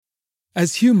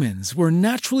As humans, we're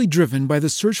naturally driven by the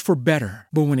search for better.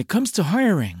 But when it comes to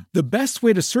hiring, the best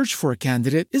way to search for a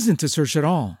candidate isn't to search at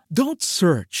all. Don't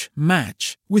search,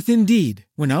 match with Indeed.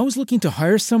 When I was looking to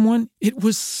hire someone, it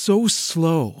was so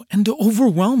slow and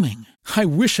overwhelming. I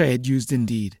wish I had used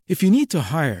Indeed. If you need to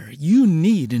hire, you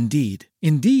need Indeed.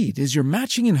 Indeed is your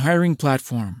matching and hiring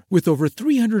platform with over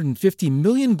 350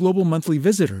 million global monthly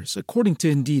visitors, according to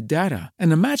Indeed data,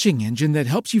 and a matching engine that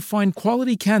helps you find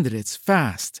quality candidates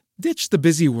fast. Ditch the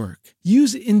busy work.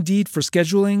 Use Indeed for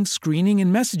scheduling, screening,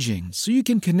 and messaging so you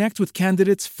can connect with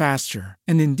candidates faster.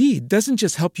 And Indeed doesn't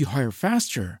just help you hire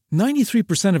faster.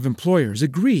 93% of employers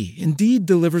agree Indeed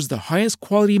delivers the highest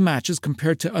quality matches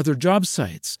compared to other job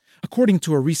sites, according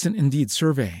to a recent Indeed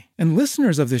survey. And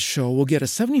listeners of this show will get a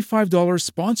 $75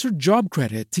 sponsored job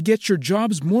credit to get your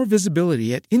jobs more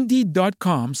visibility at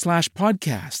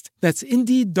Indeed.com/podcast. That's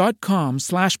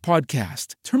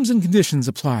Indeed.com/podcast. Terms and conditions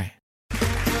apply.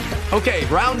 Okay,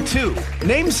 round two.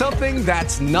 Name something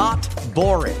that's not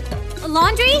boring. A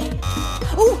laundry?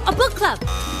 Ooh, a book club.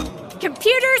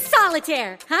 Computer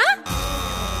solitaire, huh?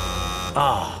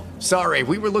 Ah, sorry,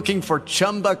 we were looking for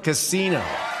Chumba Casino.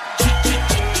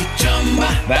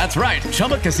 That's right,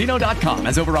 ChumbaCasino.com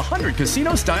has over 100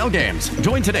 casino-style games.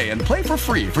 Join today and play for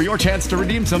free for your chance to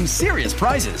redeem some serious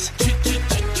prizes.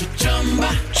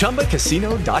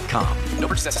 ChumbaCasino.com. No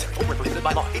purchase necessary. Void where prohibited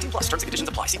by law. 18 plus. Terms and conditions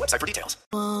apply. See website for details.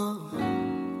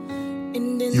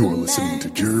 You are listening to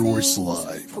Jerry Royce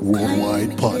Live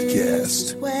Worldwide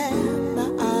Podcast. Where my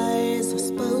eyes are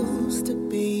supposed to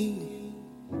be.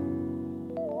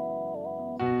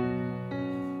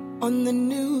 On the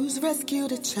news,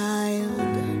 rescued a child.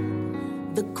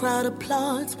 The crowd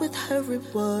applauds with her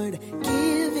reward,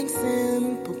 giving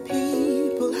simple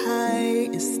people high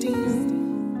esteem.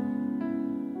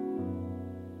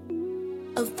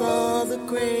 Of all the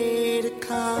great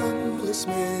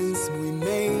accomplishments we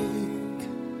make,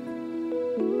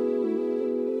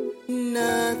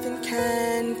 nothing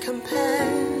can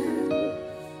compare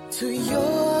to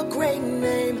your great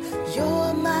name.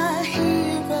 You're my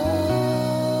hero.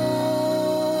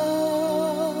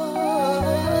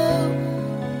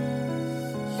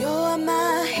 You're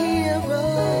my hero.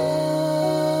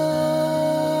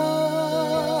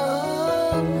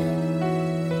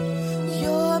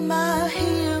 You're my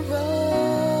hero.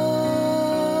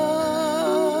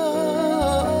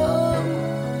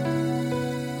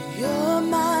 You're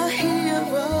my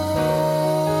hero.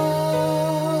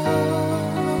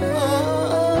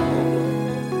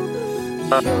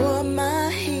 You're my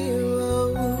hero.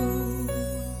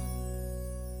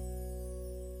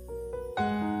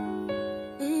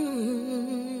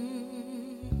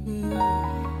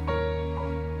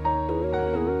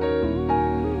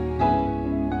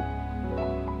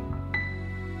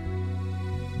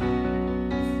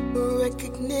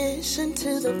 Recognition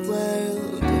to the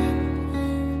world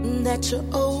that you're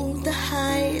owed the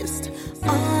highest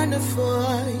honor, for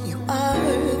you are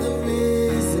the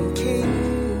risen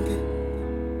King.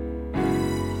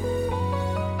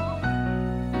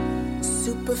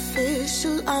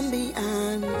 Superficial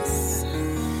ambiance,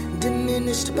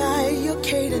 diminished by your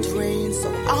cadence reign,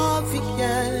 so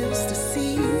obvious to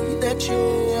see that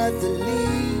you're the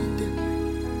lead.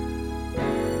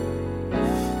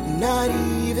 Not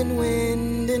even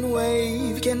wind and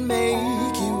wave can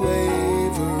make you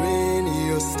waver in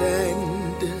your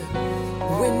stand.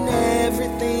 When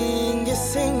everything is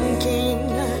sinking,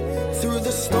 through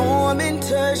the storm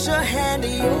enters your hand.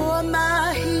 You're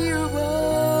my hero.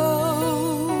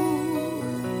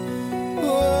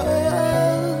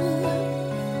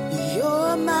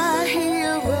 You're my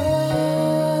hero.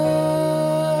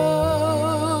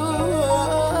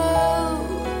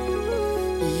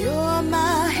 You're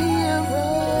my hero.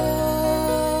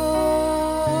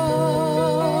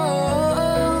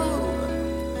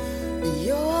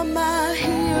 You're my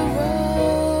hero.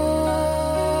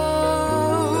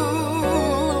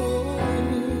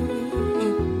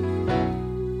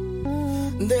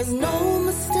 There's no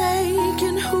mistake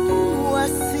in who I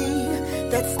see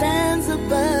that stands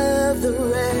above the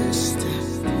rest.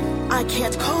 I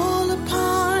can't call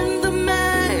upon the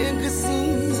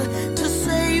magazines to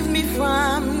save me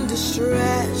from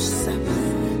distress.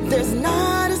 There's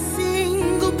not a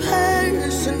single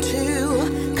person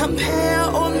to compare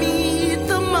or meet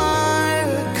the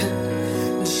mark.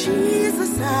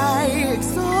 Jesus, I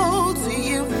exalt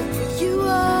you, for you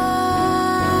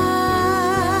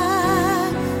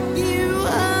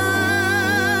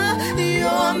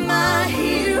you're my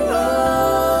hero.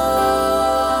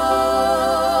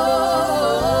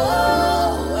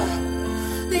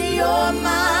 You're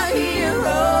my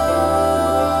hero.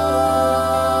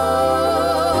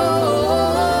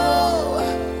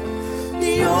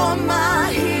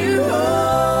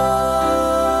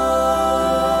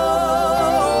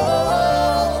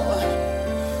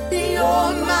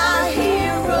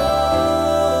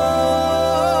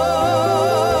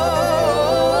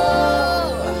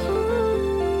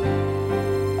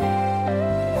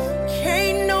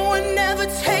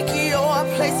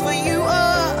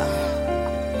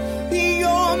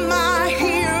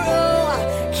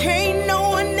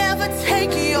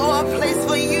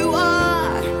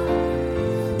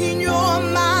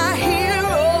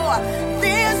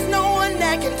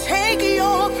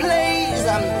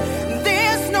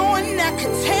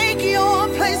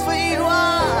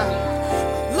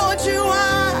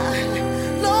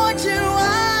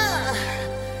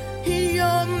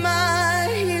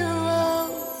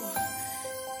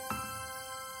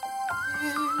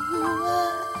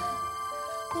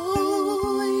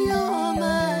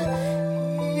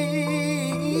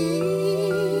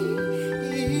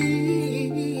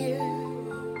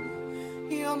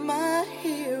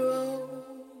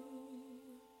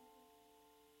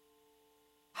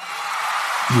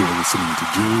 listening to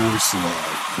Jerry Royce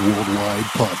Live Worldwide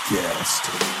Podcast.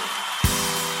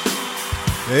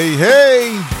 Hey,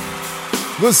 hey!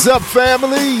 What's up,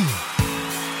 family?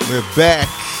 We're back.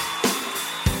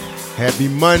 Happy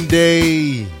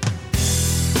Monday.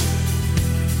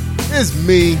 It's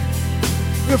me,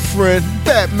 your friend,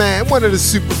 Batman, one of the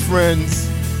super friends.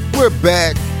 We're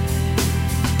back.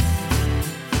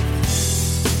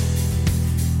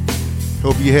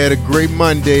 Hope you had a great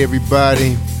Monday,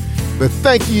 everybody. But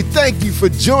thank you for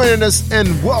joining us,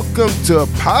 and welcome to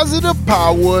Positive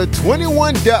Power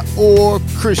 21.org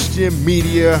Christian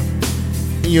Media.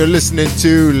 And you're listening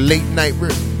to Late Night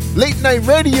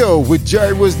Radio with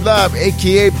Jerry Royce Live,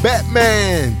 aka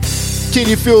Batman. Can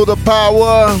you feel the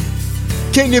power?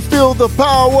 Can you feel the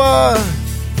power?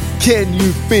 Can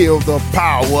you feel the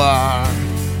power?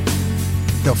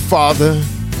 The Father,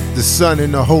 the Son,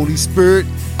 and the Holy Spirit.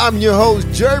 I'm your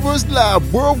host, Jerry Royce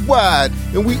Live Worldwide,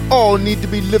 and we all need to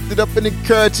be lifted up and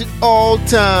encouraged at all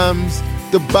times.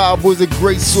 The Bible is a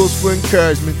great source for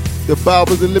encouragement. The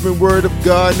Bible is the living word of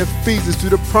God, and it feeds us through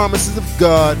the promises of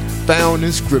God found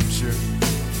in Scripture.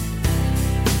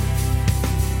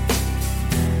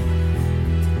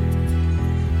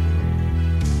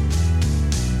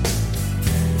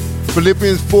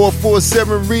 Philippians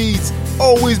 4:7 reads,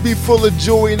 always be full of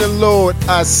joy in the Lord.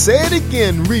 I say it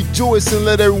again, rejoice and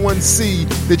let everyone see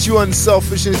that you are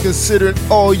unselfish and considerate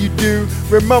all you do.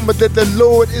 Remember that the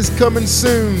Lord is coming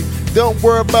soon. Don't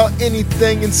worry about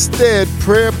anything. Instead,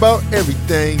 pray about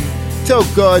everything. Tell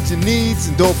God your needs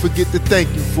and don't forget to thank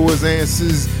Him for His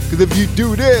answers. Because if you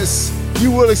do this, you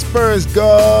will experience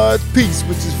God's peace,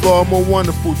 which is far more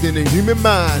wonderful than the human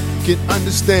mind can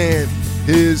understand.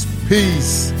 His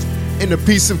peace. And the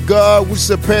peace of God, which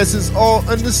surpasses all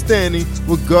understanding,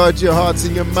 will guard your hearts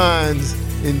and your minds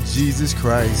in Jesus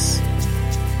Christ.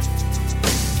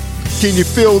 Can you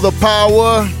feel the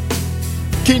power?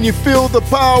 Can you feel the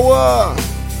power?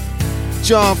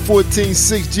 John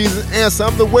 14:6, Jesus answered,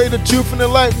 I'm the way, the truth, and the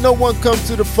life. No one comes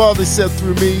to the Father except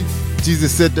through me.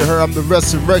 Jesus said to her, I'm the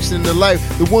resurrection and the life.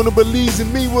 The one who believes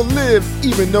in me will live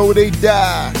even though they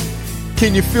die.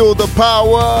 Can you feel the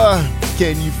power?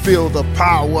 Can you feel the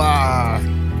power?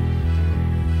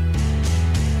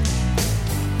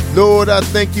 Lord, I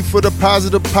thank you for the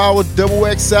Positive Power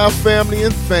XXL family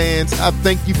and fans. I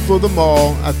thank you for them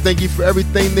all. I thank you for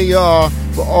everything they are,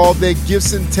 for all their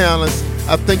gifts and talents.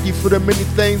 I thank you for the many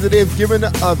things that they have given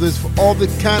to others, for all the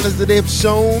kindness that they have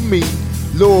shown me.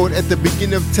 Lord, at the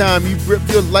beginning of time, you breathed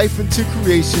your life into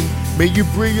creation. May you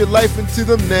breathe your life into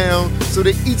them now, so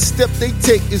that each step they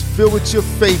take is filled with your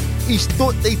faith. Each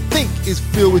thought they think is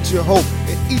filled with your hope,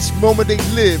 and each moment they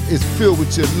live is filled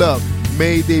with your love.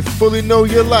 May they fully know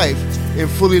your life and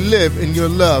fully live in your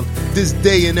love this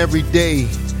day and every day.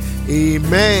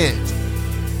 Amen.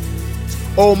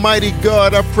 Almighty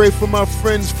God, I pray for my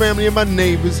friends, family, and my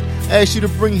neighbors. I ask you to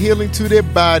bring healing to their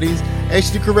bodies. I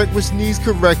ask you to correct which needs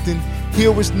correcting,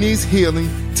 heal which needs healing,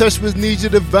 touch which needs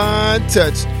your divine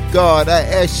touch. God, I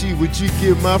ask you, would you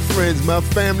give my friends, my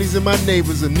families, and my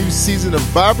neighbors a new season of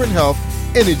vibrant health,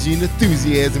 energy, and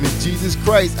enthusiasm. In Jesus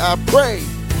Christ, I pray.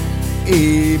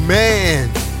 Amen.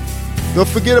 Don't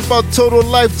forget about Total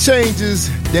Life Changes.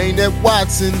 Danette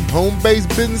Watson, home-based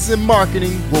business and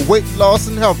marketing with weight loss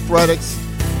and health products.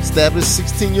 Established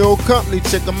 16-year-old company.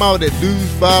 Check them out at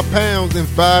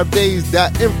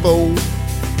lose5poundsin5days.info.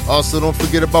 Also, don't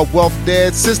forget about Wealth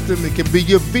Dad System. It can be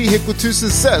your vehicle to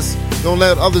success. Don't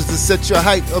let others to set your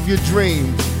height of your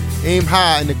dreams. Aim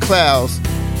high in the clouds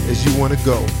as you want to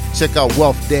go. Check out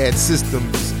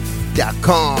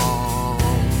wealthdadsystems.com.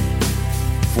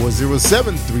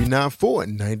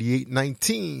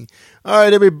 407-394-9819. All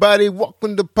right, everybody.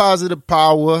 Welcome to Positive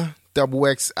Power,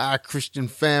 XXI Christian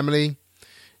family.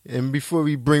 And before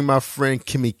we bring my friend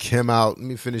Kimmy Kim out, let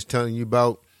me finish telling you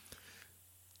about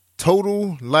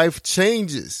Total Life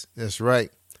Changes. That's right.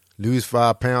 Lose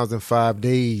 5 pounds in 5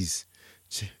 days.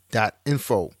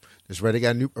 .info. That's right. They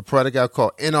got a product out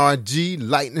called NRG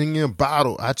Lightning in a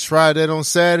Bottle. I tried that on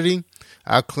Saturday.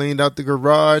 I cleaned out the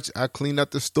garage. I cleaned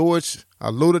out the storage. I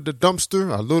loaded the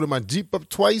dumpster. I loaded my Jeep up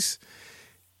twice.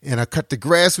 And I cut the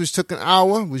grass, which took an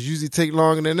hour, which usually take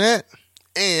longer than that.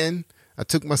 And I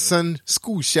took my son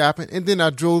school shopping. And then I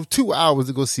drove 2 hours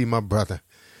to go see my brother.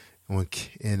 And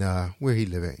where he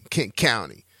live at? Kent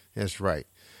County. That's right.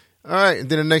 All right. And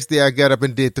then the next day I got up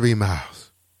and did 3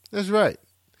 miles. That's right.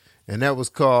 And that was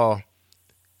called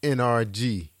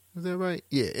NRG. Is that right?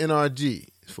 Yeah, NRG.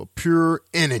 It's for pure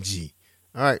energy.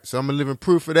 All right. So I'm a living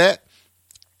proof of that.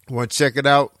 Want to check it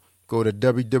out? Go to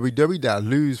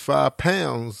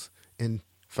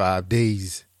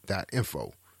www.lose5poundsin5days.info.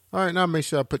 All right. Now make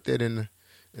sure I put that in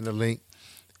the link.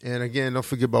 And again, don't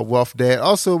forget about Wealth Dad.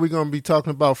 Also, we're going to be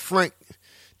talking about Frank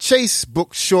Chase's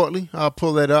book shortly. I'll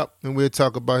pull that up, and we'll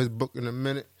talk about his book in a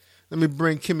minute. Let me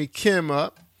bring Kimmy Kim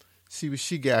up, see what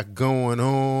she got going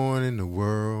on in the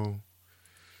world.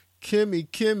 Kimmy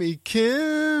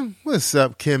Kim. What's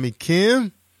up, Kimmy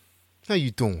Kim? How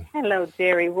you doing? Hello,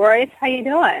 Jerry Royce. How you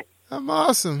doing? I'm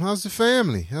awesome. How's the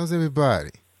family? How's everybody?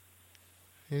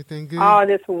 Everything good? All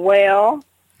is well.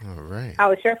 All right.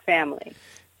 How is your family?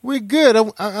 We're good.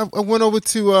 I went over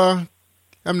to,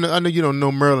 I know you don't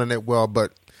know Maryland that well,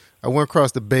 but I went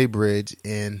across the Bay Bridge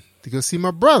and to go see my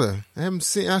brother. I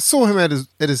saw him at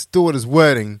his daughter's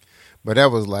wedding, but that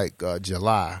was like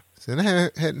July. So I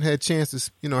hadn't had a chance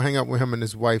to, hang out with him and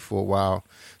his wife for a while.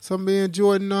 So me and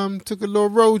Jordan took a little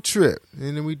road trip.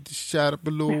 And then we shot up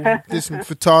did some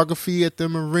photography at the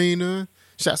marina,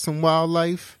 shot some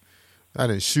wildlife. I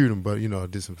didn't shoot them, but,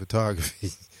 did some photography.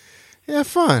 Yeah,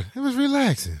 fun. It was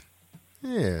relaxing.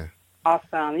 Yeah.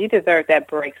 Awesome. You deserve that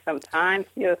break sometimes.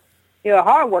 You're a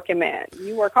hard-working man.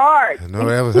 You work hard. I know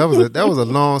that was a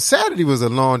long Saturday was a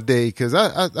long day because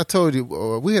I told you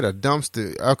we had a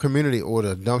dumpster. Our community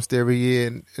ordered a dumpster every year,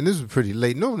 and this was pretty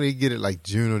late. Normally you get it like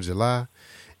June or July,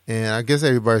 and I guess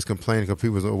everybody's complaining because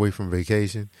people was away from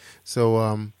vacation. So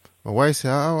my wife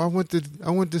said, I went to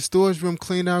the storage room,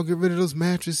 clean out, get rid of those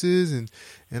mattresses and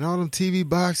all them TV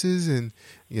boxes, and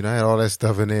I had all that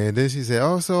stuff in there. And then she said,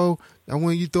 also, I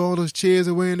want you to throw all those chairs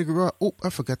away in the garage. Oh, I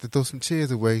forgot to throw some chairs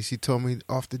away. She told me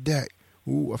off the deck.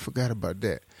 Ooh, I forgot about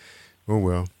that. Oh,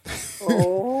 well.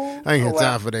 Oh, I ain't had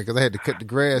time for that because I had to cut the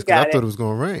grass because I thought it was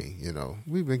going to rain.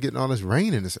 We've been getting all this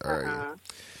rain in this area.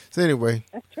 So anyway,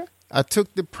 that's true. I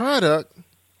took the product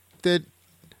that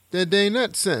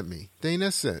Daynette sent me.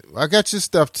 I got your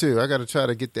stuff too. I got to try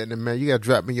to get that in the mail. You got to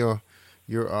drop me your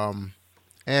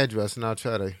address, and I'll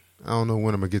try to. I don't know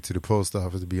when I'm gonna get to the post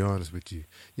office. To be honest with you,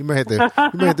 you might have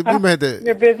to. We might have to.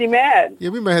 You're busy, man.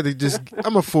 Yeah, we might have to just.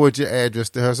 I'm gonna forward your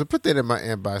address to her. So put that in my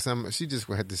inbox. She just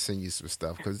gonna have to send you some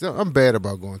stuff because I'm bad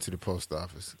about going to the post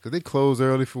office because they close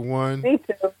early for one. Me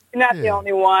too. You're not the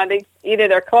only one. Either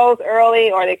they're closed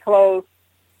early or they close,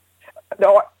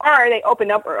 or they open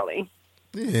up early.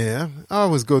 Yeah, I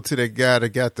always go to that guy that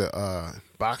got the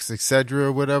box, etc.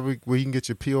 or whatever, where you can get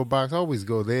your P.O. box. I always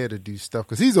go there to do stuff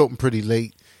because he's open pretty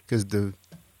late because the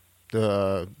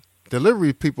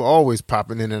delivery people always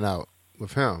popping in and out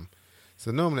with him.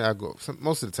 So normally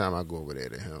most of the time I go over there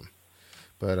to him.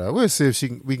 But we'll see if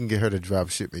we can get her to drop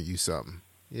ship and you something.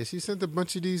 Yeah, she sent a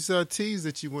bunch of these teas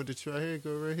that you want to try. Here,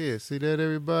 go right here. See that,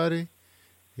 everybody?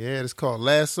 Yeah, it's called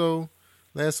Lasso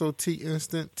Tea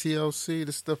Instant, TLC.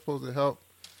 This stuff supposed to help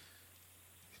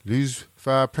lose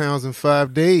 5 pounds in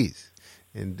 5 days.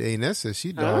 And Daynette says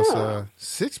she lost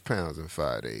 6 pounds in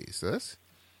 5 days. So that's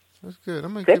good.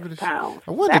 I'm gonna give it a shot.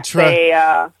 I want to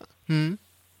try.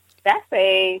 That's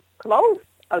a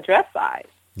dress size.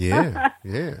 Yeah.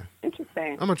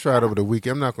 Interesting. I'm gonna try it over the week.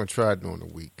 I'm not gonna try it during the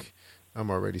week. I'm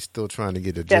already still trying to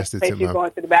get adjusted to my.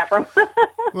 Going to the bathroom.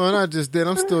 Well, not just that.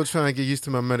 I'm still trying to get used to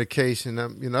my medication.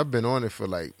 I've been on it for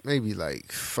maybe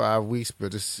 5 weeks,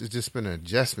 but it's just been an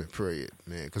adjustment period,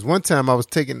 man. Because one time I was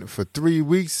taking it for 3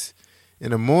 weeks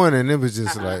in the morning. It was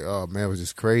just oh man, it was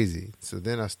just crazy. So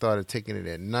then I started taking it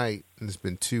at night, and it's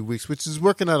been 2 weeks, which is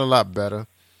working out a lot better.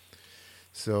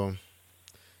 So,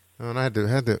 and I had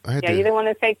to. Yeah, you don't want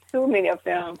to take too many of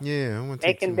them. Yeah, I want to.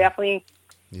 They can definitely.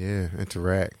 Yeah,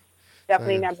 interact.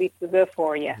 Definitely not be too good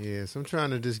for you. Yeah, so I'm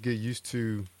trying to just get used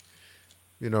to,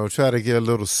 try to get a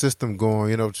little system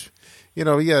going.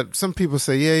 Yeah. Some people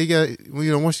say, yeah, you got,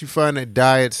 once you find that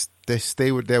diet, they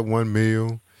stay with that one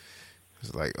meal.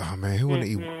 It's like, oh man, who want to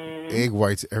eat egg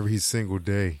whites every single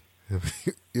day?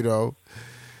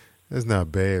 That's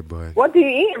not bad, but. What do you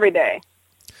eat every day?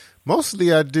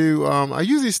 Mostly I do. I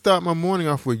usually start my morning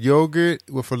off with yogurt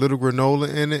with a little granola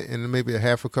in it, and maybe a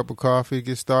half a cup of coffee to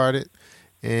get started.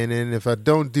 And then if I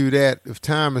don't do that, if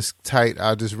time is tight,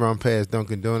 I'll just run past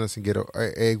Dunkin' Donuts and get an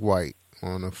egg white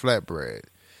on a flatbread.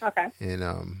 Okay.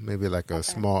 And maybe a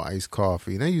small iced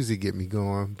coffee. And that usually get me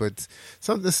going. But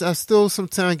I still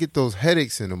sometimes get those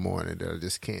headaches in the morning that I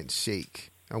just can't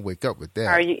shake. I wake up with that.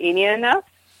 Are you eating enough?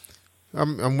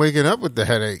 I'm waking up with the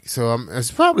headache. So it's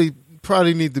probably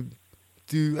need to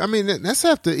do. I mean, that's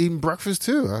after eating breakfast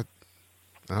too.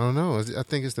 I don't know. I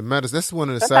think it's the medicine. That's one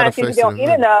of the side effects. Sometimes if you don't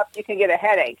eat enough, you can get a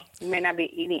headache. You may not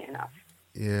be eating enough.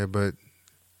 Yeah, but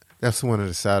that's one of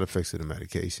the side effects of the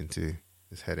medication too,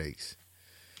 is headaches.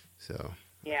 So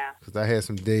yeah, because I had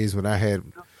some days when I had,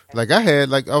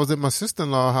 I was at my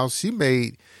sister-in-law's house. She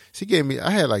gave me.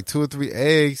 I had 2 or 3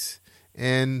 eggs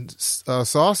and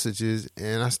sausages,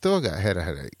 and I still had a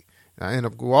headache. I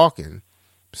ended up walking,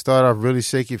 Started off really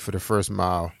shaky for the first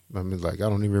mile. I mean, like, I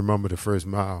don't even remember the first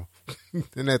mile.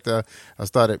 Then after I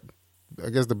started, I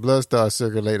guess the blood started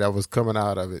circulating. I was coming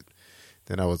out of it.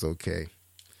 Then I was okay.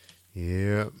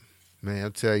 Yeah, man,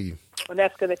 I'll tell you. Well,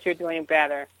 that's good that you're doing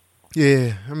better.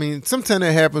 Yeah, I mean, sometimes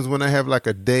that happens when I have like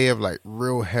a day of like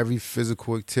real heavy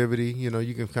physical activity. You know,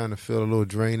 you can kind of feel a little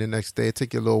drain the next day. It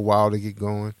take you a little while to get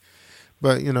going.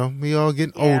 But, you know, we all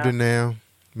getting older now.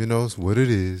 You know, it's what it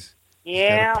is.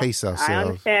 Yeah, pace ourselves. I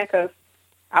understand because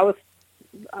I was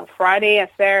Friday and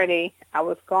Saturday, I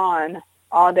was gone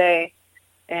all day.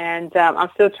 And I'm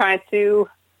still trying to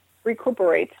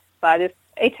recuperate. But it's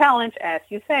a challenge, as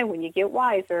you say, when you get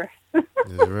wiser. That's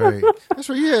right. That's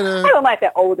right. I don't like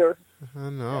that older. I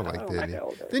know. I don't like that.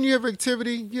 Older. Then you have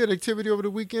activity? You had activity over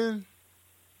the weekend?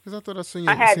 Because I thought I seen you.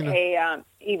 I had a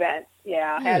event.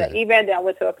 Yeah, I had an event that I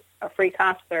went to a free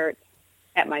concert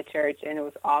at my church, and it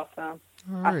was awesome.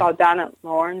 Right. I saw Donald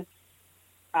Lawrence.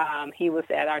 He was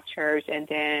at our church, and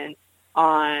then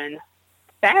on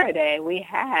Saturday we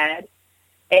had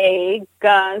a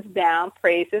Guns Down,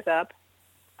 Praises Up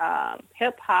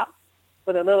hip hop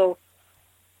with a little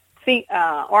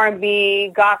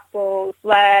R&B, gospel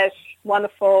 /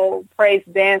 wonderful praise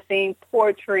dancing,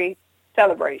 poetry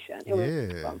celebration. It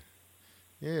was fun.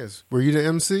 Yes. Were you the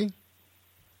MC?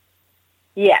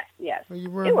 Yes. Oh, you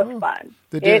were? It was fun.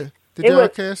 Did y'all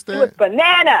cast that? It was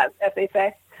bananas, as they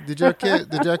say. Did y'all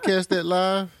cast that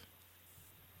live?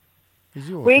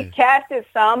 We casted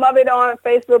some of it on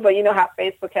Facebook, but you know how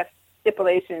Facebook has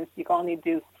stipulations. You can only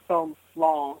do so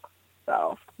long.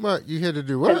 So what? You had to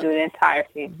do what? To do the entire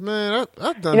thing. Man,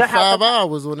 I've done 5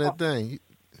 hours on that thing.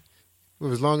 It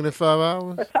was longer than 5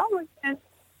 hours? For some reason.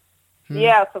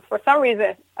 Yeah, so for some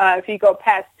reason, if you go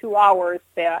past 2 hours,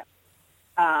 they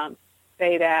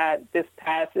say that this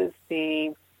passes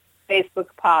the Facebook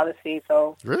policy.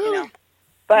 So, really? You know.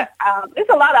 But there's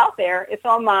a lot out there. It's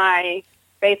on my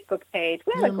Facebook page.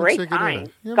 We had a great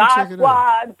time. God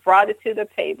Squad brought it to the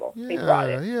table. Yeah, they brought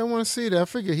it. Yeah, I want to see that. I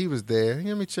figured he was there.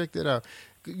 Let me check that out.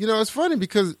 You know, it's funny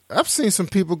because I've seen some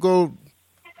people go,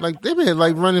 like, they've been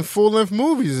like running full-length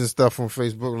movies and stuff on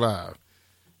Facebook Live.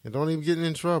 And don't even get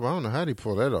in trouble. I don't know how they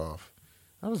pull that off.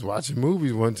 I was watching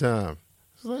movies one time.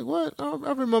 I was like, what? Oh,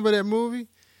 I remember that movie.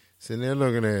 Sitting there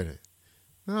looking at it.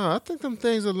 No, I think them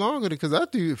things are longer because I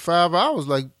do 5 hours.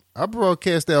 Like, I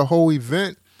broadcast that whole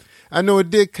event. I know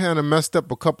it did kind of messed up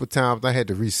a couple times. I had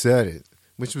to reset it,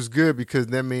 which was good because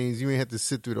that means you ain't have to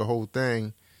sit through the whole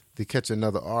thing to catch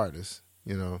another artist.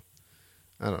 You know,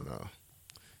 I don't know.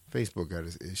 Facebook got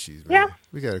its issues, man. Yeah,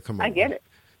 we got to come up. I get it.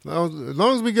 As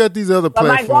long as we got these other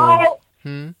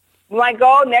platforms. My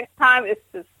goal next time is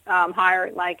to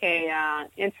hire like a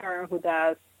intern who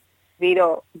does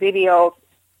video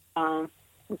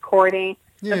recording.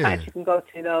 Yeah. Sometimes you can go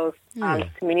to those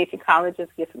community colleges,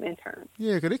 get some interns.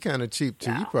 Yeah, because they're kind of cheap,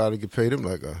 too. You probably could pay them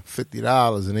like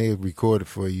 $50 and they record it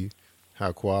for you,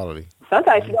 high quality.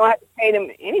 Sometimes you don't have to pay them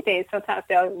anything. Sometimes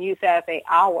they'll use that as an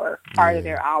hour, part of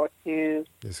their hour to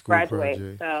graduate.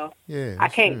 Project. So yeah, I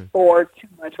can't afford too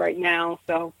much right now.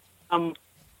 So I'm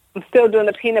still doing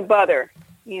the peanut butter,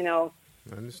 you know.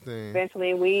 I understand.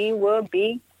 Eventually we will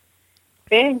be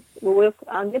big. We will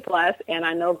get blessed. And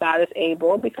I know God is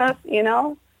able because, you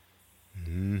know,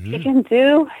 He can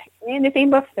do anything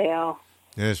but fail.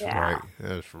 That's right.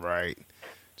 That's right.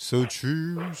 So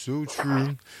true. So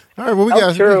true. All right.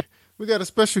 Well, we got a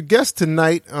special guest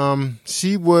tonight.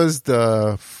 She was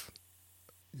the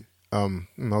I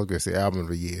was gonna say album of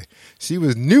the year. She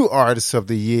was new artist of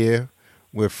the year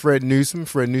with Fred Newsom.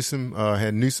 Fred Newsom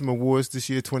had Newsom Awards this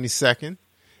year, 22nd,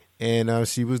 and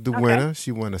she was the winner.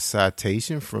 She won a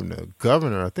citation from the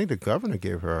governor. I think the governor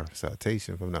gave her a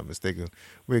citation, if I'm not mistaken.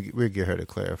 We'll get her to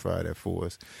clarify that for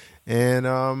us.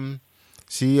 And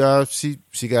she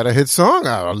got a hit song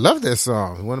out. I love that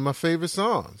song. One of my favorite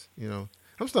songs. You know,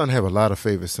 I'm starting to have a lot of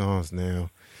favorite songs now.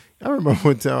 I remember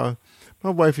one time my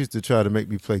wife used to try to make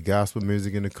me play gospel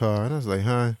music in the car, and I was like,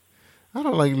 "Huh, I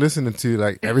don't like listening to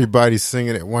like everybody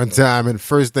singing at one time and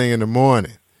first thing in the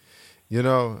morning." You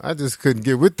know, I just couldn't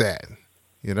get with that.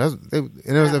 You know,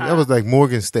 that was like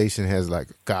Morgan Station has like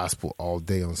gospel all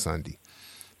day on Sunday.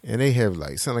 And they have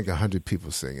sound like 100 people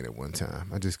singing at one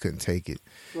time. I just couldn't take it.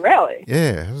 Really?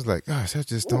 Yeah. I was like, gosh, I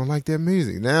just don't like that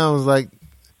music. Now I was like,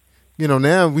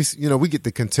 now we get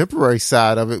the contemporary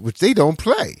side of it, which they don't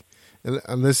play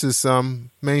unless it's some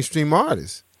mainstream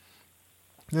artists.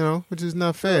 Which is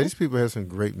not fair. These people have some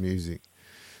great music.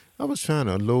 I was trying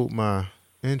to load my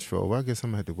intro. Well, I guess I'm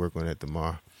going to have to work on that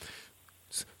tomorrow.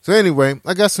 So anyway,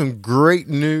 I got some great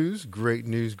news.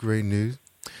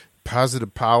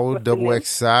 Positive Power,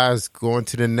 XXI is going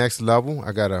to the next level.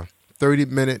 I got a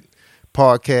 30-minute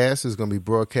podcast is going to be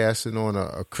broadcasting on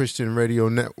a Christian radio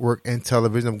network and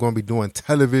television. I'm going to be doing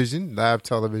television, live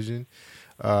television,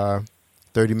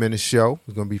 30-minute show.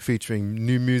 It's going to be featuring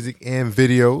new music and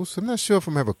videos. I'm not sure if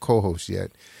I'm going to have a co-host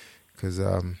yet because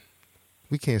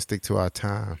we can't stick to our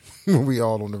time when we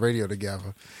all on the radio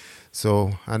together.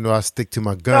 So I know I stick to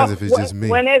my guns if it's just me.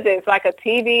 When is it? It's like a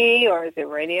TV or is it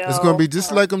radio? It's going to be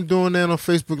just like I'm doing that on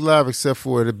Facebook Live, except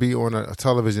for it'll be on a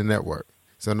television network.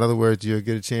 So in other words, you'll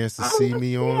get a chance to see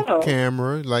me on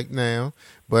camera like now.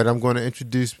 But I'm going to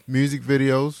introduce music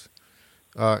videos,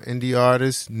 indie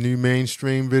artists, new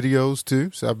mainstream videos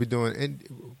too. So I'll be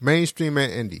doing mainstream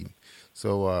and indie.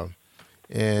 So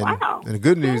and the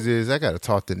good news is I got to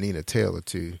talk to Nina Taylor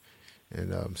too,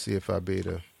 and see if I'll be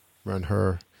able to run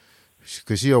her,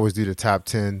 because she always do the top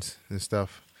 10s and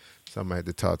stuff. So I might have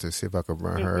to talk to her, see if I can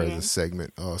run her as a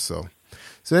segment also.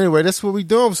 So anyway, that's what we're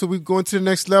doing. So we're going to the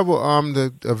next level.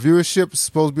 The viewership is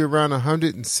supposed to be around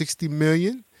 160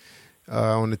 million.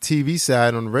 On the TV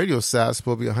side, on the radio side, it's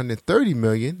supposed to be 130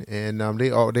 million. And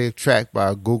they're tracked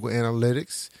by Google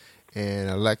Analytics and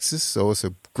Alexis. So it's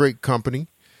a great company,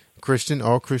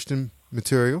 all Christian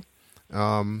material.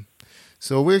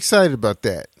 So we're excited about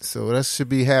that. So that should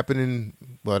be happening.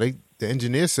 Well, the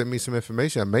engineer sent me some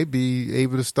information. I may be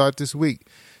able to start this week.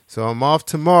 So I'm off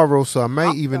tomorrow, so I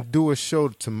might even do a show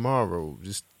tomorrow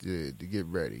just to get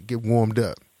ready, get warmed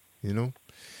up,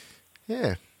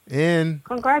 Yeah. And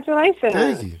congratulations.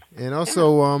 Thank you. And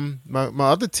also my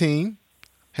other team,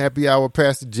 Happy Hour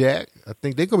Pastor Jack, I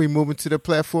think they're going to be moving to the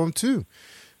platform too.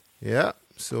 Yeah.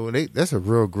 So that's a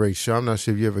real great show. I'm not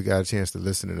sure if you ever got a chance to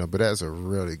listen to them, but that's a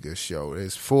really good show.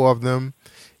 There's 4 of them,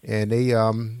 and they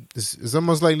it's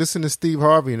almost like listening to Steve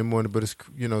Harvey in the morning, but it's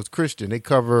it's Christian. They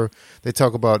talk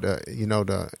about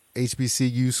the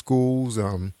HBCU schools,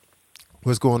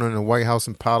 what's going on in the White House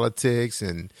and politics,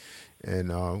 and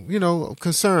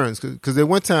concerns. Because at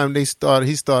one time he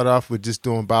started off with just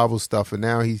doing Bible stuff, and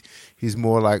now he's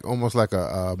more like almost like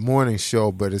a morning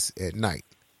show, but it's at night.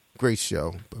 Great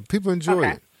show. People enjoy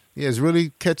it. Yeah, it's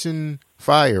really catching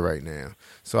fire right now.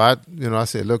 So I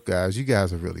said, look, guys, you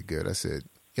guys are really good. I said,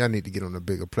 y'all need to get on a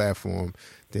bigger platform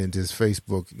than just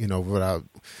Facebook, without,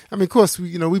 of course,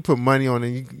 we put money on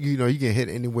it. You can hit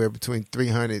anywhere between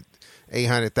 300,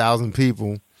 800,000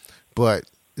 people, but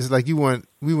it's like we want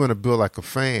to build like a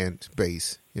fan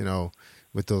base,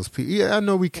 with those people. Yeah, I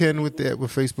know we can with that,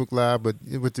 with Facebook Live, but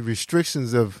with the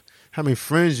restrictions of how many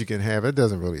friends you can have, it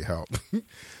doesn't really help.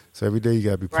 So every day you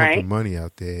got to be pumping money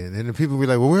out there. And then the people be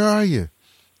like, well, where are you?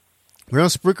 We're on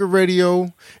Spreaker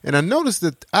Radio. And I noticed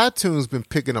that iTunes been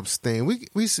picking up steam.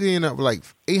 We seeing up like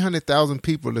 800,000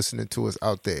 people listening to us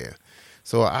out there.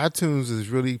 So iTunes is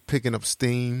really picking up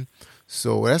steam.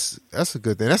 So that's a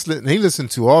good thing. They listen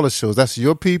to all the shows. That's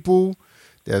your people.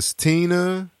 That's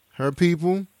Tina, her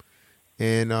people.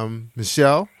 And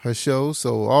Michelle, her shows.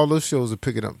 So all those shows are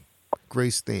picking up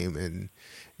great steam.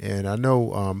 And I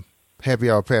know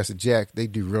Happy Hour Pastor Jack, they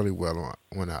do really well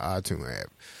on our iTunes app.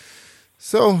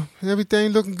 So everything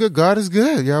looking good. God is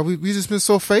good, y'all. We just been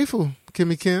so faithful,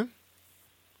 Kimmy Kim.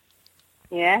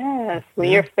 Yes, when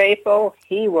you're faithful,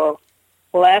 He will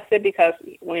bless it, because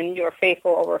when you're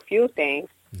faithful over a few things,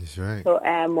 that's right, He'll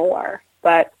add more.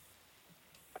 But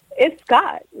it's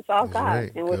God. It's all that's God.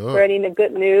 Right. And we're spreading the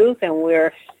good news, and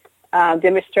we're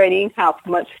demonstrating how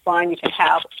much fun you can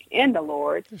have in the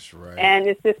Lord. That's right. And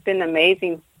it's just been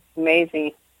amazing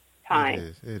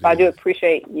time. It so I do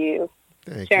appreciate you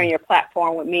sharing your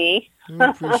platform with me. I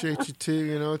appreciate you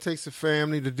too. It takes a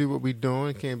family to do what we're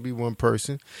doing. It can't be one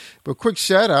person. But quick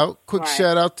shout out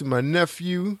to my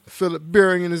nephew, Philip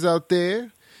Berringen is out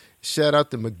there. Shout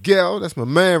out to Miguel. That's my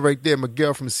man right there,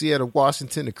 Miguel from Seattle,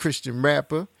 Washington, a Christian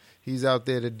rapper. He's out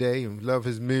there today and love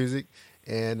his music.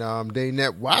 And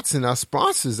Daynette Watson, our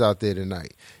sponsors, out there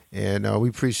tonight. And we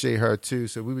appreciate her, too.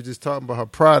 So we were just talking about her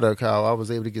product, how I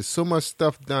was able to get so much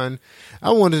stuff done.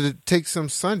 I wanted to take some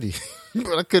Sunday,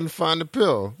 but I couldn't find the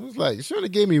pill. I was like, she only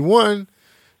gave me one.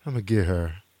 I'm going to get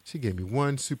her. She gave me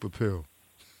one super pill.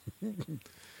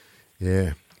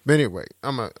 Yeah. But anyway,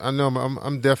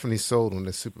 I'm definitely sold on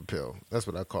this super pill. That's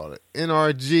what I call it.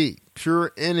 NRG,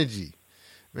 Pure Energy.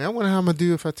 Man, I wonder how I'm going to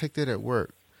do if I take that at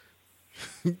work.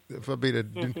 If I be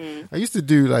to I used to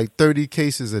do like 30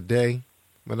 cases a day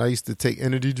when I used to take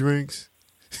energy drinks,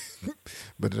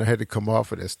 but then I had to come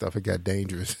off of that stuff. It got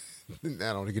dangerous. I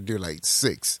only could do like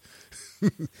 6.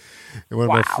 And one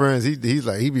of my friends, he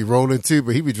be rolling too,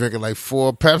 but he be drinking like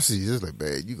 4 Pepsis. It's like,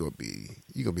 man, you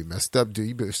gonna be messed up, dude.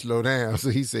 You better slow down. So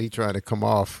he said he trying to come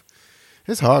off.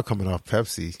 It's hard coming off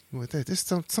Pepsi. There's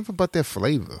something about that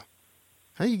flavor.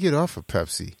 How you get off of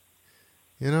Pepsi?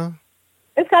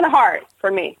 it's kind of hard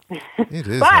for me. It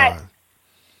is but hard.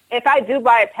 if I do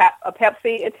buy a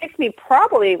Pepsi, it takes me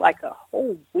probably like a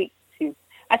whole week to.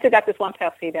 I still got this one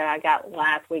Pepsi that I got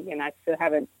last week, and I still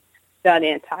haven't done the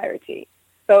entirety.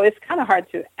 So it's kind of hard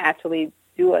to actually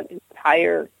do an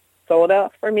entire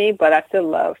soda for me, but I still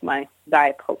love my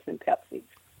Diet Coke and Pepsi.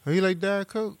 Oh, you like Diet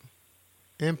Coke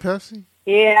and Pepsi?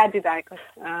 Yeah, I do Diet Coke.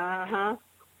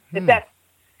 It's that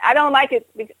I don't like it.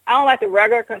 I don't like the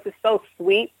regular because it's so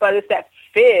sweet, but it's that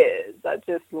fizz I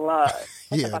just love.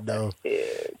 Yeah, no.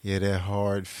 Yeah, that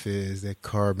hard fizz, that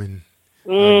carbon.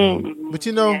 But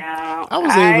you know, yeah. I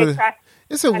was able to.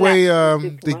 It's a way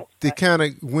to kind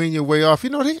of wean your way off. You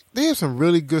know, they have some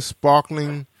really good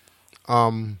sparkling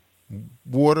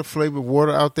flavored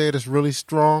water out there that's really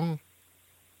strong.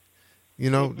 You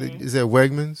know, is that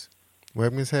Wegmans?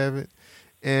 Wegmans have it.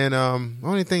 And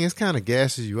only thing is kind of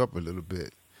gasses you up a little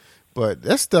bit. But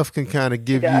that stuff can kind of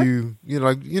give you,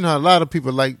 a lot of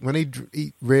people like when they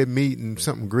eat red meat and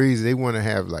something greasy, they want to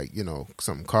have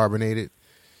something carbonated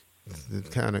to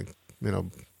kind of,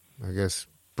 I guess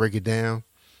break it down.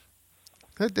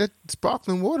 That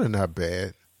sparkling water not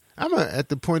bad. I'm at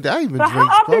the point that I even drink how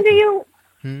often sparkling. do you?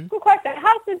 Good question.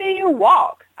 How often do you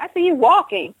walk? I see you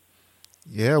walking.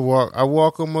 Yeah, I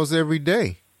walk almost every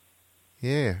day.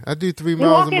 Yeah, I do 3 miles.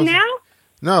 You walking now?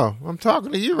 No, I'm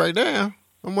talking to you right now.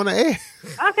 I'm on the air.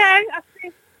 Okay, I see.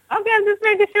 Okay, I'm just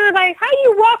making sure. Like, how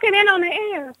you walking in on the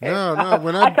air? Okay. No.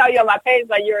 When I saw you on my page,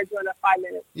 like you were doing a 5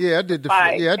 minutes. Yeah, I did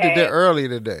I did that earlier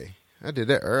today. I did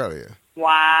that earlier.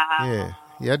 Wow.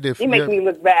 Yeah, I did. You make me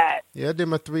look bad. Yeah, I did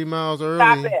my 3 miles early.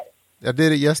 Stop it. I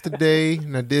did it yesterday,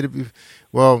 and I did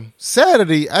it.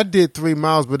 Saturday I did 3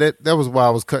 miles, but that was while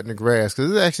I was cutting the grass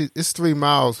because it's 3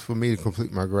 miles for me to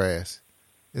complete my grass.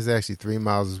 It's actually 3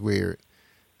 miles is weird.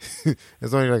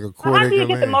 It's only like a quarter. How do you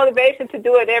get the motivation to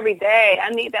do it every day? I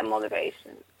need that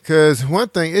motivation. Because one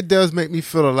thing, it does make me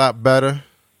feel a lot better,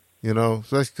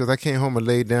 especially because I came home and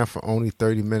laid down for only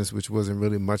 30 minutes, which wasn't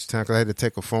really much time because I had to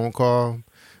take a phone call,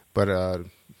 but it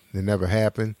never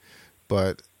happened.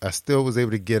 But I still was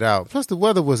able to get out. Plus, the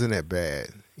weather wasn't that bad.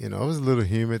 It was a little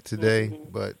humid today,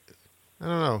 but I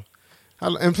don't know.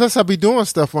 And plus, I'll be doing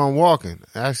stuff while I'm walking.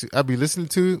 Actually, I'll be listening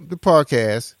to the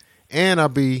podcast, and I'll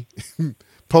be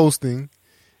posting,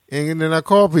 and then I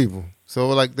call people. So,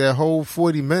 like, that whole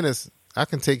 40 minutes, I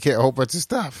can take care of a whole bunch of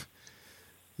stuff.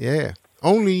 Yeah.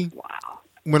 Only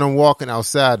when I'm walking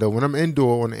outside, though. When I'm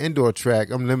indoor, on the indoor track,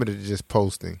 I'm limited to just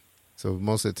posting. So,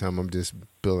 most of the time, I'm just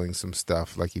building some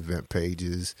stuff, like event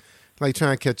pages, like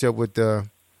trying to catch up with the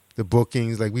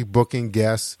bookings. Like, we booking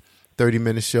guests.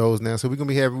 30-minute shows now. So we're going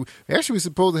to we're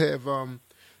supposed to have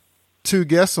 2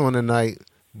 guests on tonight,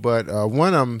 but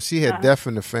one of them, she had death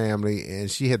in the family,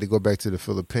 and she had to go back to the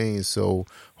Philippines. So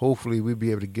hopefully we'll be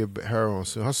able to get her on.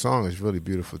 So her song is really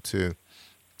beautiful, too.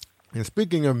 And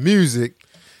speaking of music,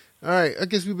 all right, I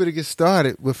guess we better get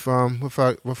started with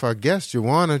our guest,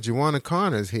 Joanna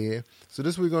Connor is here. So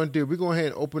this is what we're going to do. We're going to go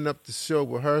ahead and open up the show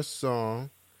with her song.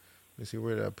 Let's see,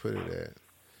 where did I put it at?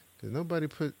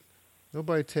 Because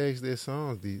nobody tags their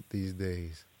songs these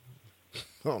days. I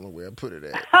don't know where I put it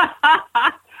at.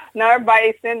 No,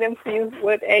 everybody send them to you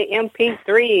with a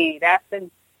MP3.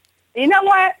 You know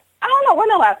what? I don't know when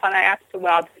the last time I asked you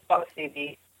about a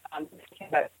CD.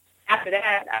 But after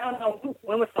that, I don't know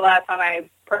when was the last time I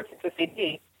purchased a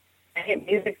CD. I get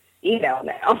music email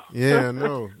now. Yeah,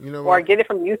 no. You know or what? get it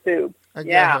from YouTube. I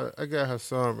got her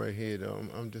song right here, though.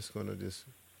 I'm just going to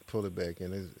pull it back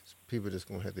in. People just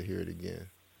going to have to hear it again.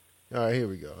 All right, here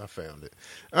we go. I found it.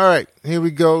 All right, here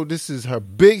we go. This is her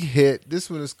big hit. This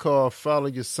one is called Follow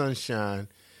Your Sunshine.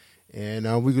 And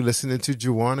we're listening to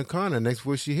Joanna Connor. Next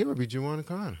voice you hear will be Joanna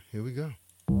Connor. Here we go.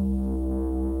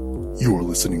 You're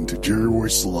listening to Jerry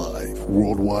Royce Live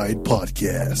Worldwide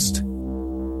Podcast.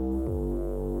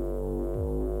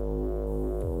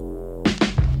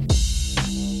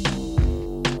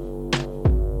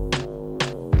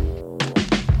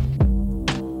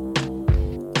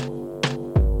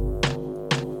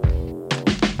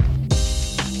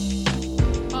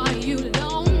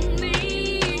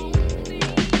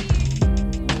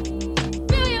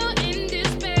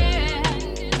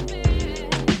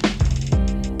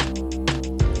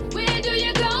 Where do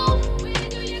you go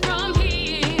from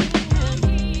here?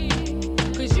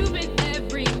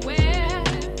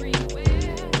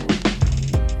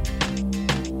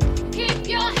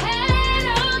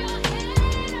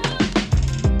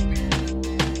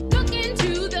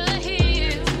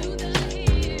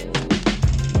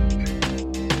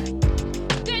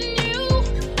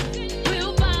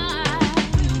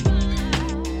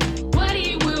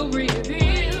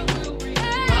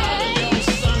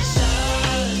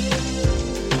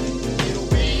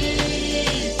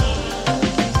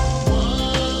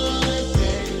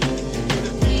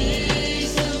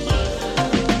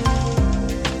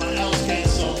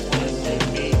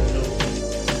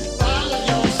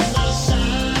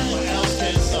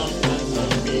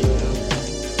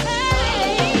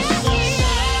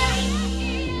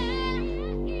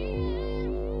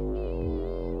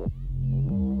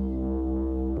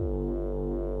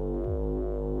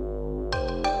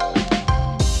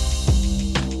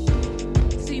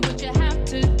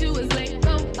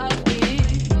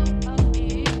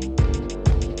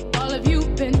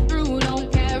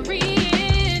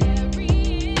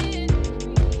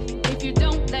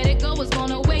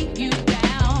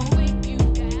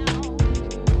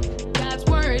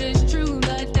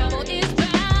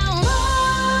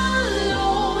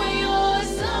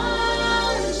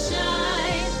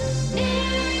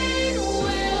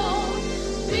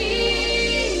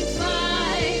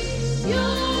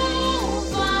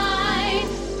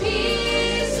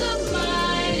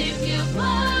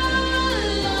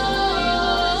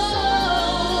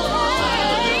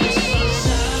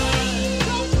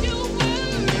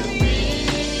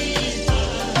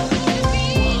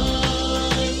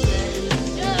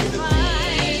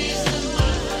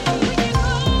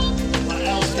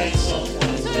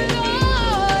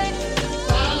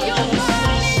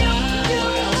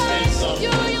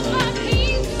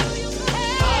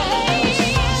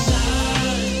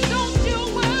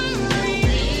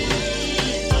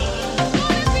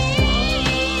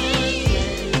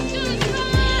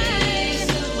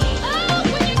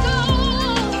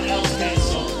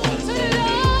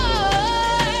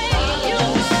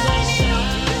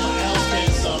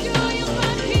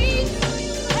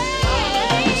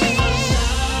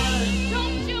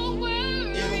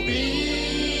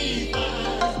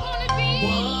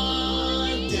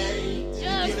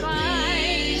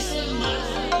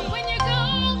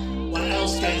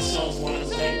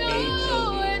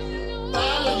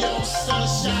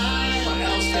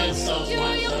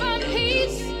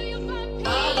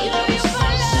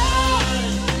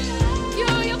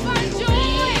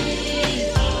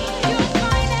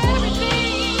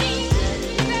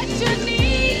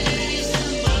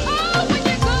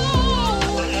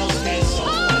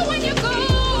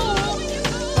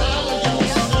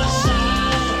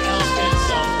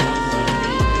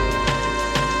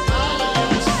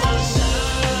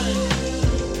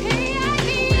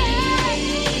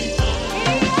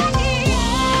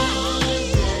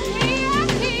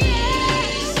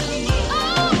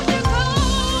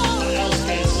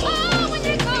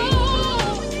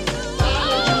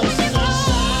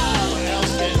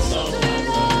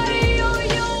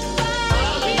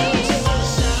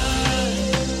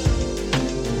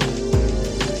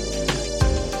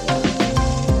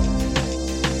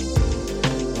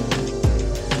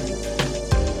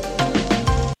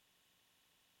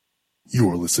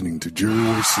 listening to Jerry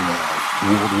Royce Live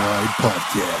Worldwide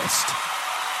Podcast.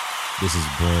 This is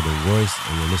Brandon Royce,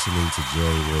 and you're listening to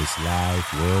Jerry Royce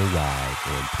Live Worldwide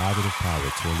on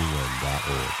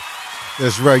PositivePower21.org.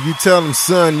 That's right. You tell them,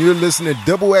 son, you're listening to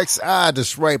Double XI.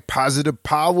 That's right. Positive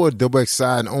Power, Double XI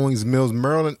in Owings Mills,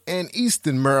 Maryland, and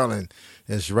Eastern Maryland.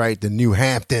 That's right. The New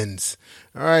Hamptons.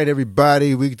 All right,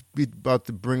 everybody. We about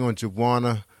to bring on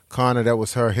Joanna Connor. That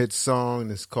was her hit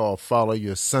song. It's called Follow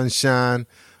Your Sunshine.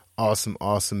 Awesome,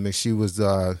 awesome mix. She was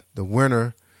the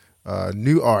winner,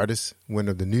 new artist,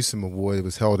 winner of the Newsom Award. It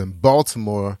was held in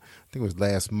Baltimore. I think it was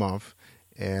last month.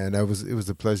 And it was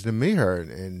a pleasure to meet her.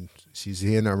 And she's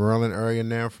here in the Maryland area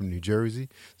now from New Jersey.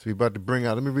 So we're about to bring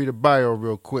out, let me read a bio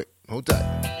real quick. Hold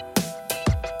tight.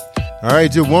 All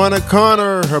right, Joanna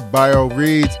Connor, her bio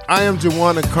reads, I am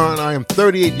Joanna Connor. I am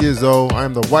 38 years old. I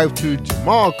am the wife to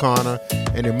Jamal Connor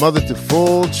and a mother to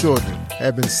 4 children. I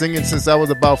have been singing since I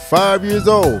was about 5 years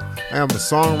old. I am a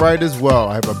songwriter as well.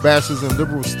 I have a bachelor's in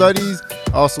liberal studies.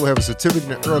 I also have a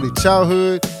certificate in early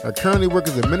childhood. I currently work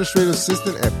as administrative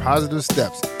assistant at Positive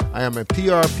Steps. I am a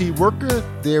PRP worker,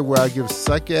 there where I give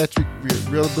psychiatric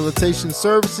rehabilitation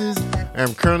services. I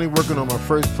am currently working on my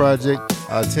first project.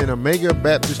 I attend Omega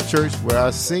Baptist Church where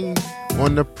I sing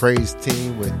on the praise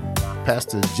team with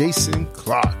Pastor Jason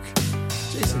Clark.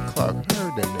 Jason Clark, I've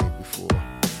heard that name before.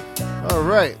 All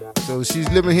right, so she's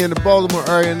living here in the Baltimore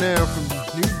area now from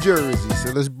New Jersey.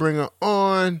 So let's bring her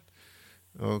on.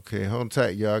 Okay, hold on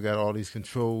tight, y'all. I got all these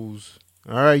controls.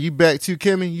 All right, you back too,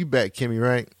 Kimmy? You back, Kimmy,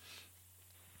 right?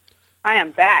 I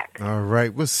am back. All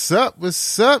right, what's up?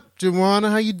 What's up,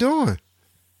 Joanna? How you doing?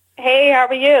 Hey, how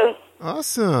are you?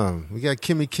 Awesome. We got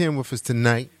Kimmy Kim with us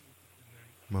tonight.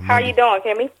 How are you doing,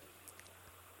 Kimmy?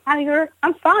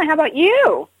 I'm fine. How about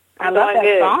you? I love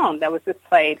that song that was just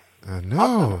played. I know.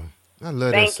 Awesome. I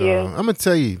love Thank that song. you. I'm going to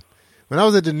tell you, when I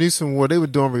was at the Newsom Award, they were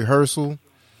doing rehearsal.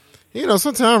 You know,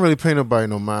 sometimes I don't really pay nobody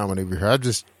no mind when they rehearse. I'm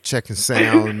just checking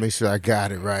sound and make sure I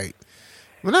got it right.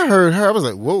 When I heard her, I was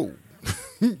like, whoa.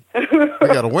 We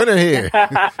got a winner here.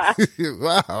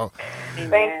 Wow.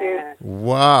 Thank you.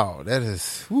 Wow.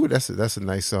 That's a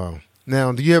nice song.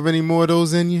 Now, do you have any more of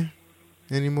those in you?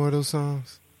 Any more of those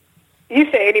songs? You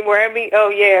say any more of me? Oh,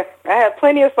 yeah. I have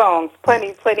plenty of songs. Plenty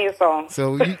of songs.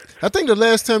 So I think the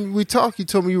last time we talked, you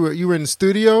told me you were in the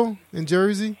studio in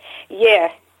Jersey?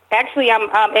 Yeah. Actually,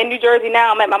 I'm in New Jersey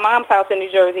now. I'm at my mom's house in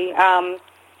New Jersey.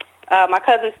 My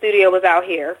cousin's studio was out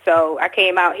here, so I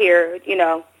came out here,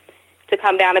 to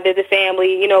come down to visit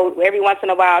family. Every once in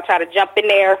a while, I try to jump in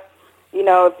there,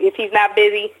 if he's not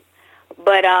busy.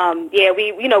 But yeah,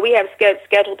 we have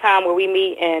scheduled time where we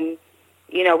meet and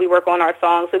we work on our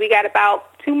songs. So we got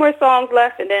about 2 more songs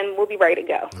left, and then we'll be ready to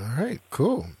go. All right,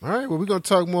 cool. All right, well, we're going to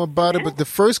talk more about it. But the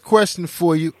first question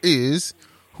for you is,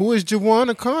 who is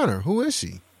Joanna Connor? Who is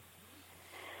she?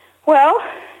 Well,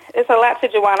 it's a lot to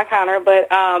Joanna Connor, but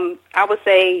I would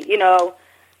say,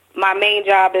 my main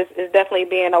job is definitely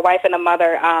being a wife and a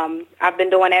mother. I've been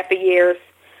doing that for years,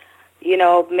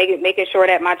 making sure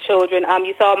that my children,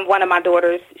 you saw one of my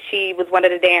daughters, she was one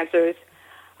of the dancers.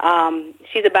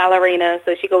 She's a ballerina,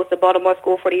 so she goes to Baltimore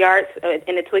School for the Arts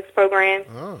in the Twix program.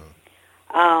 Oh.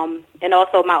 And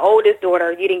also my oldest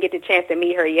daughter, you didn't get the chance to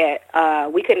meet her yet.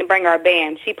 We couldn't bring her a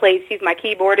band. She's my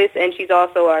keyboardist, and she's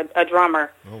also a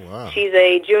drummer. Oh, wow. She's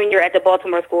a junior at the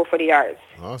Baltimore School for the Arts.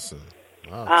 Awesome.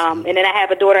 Wow, and then I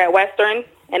have a daughter at Western,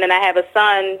 and then I have a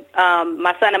son.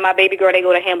 My son and my baby girl, they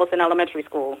go to Hamilton Elementary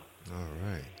School. All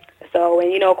right. So,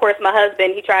 and, of course, my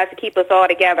husband, he tries to keep us all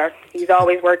together. He's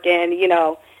always working,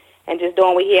 and just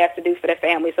doing what he has to do for the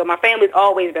family. So my family's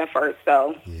always been first,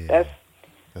 so yeah.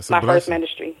 That's my first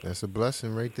ministry. That's a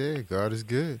blessing right there. God is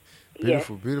good.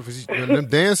 Beautiful, beautiful. Them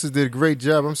dancers did a great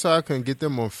job. I'm sorry I couldn't get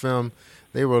them on film.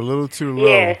 They were a little too low.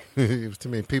 Yeah. It was too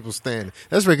many people standing.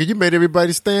 That's right, because you made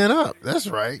everybody stand up. That's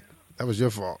right. That was your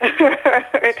fault.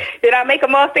 Did I make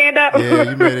them all stand up? Yeah,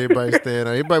 you made everybody stand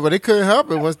up. Well, they couldn't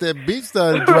help it once that beat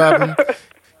started dropping.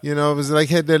 It was like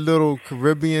had that little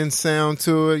Caribbean sound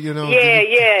to it,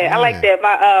 Yeah. I like that.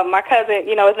 My cousin,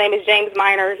 his name is James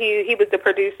Minor. He was the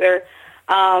producer.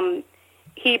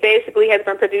 He basically has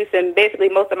been producing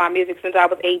most of my music since I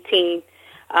was 18.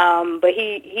 But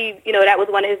he that was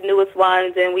one of his newest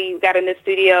ones, and we got in the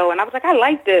studio, and I was like, I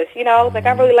like this, I was like,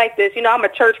 I really like this. I'm a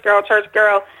church girl.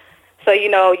 So,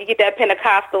 you get that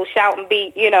Pentecostal shouting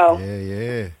beat,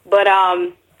 Yeah. But,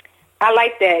 I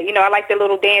like that. I like the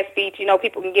little dance beat.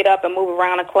 People can get up and move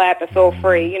around and clap and feel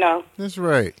free, That's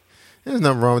right. There's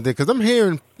nothing wrong with that, because I'm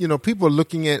hearing, people are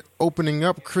looking at opening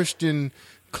up Christian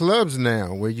clubs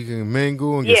now where you can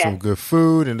mingle and get some good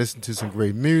food and listen to some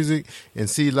great music and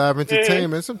see live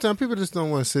entertainment. Sometimes people just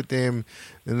don't want to sit there and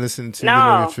listen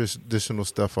to traditional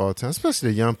stuff all the time,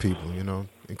 especially the young people, And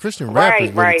Christian rap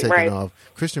is really taking off.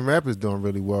 Christian rap is doing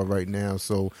really well right now.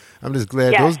 So I'm just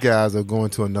glad those guys are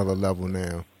going to another level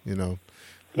now,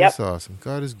 That's awesome.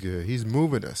 God is good. He's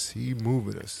moving us. He's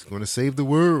going to save the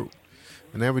world.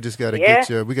 And now we just got to get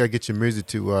your music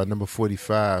to number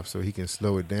 45 so he can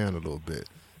slow it down a little bit.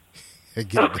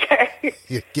 Get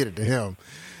it to him.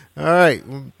 All right.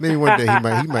 Well, maybe one day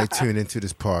he might tune into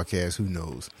this podcast. Who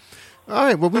knows? All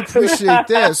right. Well, we appreciate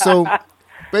that. So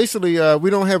basically, we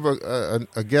don't have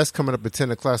a guest coming up at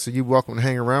 10 o'clock, so you're welcome to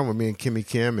hang around with me and Kimmy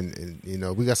Kim. And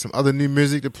we got some other new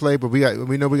music to play, but we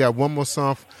know we got one more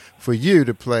song for you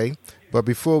to play. But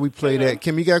before we play that,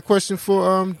 Kim, you got a question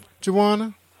for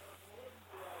Joanna?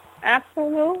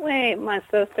 Absolutely, my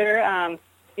sister.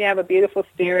 You have a beautiful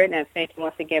spirit, and thank you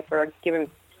once again for giving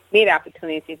me the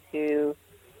opportunity to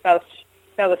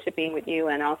fellowshipping with you,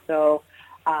 and also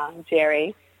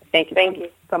Jerry. Thank you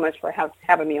so much for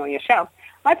having me on your show.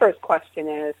 My first question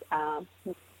is,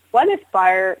 what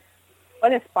inspires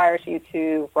you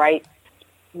to write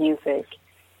music?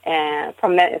 And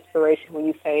from that inspiration, when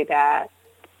you say that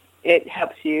it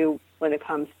helps you when it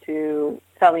comes to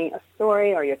telling a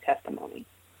story or your testimony.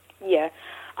 Yeah.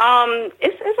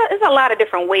 It's a lot of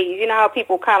different ways. You know how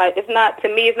people it's not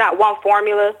one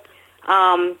formula.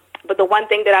 But the one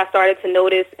thing that I started to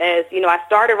notice is, I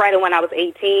started writing when I was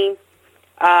 18.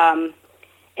 And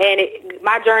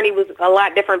my journey was a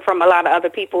lot different from a lot of other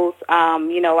people's. I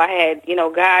had,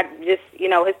 God just,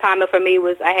 his timing for me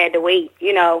was I had to wait,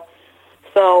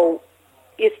 So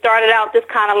it started out just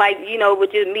kind of like,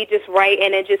 with just me just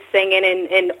writing and just singing.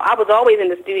 And I was always in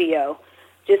the studio,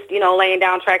 just, laying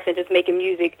down tracks and just making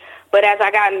music. But as I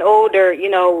gotten older,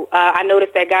 I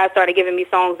noticed that God started giving me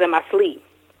songs in my sleep.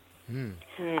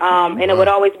 And it would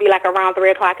always be like around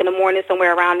 3 o'clock in the morning,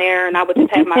 somewhere around there, and I would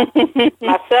just have my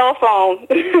cell phone.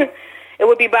 It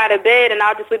would be by the bed, and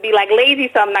I would be like lazy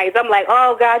some nights. I'm like,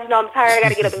 oh God, I'm tired. I got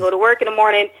to get up and go to work in the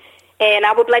morning. And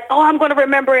I would be like, oh, I'm going to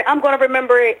remember it.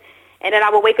 And then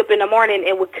I would wake up in the morning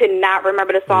and could not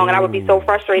remember the song, and I would be so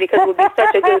frustrated because it would be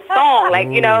such a good song,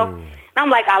 And I'm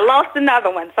like, I lost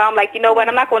another one. So I'm like, you know what?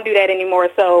 I'm not going to do that anymore.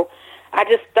 So I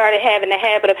just started having the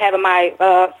habit of having my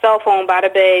cell phone by the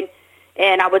bed.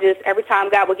 And I would just, every time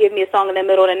God would give me a song in the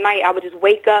middle of the night, I would just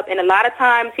wake up. And a lot of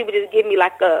times he would just give me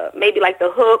maybe the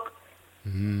hook.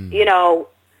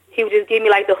 He would just give me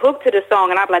the hook to the song.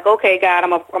 And I'd be like, okay, God, I'm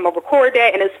going to record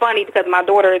that. And it's funny because my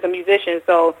daughter is a musician.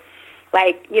 So,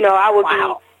 I would be,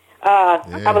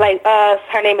 I would like,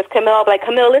 her name is Camille. I'd be like,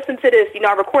 Camille, listen to this.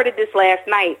 I recorded this last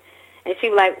night. And she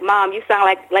was like, Mom, you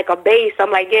sound like a bass.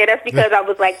 I'm like, yeah, that's because I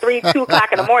was 2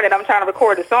 o'clock in the morning. I'm trying to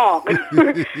record a song.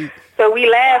 So we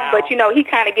laughed, but, he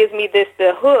kind of gives me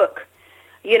the hook,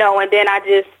 and then I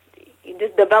just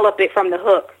develop it from the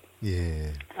hook. Yeah.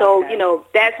 So,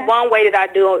 that's one way that I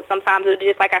do it. Sometimes it'll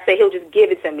just, like I say, he'll just give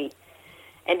it to me.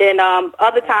 And then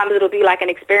other times it'll be like an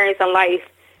experience in life,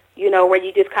 where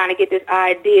you just kind of get this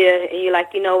idea and you're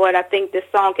like, you know what, I think this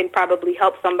song can probably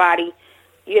help somebody,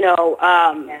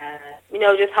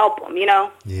 just help them,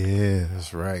 Yeah,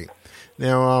 that's right.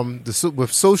 Now,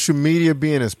 with social media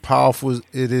being as powerful as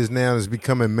it is now, it's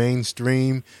becoming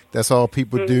mainstream. That's all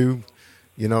people do.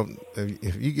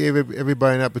 If you gave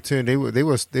everybody an opportunity,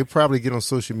 they probably get on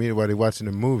social media while they're watching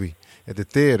a movie at the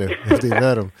theater if they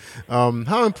let them.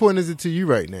 How important is it to you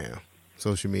right now,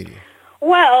 social media?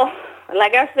 Well,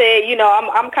 like I said,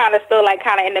 I'm kind of still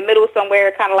in the middle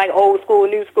somewhere, kind of like old school,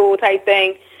 new school type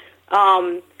thing.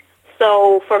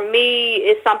 So for me,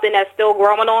 it's something that's still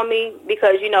growing on me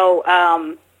because,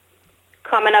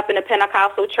 coming up in a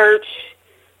Pentecostal church,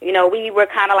 we were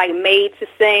kind of made to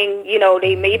sing,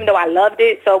 even though I loved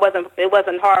it, so it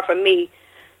wasn't hard for me.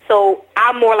 So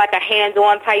I'm more like a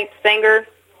hands-on type singer.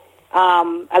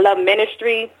 I love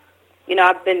ministry.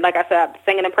 I've been, like I said, I've been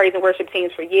singing in praise and worship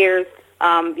teams for years,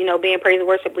 being praise and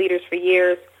worship leaders for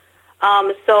years.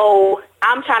 So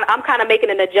I'm kind of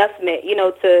making an adjustment,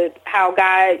 to how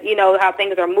God, how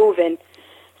things are moving.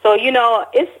 So,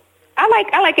 I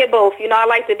like it both. I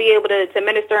like to be able to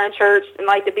minister in church and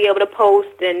like to be able to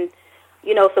post and,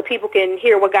 so people can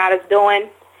hear what God is doing.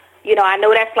 I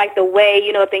know that's the way,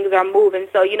 things are moving.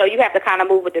 So, you have to kind of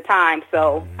move with the time.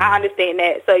 So I understand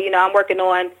that. So, I'm working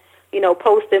on,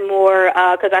 posting more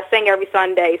because I sing every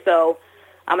Sunday. So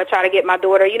I'm going to try to get my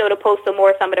daughter, to post some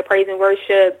of the praise and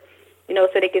worship, so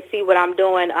they can see what I'm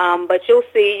doing. But you'll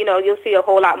see a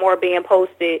whole lot more being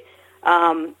posted.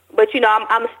 But,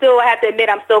 I'm still, I have to admit,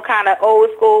 I'm still kind of old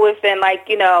school within,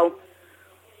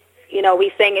 you know,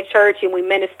 we sing in church and we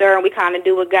minister and we kind of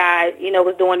do what God, you know,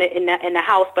 was doing it in the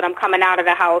house. But I'm coming out of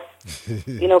the house,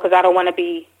 you know, because I don't want to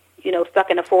be, you know, stuck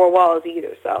in the four walls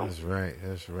either. So that's right.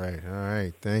 That's right. All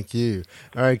right. Thank you.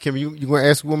 All right, Kim, you want to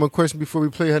ask one more question before we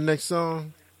play her next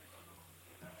song?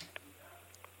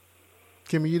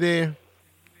 Kimmy, you there?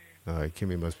 All right,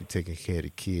 Kimmy must be taking care of the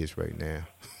kids right now.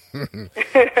 All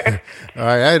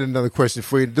right, I had another question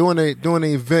for you. During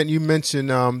the event, you mentioned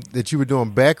that you were doing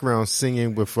background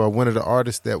singing with one of the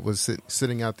artists that was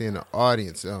sitting out there in the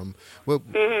audience.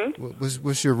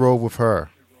 What's your role with her?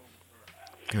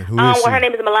 And who is she? Well, her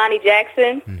name is Milani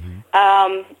Jackson. Mm-hmm.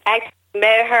 I actually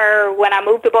met her when I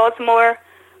moved to Baltimore,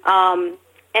 and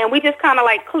we just kind of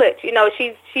like clicked. You know,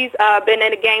 she's been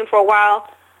in the game for a while,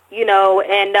 you know,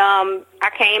 and I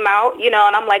came out, you know,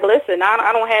 and I'm like, listen,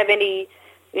 I don't have any.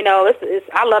 You know,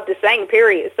 I love to sing,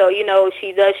 period. So, you know,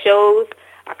 she does shows.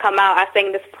 I come out, I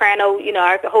sing the soprano, you know,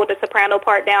 I hold the soprano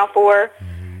part down for her,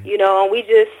 you know, and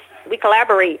we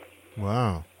collaborate.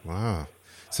 Wow.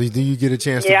 So do you get a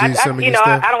chance to do some of your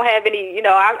stuff? I don't have any, you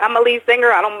know, I'm a lead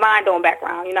singer. I don't mind doing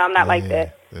background. You know, I'm not like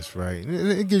that. That's right.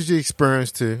 It gives you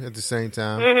experience, too, at the same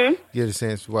time. Mm-hmm. You get a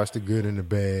chance to watch the good and the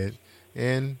bad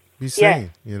and be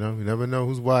seen. You know, you never know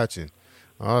who's watching.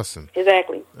 Awesome.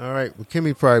 Exactly. All right. Well,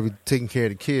 Kimmy probably taking care of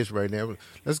the kids right now.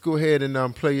 Let's go ahead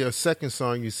and play your second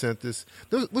song you sent us.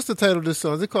 What's the title of this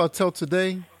song? Is it called Tell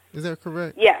Today? Is that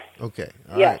correct? Yes. Okay.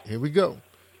 All right. Here we go.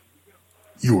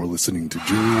 You are listening to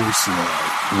Jerry Royce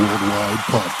Live Worldwide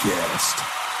Podcast.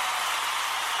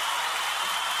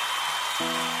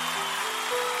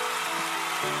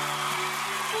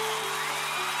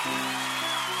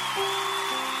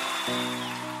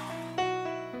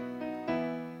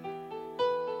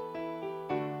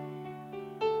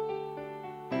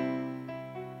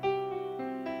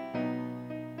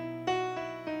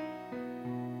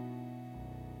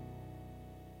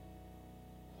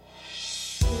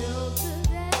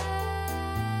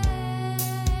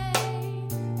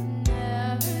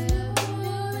 Never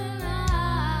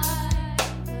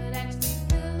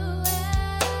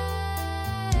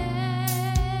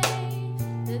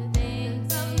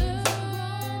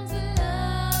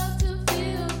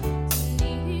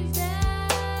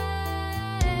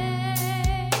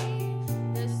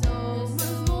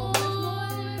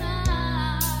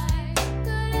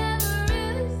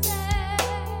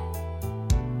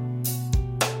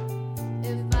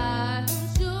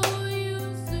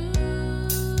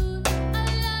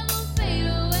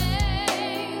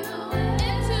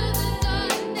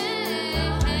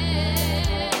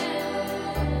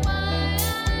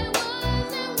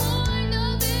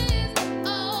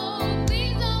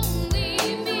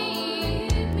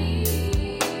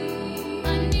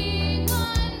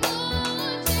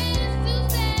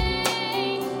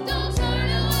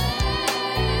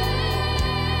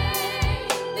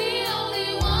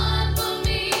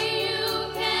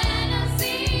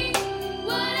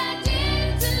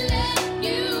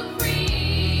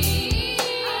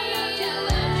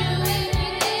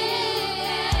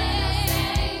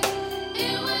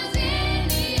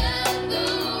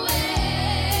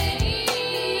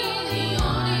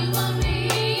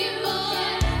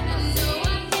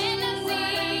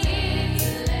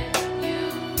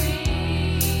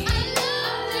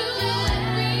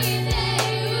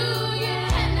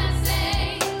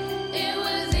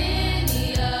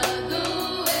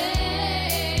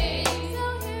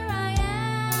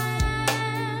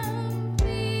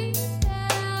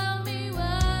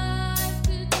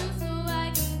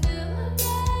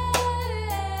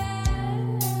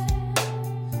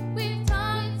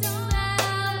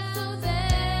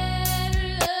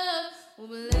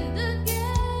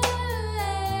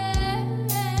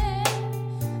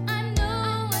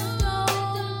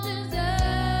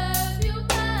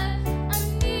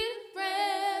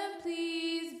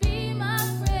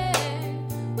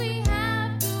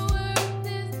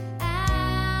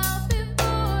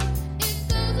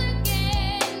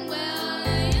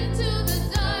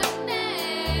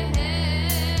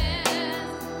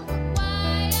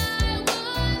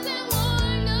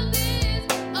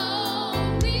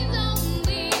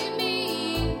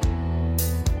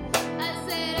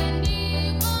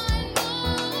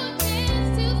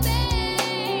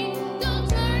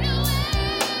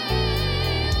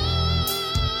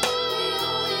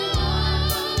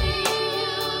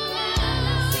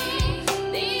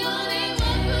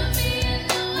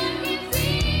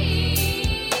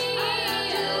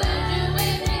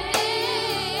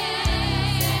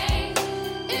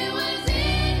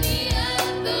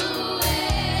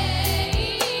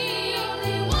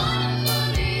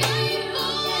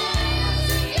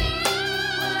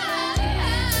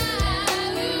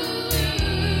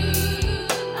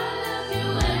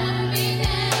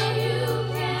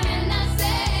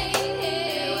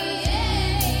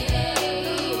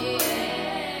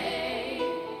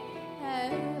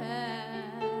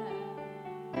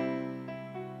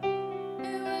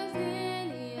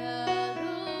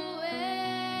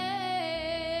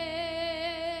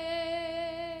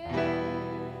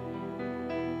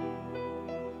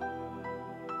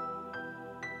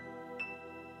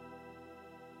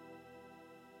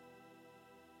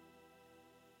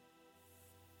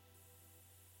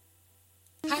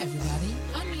Hi, everybody.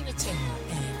 I'm Nina Taylor,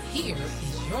 and here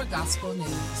is your gospel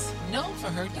news. Known for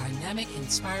her dynamic,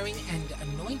 inspiring, and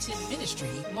anointed ministry,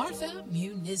 Martha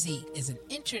Munizzi is an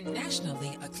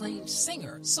internationally acclaimed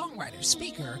singer, songwriter,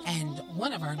 speaker, and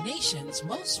one of our nation's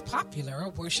most popular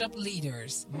worship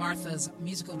leaders. Martha's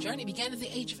musical journey began at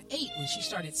the age of 8 when she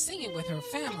started singing with her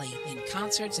family in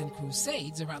concerts and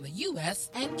crusades around the U.S.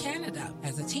 and Canada.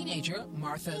 As a teenager,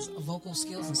 Martha's vocal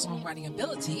skills and songwriting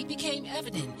ability became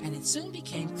evident, and it soon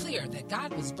became clear that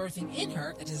God was birthing in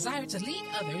her a desire to lead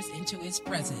others into His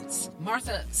presence.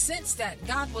 Martha sensed that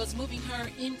God was moving her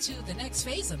into the next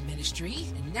phase of ministry,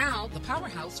 and now the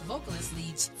powerhouse vocalist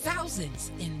leads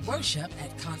thousands in worship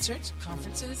at concerts,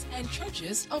 conferences, and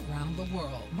churches around the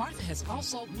world. Martha has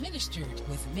also ministered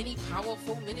with many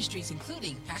powerful ministries,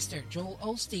 including Pastor Joel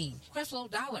Osteen, Creflo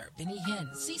Dollar, Benny Hinn,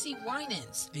 CeCe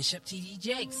Winans, Bishop T.D.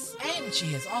 Jakes, and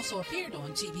she has also appeared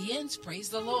on TBN's Praise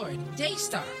the Lord,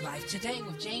 Daystar, Live Today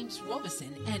with James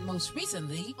Robison, and most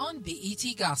recently on BET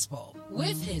Gospel.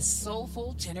 With his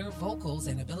soulful tenor vocals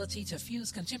and ability to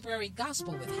fuse contemporary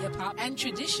gospel with hip-hop and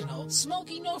traditional,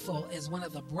 Smokey Norfolk is one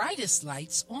of the brightest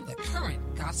lights on the current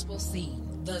gospel scene.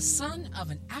 The son of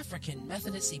an African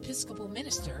Methodist Episcopal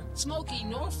minister, Smokey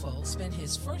Norfolk spent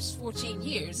his first 14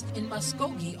 years in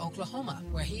Muskogee, Oklahoma,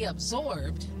 where he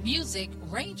absorbed music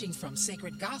ranging from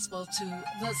sacred gospel to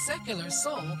the secular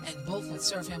soul, and both would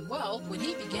serve him well when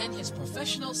he began his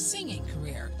professional singing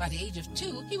career. By the age of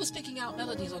 2, he was picking out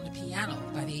melodies on the piano.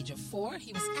 By the age of 4,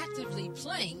 he was actively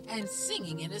playing and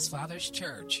singing in his father's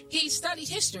church. He studied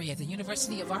history at the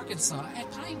University of Arkansas at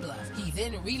Pine Bluff. He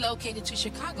then relocated to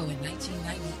Chicago in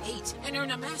 1998 and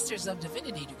earned a Master's of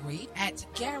Divinity degree at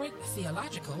Garrett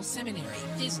Theological Seminary.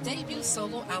 His debut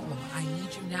solo album, I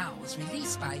Need You Now, was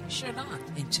released by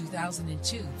Sherdon in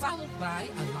 2002, followed by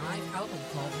a live album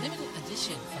called Limited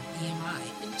Edition from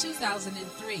EMI. In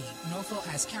 2003, Norfolk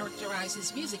has characterized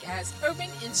his music as urban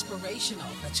inspirational,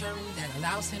 a term that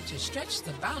allows him to stretch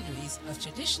the boundaries of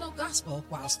traditional gospel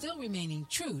while still remaining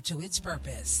true to its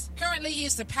purpose. Currently, he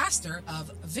is the pastor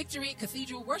of Victory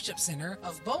Cathedral Worship Center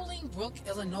of Bolingbrook,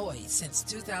 Illinois since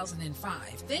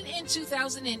 2005. Then in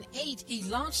 2008, he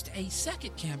launched a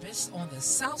second campus on the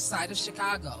south side of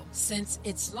Chicago. Since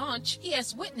its launch, he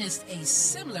has witnessed a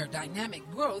similar dynamic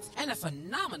growth and a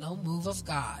phenomenal move of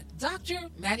God. Dr.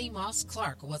 Maddie Moss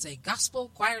Clark was a gospel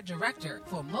choir director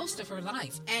for most of her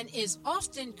life and is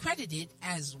often credited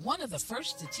as one of the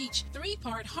first to teach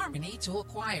 3-part harmony to a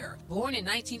choir. Born in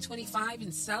 1925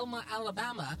 in Selma,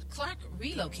 Alabama, Clark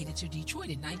relocated to Detroit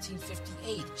in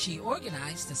 1958. She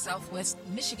organized the Southwest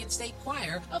Michigan State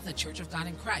Choir of the Church of God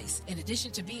in Christ. In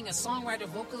addition to being a songwriter,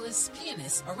 vocalist,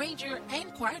 pianist, arranger,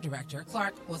 and choir director,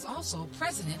 Clark was also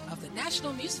president of the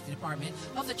National Music Department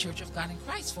of the Church of God in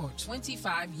Christ for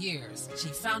 25 years. She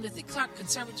founded the Clark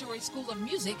Conservatory School of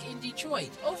Music in Detroit.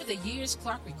 Over the years,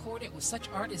 Clark recorded with such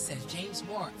artists as James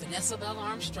Moore, Vanessa Bell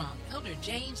Armstrong, Elder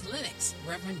James Lennox,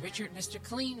 Reverend Richard Mr.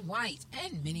 Clean White,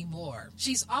 and many more.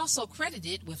 She's also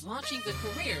credited with launching the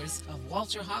careers of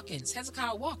Walter Hawkins,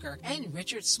 Hezekiah Walker, and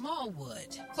Richard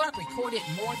Smallwood. Clark recorded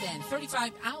more than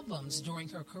 35 albums during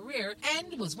her career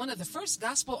and was one of the first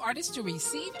gospel artists to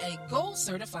receive a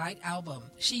gold-certified album.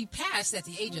 She passed at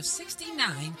the age of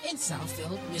 69 in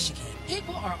Southfield, Michigan.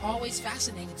 People are always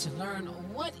fascinated to learn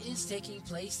what is taking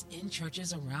place in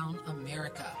churches around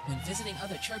America. When visiting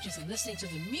other churches and listening to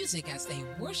the music as they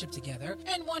worship together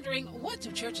and wondering what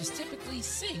do churches typically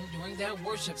sing during their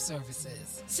worship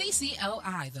services.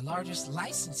 CCLI, the largest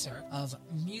licensor of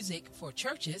music for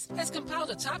churches, has compiled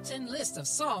a top 10 list of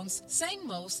songs sang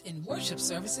most in worship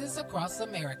services across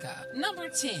America. Number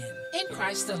 10, In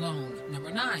Christ Alone.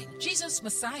 Number 9, Jesus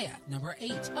Messiah. Number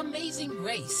 8, Amazing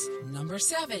Grace. Number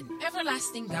 7,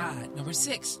 Everlasting God. Number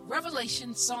 6,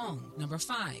 Revelation Song. Number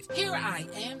 5, Here I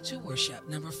Am to Worship.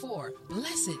 Number 4,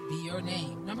 Blessed Be Your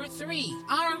Name. Number 3,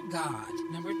 Our God.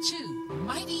 Number 2,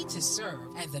 Mighty to Serve.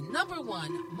 And the number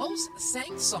 1 most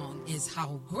sang song is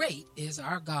How Great Is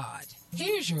Our God.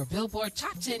 Here's your Billboard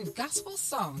Top 10 Gospel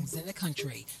Songs in the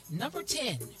Country. Number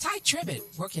 10, Ty Tribbett,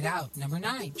 Work It Out. Number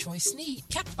 9, Troy Sneed,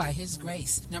 Kept by His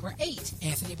Grace. Number 8,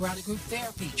 Anthony Brown and Group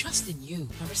Therapy, Trust in You.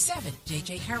 Number 7,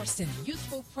 J.J. Harrison,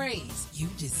 Youthful Praise, You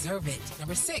Deserve It.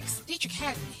 Number 6, Dietrich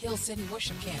Haddon, Hill City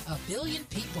Worship Camp, A Billion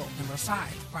People. Number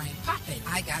 5, Brian Poppin,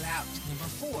 I Got Out. Number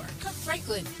 4, Kirk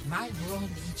Franklin, My World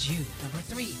Needs You. Number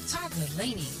 3, Todd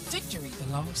Delaney, Victory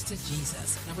Belongs to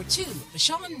Jesus. Number 2,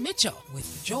 Vashawn Mitchell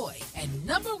with Joy. And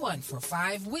number 1 for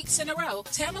 5 weeks in a row,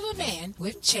 Tamala Mann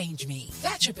with Change Me.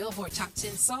 That's your Billboard Top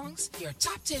 10 songs, your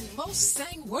top 10 most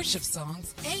sang worship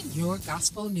songs, and your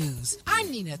gospel news.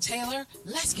 I'm Nina Taylor.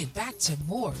 Let's get back to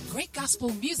more great gospel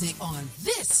music on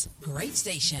this great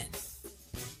station.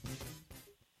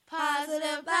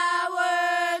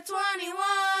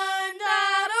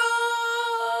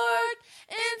 PositivePower21.org.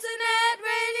 Internet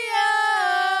radio.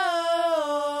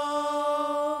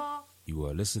 You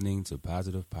are listening to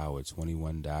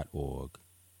PositivePower21.org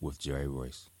with Jerry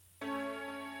Royce.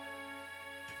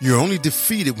 You're only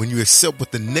defeated when you accept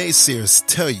what the naysayers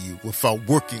tell you without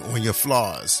working on your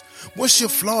flaws. Once your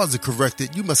flaws are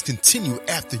corrected, you must continue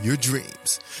after your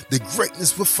dreams. The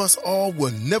greatness with us all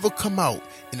will never come out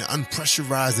in an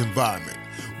unpressurized environment.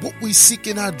 What we seek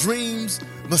in our dreams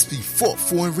must be fought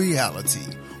for in reality.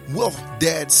 Wealth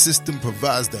Dad System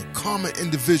provides the common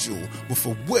individual with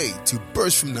a way to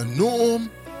burst from the norm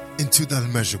into the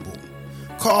unmeasurable.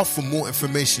 Call for more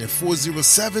information at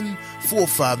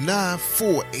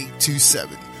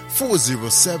 407-459-4827.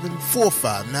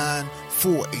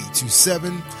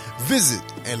 407-459-4827. Visit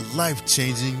a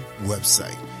life-changing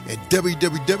website at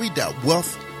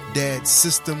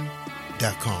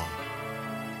www.wealthdadsystem.com.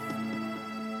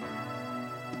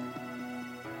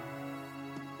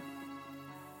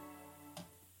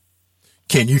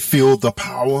 Can you feel the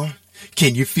power?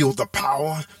 Can you feel the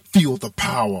power? Feel the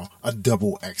power of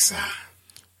Double XI.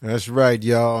 That's right,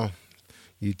 y'all.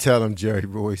 You tell them, Jerry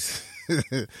Royce.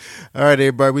 All right,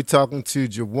 everybody. We're talking to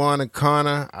Joanna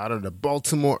Connor out of the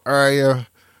Baltimore area.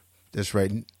 That's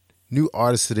right. New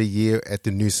Artist of the Year at the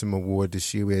Newsom Award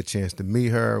this year. We had a chance to meet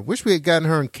her. Wish we had gotten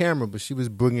her on camera, but she was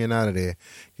bringing out of there.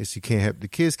 Guess you can't have the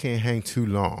kids can't hang too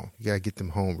long. You got to get them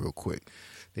home real quick.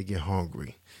 They get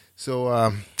hungry.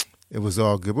 So it was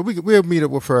all good. But we'll meet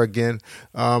up with her again.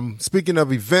 Speaking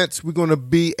of events, we're going to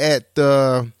be at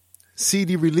the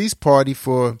CD release party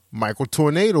for Michael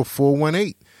Tornado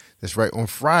 418. That's right, on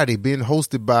Friday, being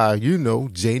hosted by,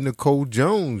 J. Nicole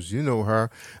Jones. You know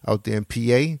her out there in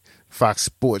PA, Fox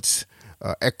Sports,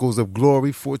 Echoes of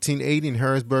Glory, 1480 in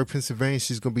Harrisburg, Pennsylvania.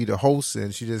 She's going to be the host,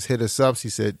 and she just hit us up. She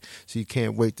said she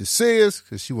can't wait to see us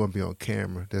because she won't be on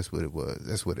camera. That's what it was.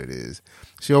 That's what it is.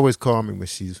 She always calls me when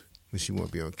she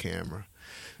won't be on camera.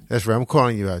 That's right. I'm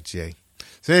calling you out, Jay.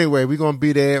 So anyway, we're going to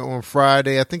be there on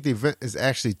Friday. I think the event is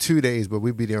actually 2 days, but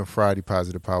we'll be there on Friday,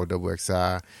 Positive Power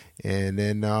XI. And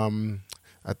then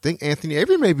I think Anthony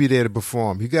Avery may be there to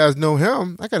perform. You guys know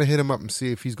him. I got to hit him up and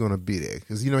see if he's going to be there.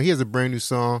 Because, he has a brand new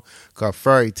song called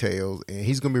Fairy Tales, and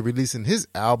he's going to be releasing his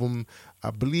album,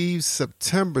 I believe,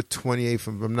 September 28th, if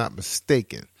I'm not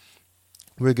mistaken.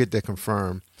 We'll get that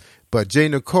confirmed. But J.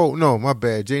 Nicole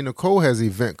has an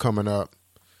event coming up.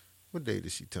 What day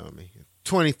did she tell me?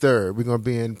 23rd. We're going to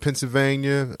be in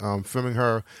Pennsylvania filming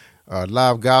her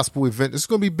live gospel event. This is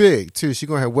going to be big, too. She's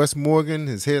going to have Wes Morgan,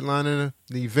 his headlining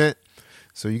the event.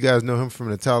 So you guys know him from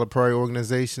the Tyler Perry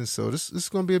organization. So this is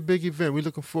going to be a big event. We're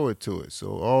looking forward to it.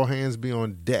 So all hands be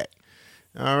on deck.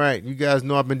 All right. You guys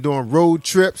know I've been doing road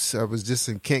trips. I was just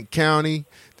in Kent County.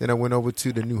 Then I went over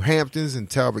to the New Hamptons in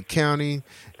Talbot County.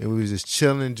 And we was just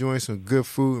chilling, enjoying some good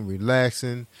food and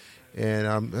relaxing. And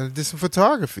I did some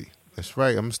photography. That's right.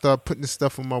 I'm going to start putting this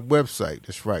stuff on my website.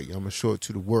 That's right. I'm going to show it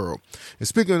to the world. And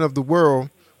speaking of the world,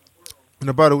 in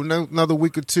about another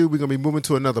week or two, we're going to be moving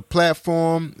to another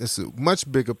platform. It's a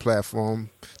much bigger platform.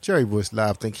 Jerry Royce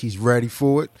Live, I think he's ready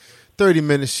for it.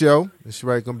 30-minute show. That's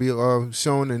right. Going to be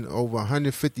shown in over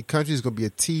 150 countries. It's going to be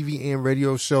a TV and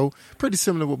radio show. Pretty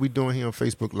similar to what we're doing here on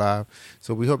Facebook Live.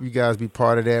 So we hope you guys be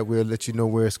part of that. We'll let you know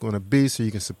where it's going to be so you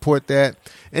can support that.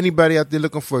 Anybody out there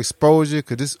looking for exposure,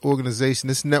 because this organization,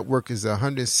 this network is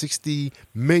 160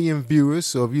 million viewers.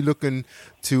 So if you're looking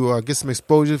to get some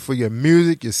exposure for your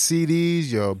music, your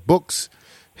CDs, your books,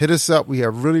 hit us up. We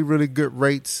have really, really good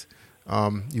rates.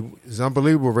 It's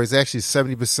unbelievable. It's actually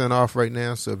 70% off right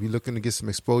now. So if you're looking to get some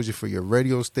exposure for your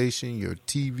radio station, your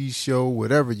TV show,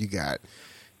 whatever you got,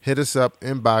 hit us up,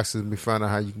 inbox us, and we find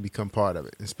out how you can become part of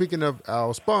it. And speaking of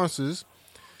our sponsors,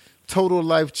 Total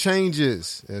Life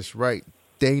Changes. That's right.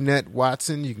 Daynette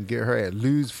Watson. You can get her at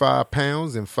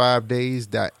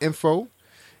lose5poundsin5days.info.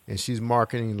 And she's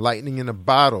marketing Lightning in a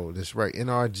Bottle. That's right.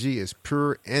 NRG is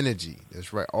pure energy.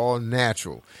 That's right. All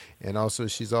natural. And also,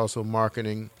 she's also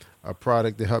marketing a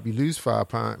product to help you lose 5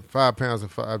 pounds in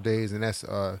 5 days, and that's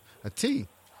a tea.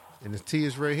 And the tea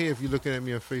is right here. If you're looking at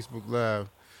me on Facebook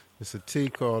Live, it's a tea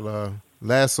called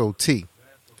Lasso Tea.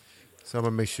 So I'm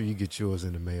going to make sure you get yours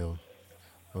in the mail.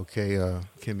 Okay,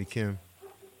 Kimmy Kim.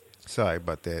 Sorry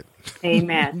about that.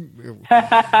 Amen.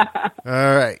 All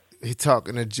right. He's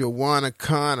talking to Joanna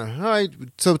Connor. All right.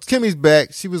 So Kimmy's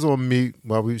back. She was on mute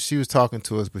while she was talking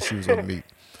to us, but she was on mute.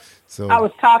 So I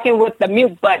was talking with the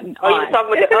mute button on. Oh, you were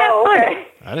talking with the okay.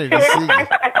 I didn't even see you. I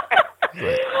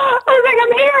was like,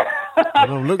 I'm here. I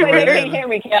don't look right you now. can't hear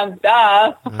me, Kim.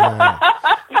 Duh.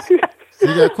 So you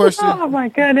got a question? Oh, my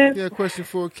goodness. You got a question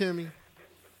for Kimmy?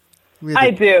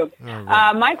 I do.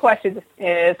 Right. My question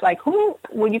is, like, who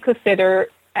would you consider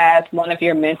as one of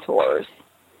your mentors?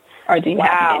 Or do you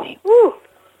have any? Woo.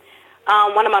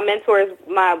 One of my mentors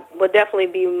would definitely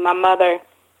be my mother,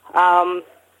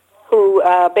 who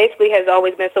basically has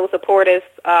always been so supportive.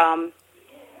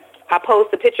 I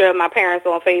posted a picture of my parents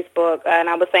on Facebook, and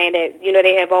I was saying that, you know,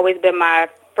 they have always been my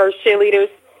first cheerleaders.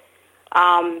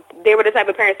 They were the type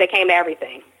of parents that came to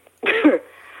everything.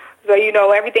 So, you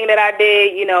know, everything that I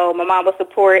did, you know, my mom would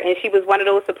support, and she was one of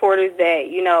those supporters that,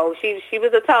 you know, she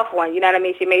was a tough one, you know what I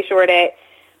mean? She made sure that,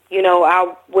 you know,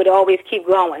 I would always keep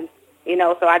going, you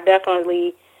know, so I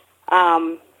definitely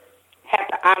have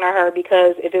to honor her,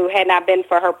 because if it had not been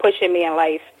for her pushing me in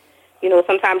life, you know,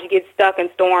 sometimes you get stuck in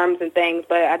storms and things,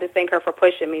 but I just thank her for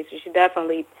pushing me. So she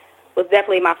was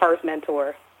definitely my first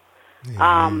mentor.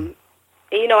 And,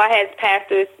 you know, I had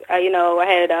pastors, you know, I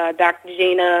had Dr.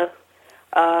 Gina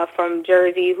from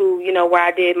Jersey, who, you know, where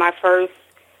I did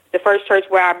the first church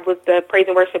where I was the praise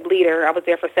and worship leader. I was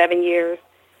there for 7 years.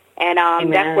 And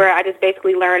that's where I just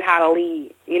basically learned how to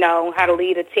lead, you know, how to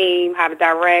lead a team, how to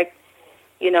direct,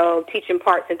 you know, teaching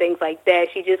parts and things like that.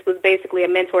 She just was basically a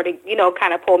mentor to, you know,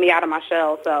 kind of pull me out of my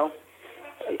shell. So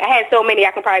I had so many,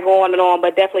 I can probably go on and on,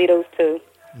 but definitely those two.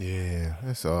 Yeah,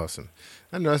 that's awesome.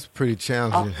 I know that's pretty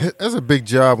challenging. That's a big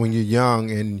job when you're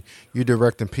young and you're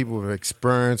directing people with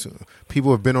experience, people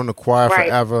who have been on the choir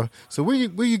forever. So where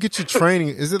you get your training?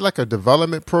 Is it like a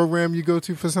development program you go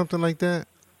to for something like that?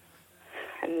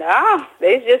 No,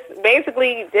 it's just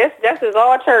basically this is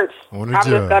all church. I'm just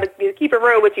going to keep it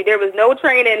real with you. There was no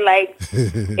training. Like,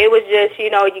 it was just,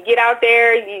 you know, you get out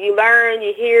there, you learn,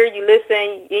 you hear, you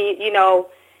listen, you know,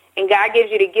 and God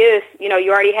gives you the gifts. You know,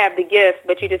 you already have the gifts,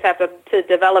 but you just have to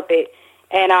develop it.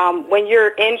 And when you're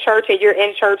in church and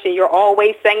you're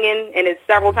always singing, and it's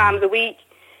several times a week,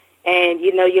 and,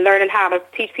 you know, you're learning how to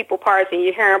teach people parts and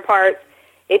you're hearing parts,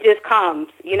 it just comes,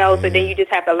 you know, so then you just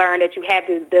have to learn that you have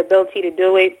the ability to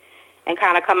do it and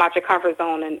kind of come out your comfort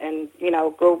zone and you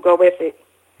know, go with it.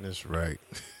 That's right.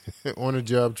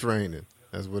 On-the-job training.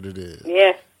 That's what it is.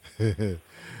 Yeah.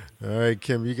 All right,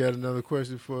 Kim, you got another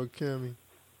question for Kimmy?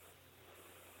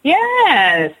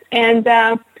 Yes, and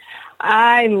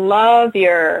I love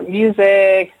your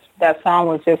music. That song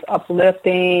was just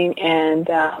uplifting. And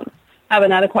I have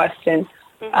another question.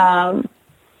 Mm-hmm.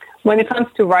 When it comes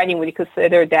to writing, would you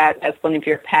consider that as one of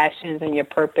your passions and your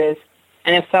purpose?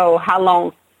 And if so, how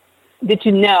long did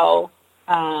you know?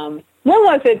 When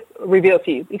was it revealed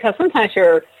to you? Because sometimes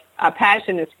your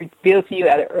passion is revealed to you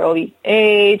at an early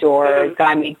age, or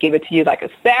God may give it to you like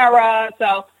a Sarah.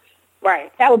 So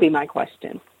that would be my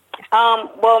question.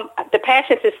 Well, the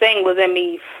passion to sing was in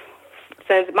me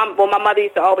since my mother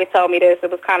used to always tell me this. It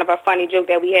was kind of a funny joke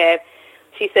that we had.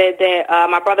 She said that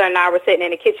my brother and I were sitting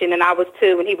in the kitchen, and I was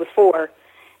 2 and he was 4,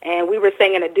 and we were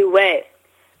singing a duet,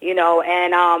 you know,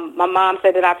 and my mom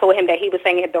said that I told him that he was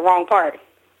singing the wrong part.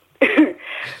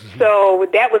 So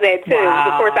that was at 2. Wow.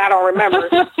 Of course, I don't remember.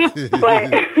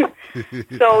 But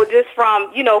so just from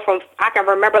I can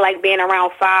remember like being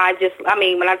around 5,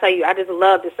 when I tell you, I just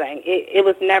love to sing. It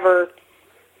was never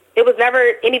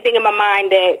anything in my mind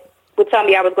that would tell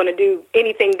me I was going to do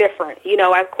anything different. You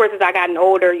know, of course, as I gotten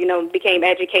older, you know, became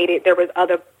educated, there was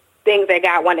other things that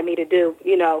God wanted me to do,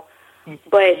 you know.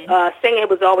 But singing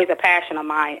was always a passion of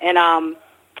mine. And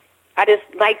I just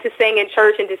like to sing in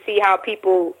church and to see how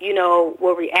people, you know,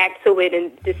 will react to it,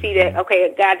 and to see that,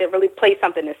 okay, God did really place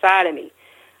something inside of me.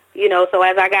 You know, so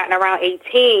as I gotten around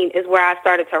 18 is where I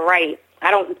started to write.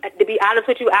 To be honest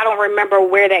with you, I don't remember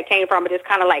where that came from. It just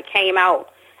kind of like came out,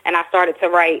 and I started to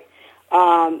write.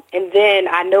 And then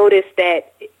I noticed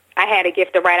that I had a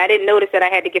gift to write. I didn't notice that I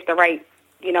had the gift to write,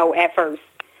 you know, at first.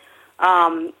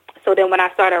 So then when I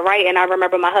started writing, I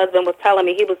remember my husband was telling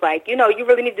me, he was like, you know, you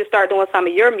really need to start doing some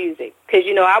of your music. Because,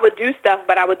 you know, I would do stuff,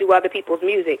 but I would do other people's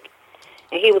music.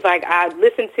 And he was like, I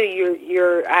listened to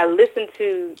your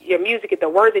music, the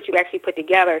words that you actually put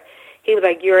together. He was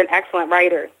like, you're an excellent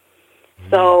writer.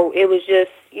 So it was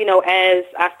just, you know, as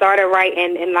I started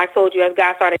writing, and I told you, as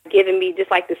God started giving me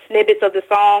just like the snippets of the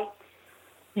song,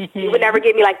 He would never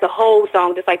give me like the whole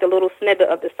song, just like the little snippet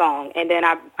of the song. And then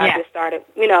I just started,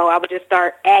 you know, I would just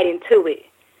start adding to it,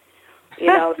 you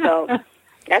know. So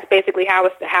that's basically how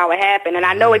it happened. And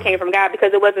I know it came from God,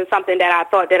 because it wasn't something that I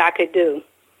thought that I could do.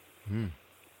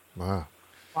 Wow.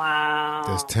 Wow.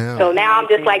 That's talent. So now I'm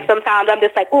just like, sometimes I'm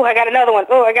just like, oh, I got another one.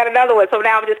 Oh, I got another one. So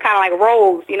now I'm just kind of like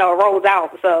rolls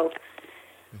out. So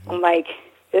I'm like,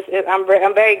 I'm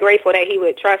very grateful that He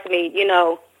would trust me, you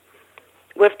know,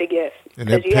 with the gift.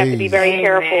 Because you have to be very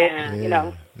careful, you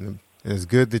know. It's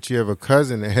good that you have a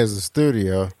cousin that has a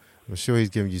studio, I'm sure he's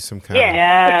giving you some kind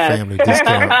of family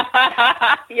discount.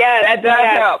 That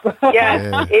does help.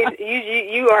 Yes,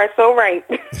 you are so right.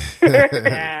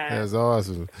 That's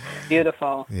awesome.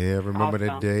 Beautiful. Yeah, I remember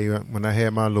that day when I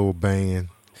had my little band.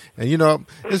 And, you know,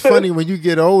 it's funny when you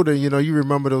get older, you know, you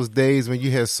remember those days when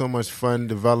you had so much fun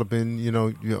developing, you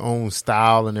know, your own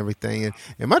style and everything.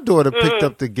 And my daughter picked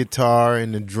up the guitar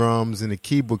and the drums and the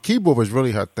keyboard. Keyboard was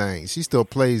really her thing. She still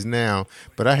plays now,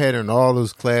 but I had her in all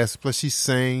those classes. Plus she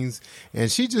sings. And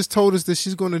she just told us that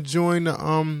she's going to join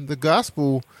the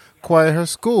gospel choir at her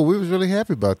school. We was really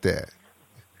happy about that.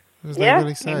 It was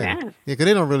really exciting. Amen. Yeah, because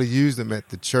they don't really use them at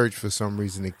the church for some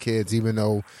reason, the kids, even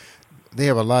though they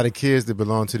have a lot of kids that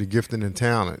belong to the gifted and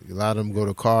talent. A lot of them go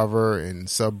to Carver and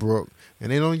Subbrook,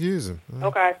 and they don't use them.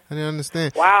 Okay. I didn't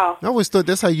understand. Wow. I always thought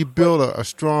that's how you build a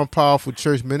strong, powerful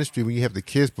church ministry when you have the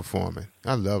kids performing.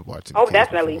 I love watching kids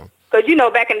definitely. perform. Because, you know,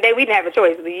 back in the day, we didn't have a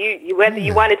choice. You whether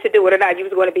you wanted to do it or not, you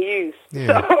was going to be used.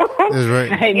 Yeah, so, that's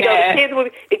right. You know,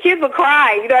 the kids would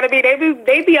cry. You know what I mean?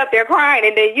 They'd be up there crying,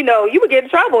 and then, you know, you would get in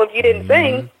trouble if you didn't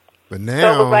sing. But now,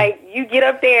 so it was like, you get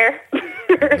up there.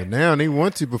 But now they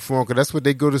want to perform because that's what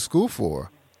they go to school for,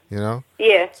 you know?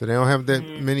 Yeah. So they don't have that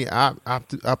many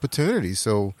opportunities.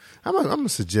 So I'm going to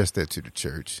suggest that to the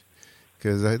church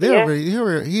because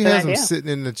he has them sitting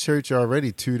in the church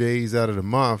already 2 days out of the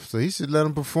month. So he should let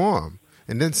them perform.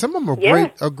 And then some of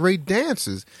them are great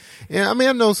dancers. And I mean,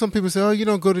 I know some people say, oh, you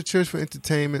don't go to church for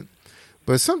entertainment.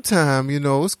 But sometimes, you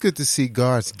know, it's good to see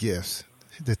God's gifts,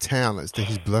 the talents that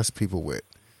he's blessed people with.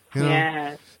 You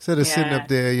know, instead of sitting up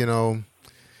there, you know,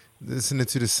 listening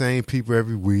to the same people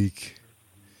every week.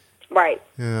 Right.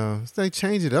 You know, it's like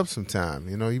change it up sometime.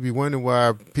 You know, you be wondering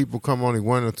why people come only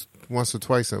once or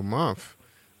twice a month.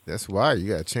 That's why you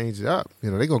got to change it up. You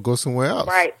know, they're going to go somewhere else.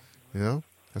 Right. You know,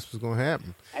 that's what's going to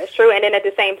happen. That's true. And then at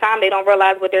the same time, they don't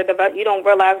realize you don't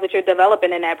realize what you're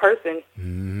developing in that person.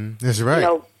 Mm-hmm. That's right.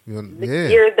 You know,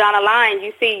 years down the line,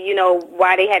 you see, you know,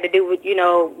 why they had to do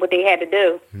what they had to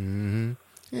do. Mm-hmm.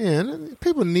 Yeah, and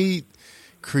people need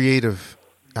creative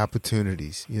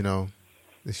opportunities, you know,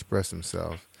 to express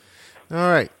themselves. All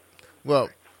right. Well,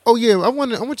 I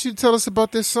want you to tell us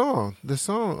about this song. The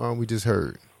song we just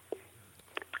heard.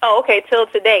 Oh, okay. Till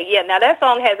Today. Yeah. Now that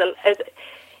song has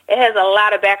a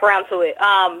lot of background to it.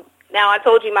 Now I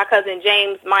told you my cousin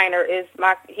James Minor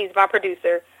he's my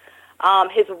producer.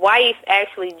 His wife,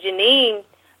 actually, Janine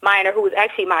Minor, who is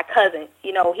actually my cousin.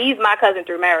 You know, he's my cousin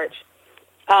through marriage.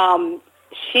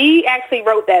 She actually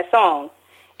wrote that song,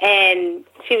 and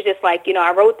she was just like, you know,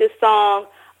 I wrote this song,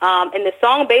 and the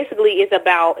song basically is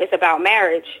about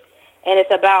marriage, and it's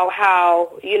about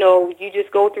how, you know, you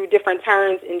just go through different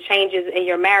turns and changes in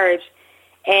your marriage,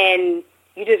 and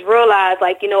you just realize,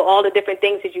 like, you know, all the different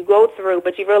things that you go through,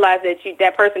 but you realize that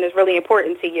that person is really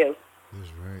important to you.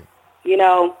 That's right. You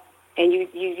know, and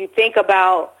you think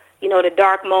about, you know, the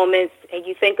dark moments, and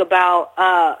you think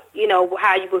about, you know,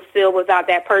 how you would feel without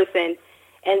that person.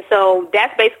 And so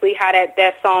that's basically how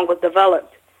that song was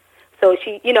developed. So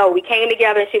she, you know, we came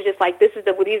together and she was just like, these are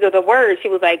the words. She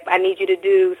was like, I need you to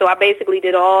do. So I basically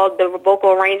did all the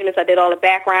vocal arrangements. I did all the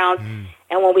background.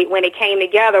 And when it came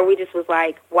together, we just was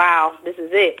like, wow, this is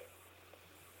it.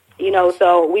 You know,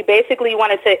 so we basically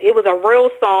it was a real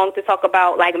song to talk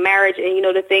about like marriage and, you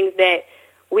know, the things that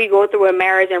we go through in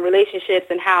marriage and relationships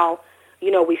and how, you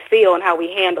know, we feel and how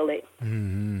we handle it.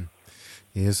 Mm-hmm.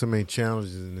 Yeah, so many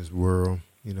challenges in this world.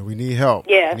 You know, we need help.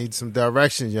 Yeah. We need some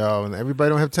direction, y'all. And everybody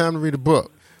don't have time to read a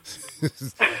book. So you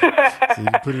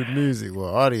can put it in music. Well,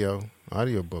 audio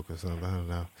book or something. I don't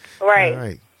know. Right. All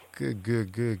right.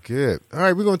 Good. All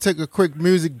right, we're going to take a quick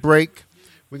music break.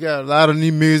 We got a lot of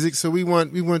new music, so we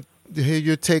want to hear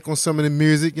your take on some of the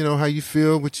music, you know, how you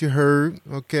feel, what you heard.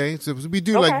 Okay. So we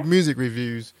do like music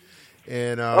reviews.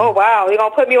 And oh wow, you're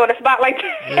gonna put me on the spot like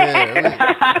that?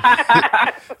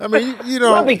 Yeah, I mean, you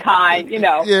know, we'll be kind, you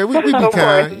know. Yeah, we be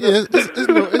kind. Yeah,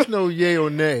 it's no yay or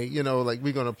nay, you know. Like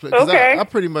we're gonna play. Okay. I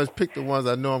pretty much pick the ones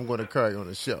I know I'm gonna carry on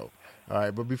the show. All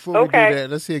right, but before we do that,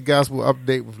 let's hear a gospel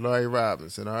update with Larry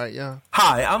Robinson. All right, y'all.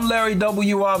 Hi, I'm Larry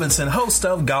W. Robinson, host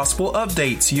of Gospel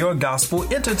Updates, your gospel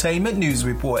entertainment news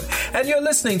report. And you're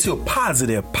listening to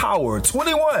Positive Power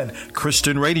 21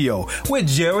 Christian Radio with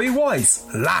Jerry Royce,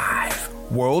 live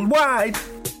worldwide.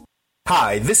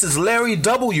 Hi, this is Larry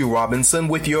W. Robinson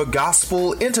with your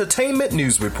Gospel Entertainment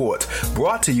News Report,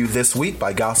 brought to you this week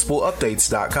by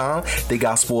GospelUpdates.com, the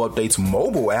Gospel Updates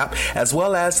mobile app, as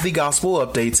well as the Gospel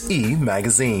Updates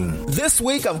e-magazine. This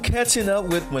week, I'm catching up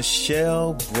with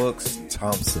Michelle Brooks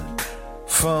Thompson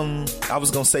from, I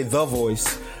was going to say The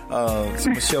Voice,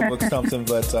 Michelle Brooks Thompson,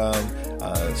 but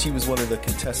she was one of the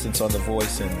contestants on The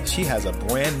Voice, and she has a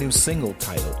brand new single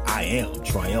titled I Am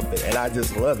Triumphant, and I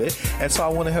just love it. And so I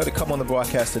wanted her to come on the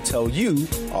broadcast to tell you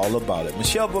all about it.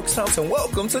 Michelle Brooks Thompson,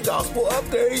 welcome to Gospel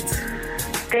Updates.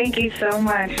 Thank you so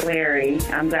much, Larry.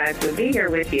 I'm glad to be here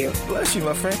with you. Bless you,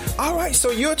 my friend. All right,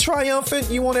 so you're triumphant.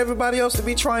 You want everybody else to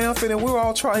be triumphant, and we're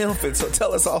all triumphant. So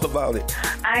tell us all about it.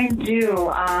 I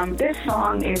do. This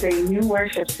song is a new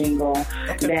worship single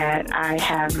that I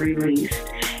have released.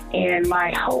 And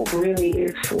my hope really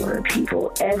is for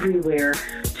people everywhere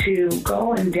to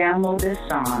go and download this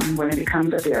song when it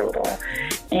becomes available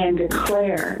and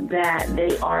declare that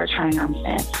they are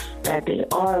triumphant, that they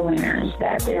are winners,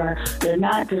 that they're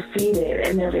not defeated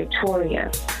and they're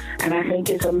victorious. And I think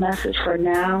it's a message for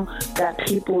now that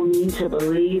people need to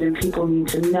believe and people need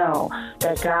to know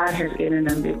that God has given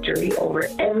them victory over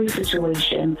every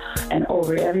situation and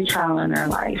over every trial in their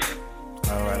life.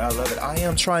 All right, I love it. I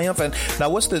Am Triumphant. Now,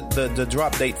 what's the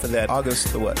drop date for that?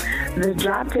 August the what? The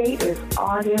drop date is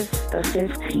August the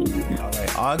 15th. All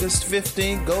right, August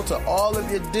 15th. Go to all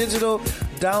of your digital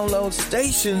download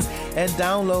stations and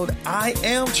download I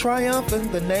Am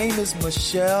Triumphant. The name is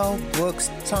Michelle Brooks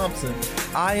Thompson.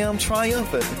 I Am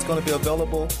Triumphant. It's going to be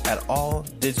available at all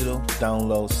digital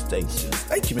download stations.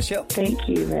 Thank you, Michelle. Thank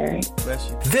you, Larry. Bless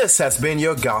you. This has been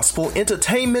your Gospel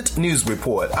Entertainment News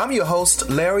Report. I'm your host,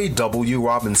 Larry W.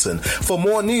 Robinson. For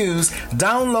more news,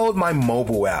 download my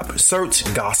mobile app. Search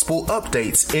Gospel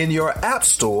Updates in your app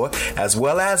store, as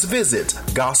well as visit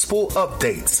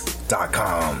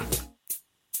gospelupdates.com.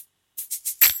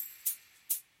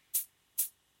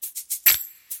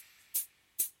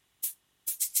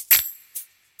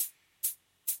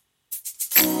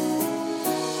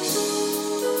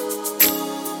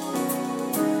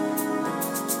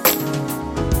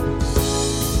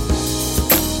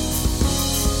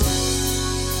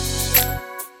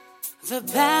 The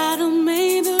battle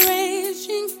may be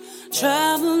raging,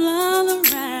 trouble all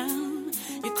around.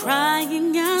 You're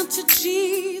crying out to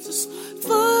Jesus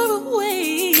for a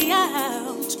way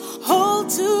out. Hold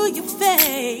to your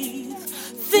faith,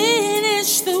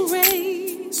 finish the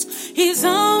race. He's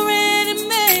already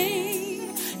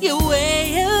made your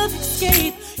way of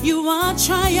escape. You are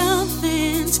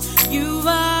triumphant, you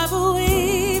are a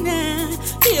winner.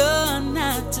 You're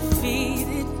not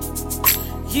defeated,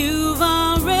 you've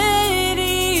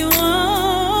already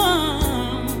won.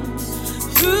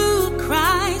 Through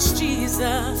Christ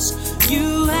Jesus,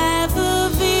 you have a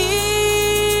victory.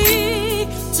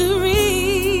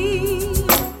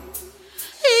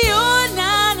 You're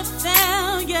not a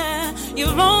failure,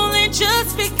 you've only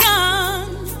just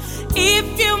begun.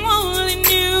 If you only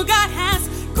knew God has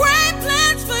great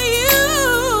plans for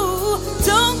you,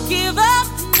 don't give up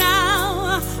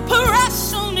now,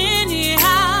 press on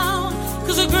anyhow,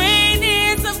 'cause the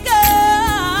greatness of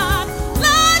God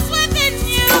lies within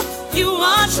you. You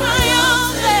are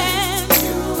triumphant.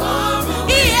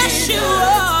 Yes,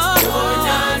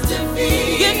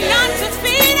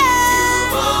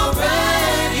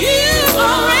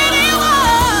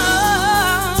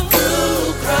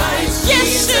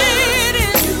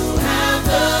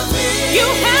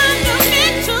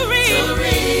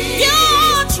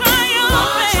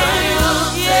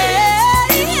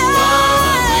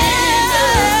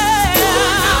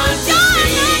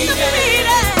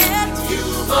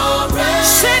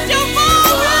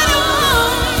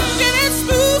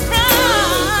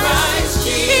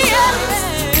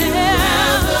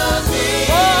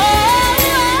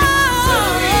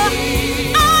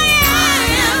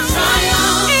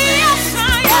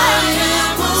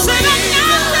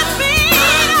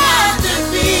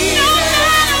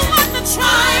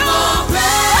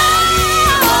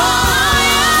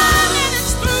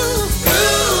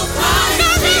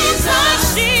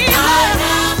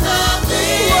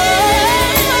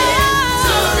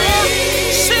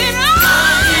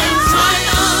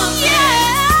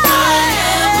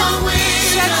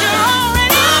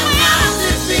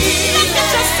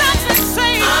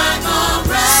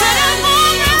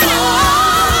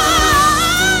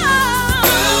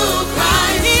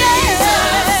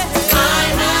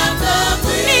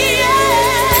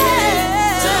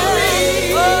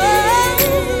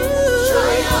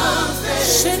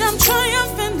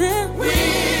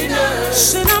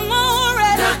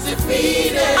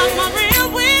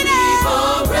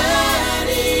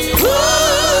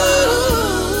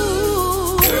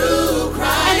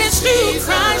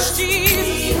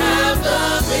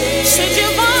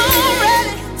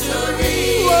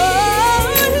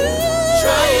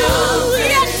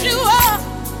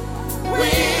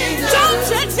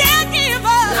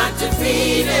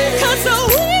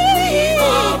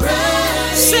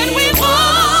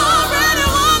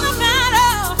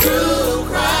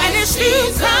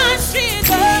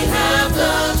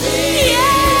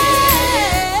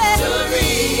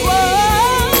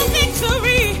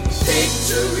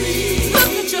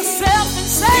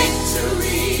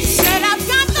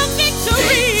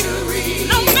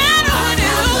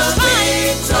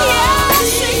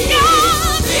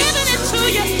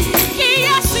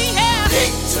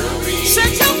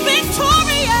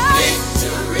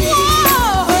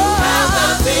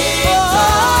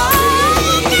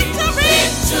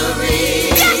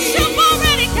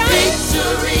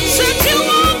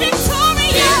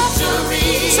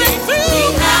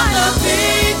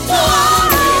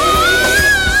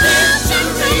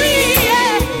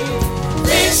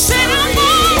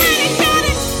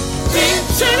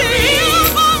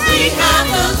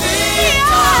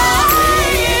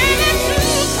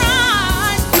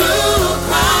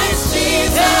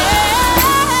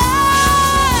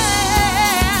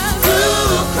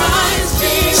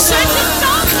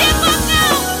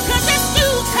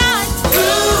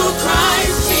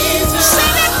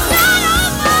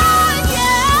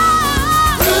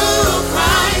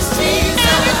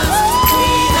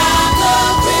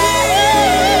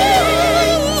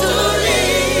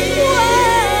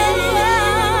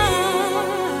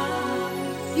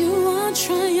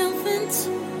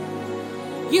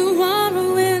 You are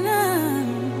a winner.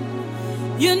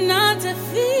 You're not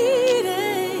defeated.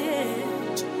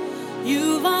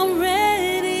 You've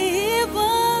already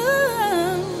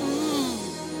won.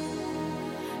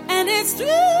 And it's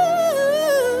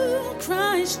through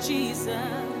Christ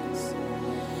Jesus.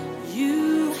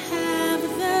 You have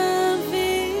the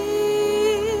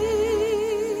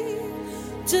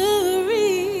victory.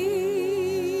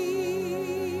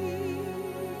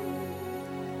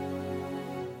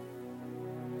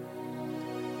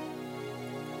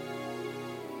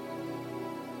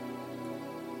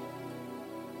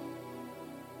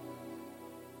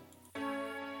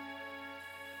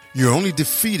 You're only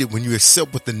defeated when you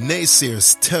accept what the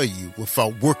naysayers tell you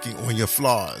without working on your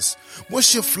flaws.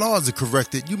 Once your flaws are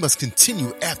corrected, you must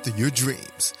continue after your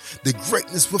dreams. The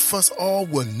greatness with us all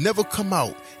will never come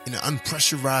out in an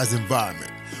unpressurized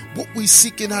environment. What we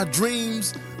seek in our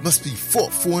dreams must be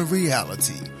fought for in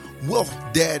reality. Wealth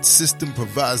Dad System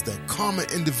provides the common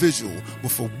individual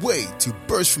with a way to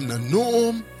burst from the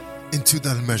norm into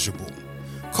the unmeasurable.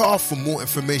 Call for more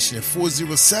information at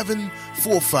 407-459-4827.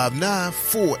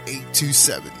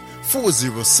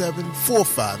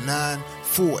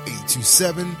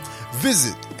 407-459-4827.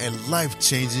 Visit a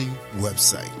life-changing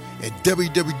website at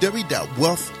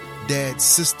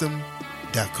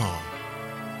www.wealthdadsystem.com.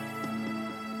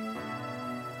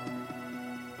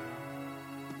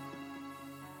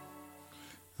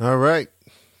 All right.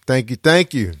 Thank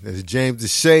you. That's James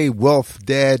Deshay,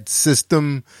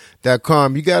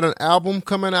 wealthdadsystem.com. You got an album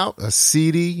coming out, a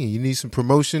CD, and you need some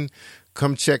promotion,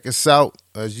 come check us out.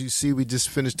 As you see, we just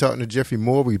finished talking to Jeffrey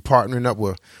Moore. We're partnering up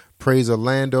with Praise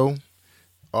Orlando,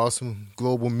 awesome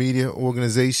global media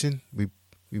organization. We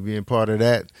being part of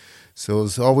that. So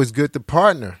it's always good to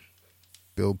partner,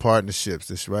 build partnerships.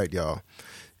 That's right, y'all.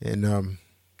 And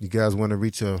you guys want to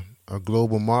reach a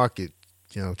global market,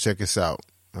 check us out.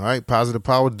 All right, Positive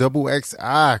Power,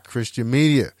 XXI, Christian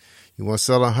Media. You want to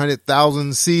sell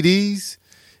 100,000 CDs?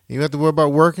 You don't have to worry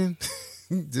about working.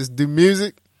 Just do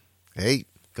music. Hey,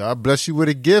 God bless you with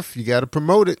a gift. You got to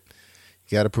promote it.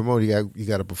 You got to promote it. You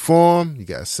got to perform. You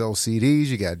got to sell CDs.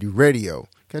 You got to do radio. You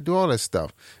got to do all that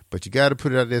stuff. But you got to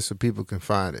put it out there so people can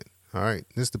find it. All right,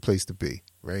 this is the place to be,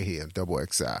 right here on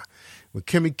XXI. With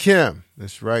Kimmy Kim.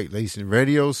 That's right, Lacing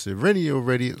Radio,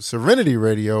 Serenity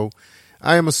Radio,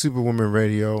 I Am a Superwoman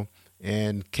Radio,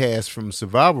 and cast from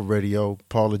Survival Radio,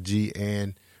 Paula G.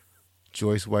 and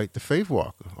Joyce White, the Faith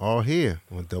Walker, all here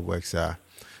on XXI.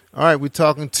 All right, we're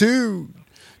talking to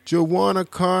Joanna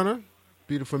Connor,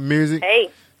 beautiful music. Hey,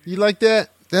 you like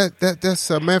that? That's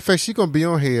matter of fact, she's gonna be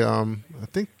on here. I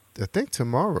think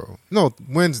tomorrow. No,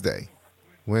 Wednesday.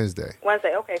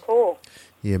 Okay, cool.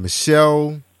 Yeah,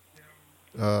 Michelle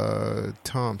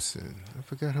Thompson. I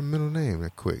forgot her middle name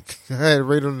that quick. I had it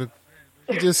right on the.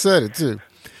 You just said it too.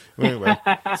 Well, anyway,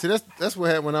 see that's what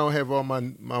happened when I don't have all my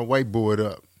whiteboard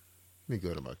up. Let me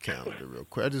go to my calendar real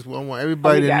quick. I want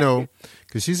everybody to know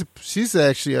because she's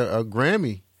actually a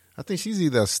Grammy. I think she's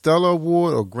either a Stellar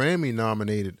Award or Grammy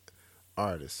nominated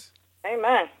artist.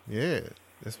 Amen. Yeah,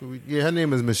 that's what we. Yeah, her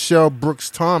name is Michelle Brooks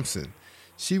Thompson.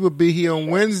 She will be here on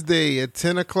Wednesday at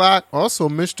 10 o'clock. Also,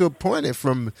 Mr. Appointed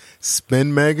from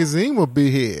Spin Magazine will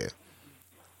be here.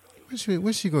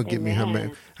 When's she going to get me her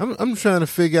man? I'm trying to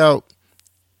figure out.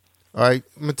 All right,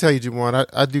 I'm going to tell you, Juwan,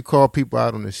 I do call people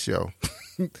out on this show.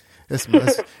 It's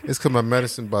because my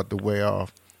medicine about to wear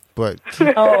off. But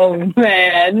oh,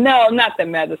 man. No, not the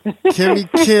medicine.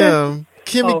 Kimmy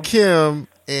Kim,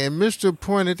 and Mr.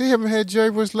 Appointed, they haven't had Jerry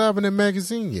Voice Live in their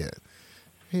magazine yet.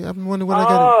 Hey, I'm wondering what I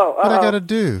got to do. What I got to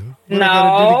do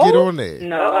to get on there?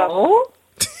 No,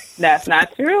 that's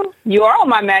not true. You are on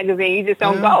my magazine. You just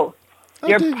don't go.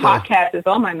 Your podcast is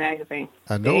on my magazine.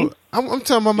 I know. See? I'm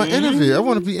talking about my interview. I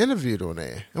want to be interviewed on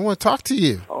there. I want to talk to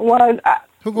you. Well,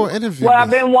 who's going to interview me? I've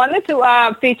been wanting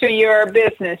to feature your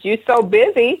business. You're so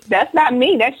busy. That's not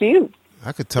me. That's you.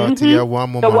 I could talk to you while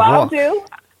I'm on my walk. So what I'll do,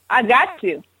 I got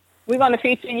you. We're going to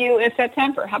feature you in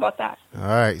September. How about that? All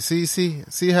right. See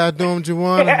how I do him,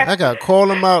 Juwana? I got to call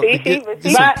him out to get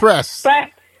some press. But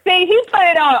see, he put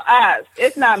it on us.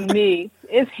 It's not me.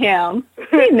 It's him.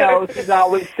 He knows he's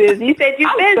always busy. You said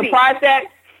you're busy. Surprised that,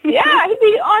 yeah, he'd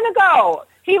be on the go.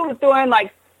 He was doing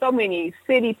like so many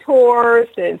city tours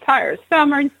the entire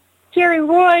summer. Jerry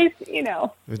Royce,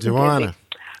 Juwana.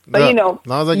 But as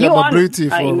long as I got my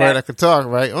Bluetooth on right, I could talk,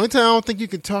 right? Only time I don't think you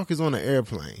can talk is on an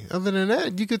airplane. Other than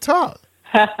that, you could talk.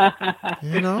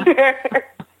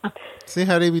 See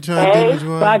how they be trying to do what you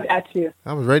want? I got you.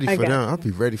 I was ready I for got them. you. I'll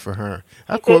be ready for her.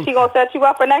 She said she gonna set you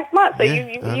up for next month, so Yeah,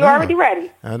 I you know. already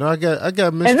ready. I know. I got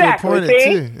Mr. Exactly. Appointed See?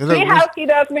 too. And look, See how she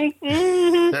does me?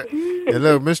 Mm-hmm. and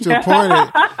look, Mr.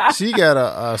 Appointed, she got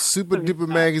a super duper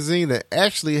magazine that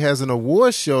actually has an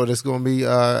award show that's going to be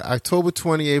October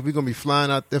 28th. We're going to be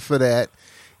flying out there for that.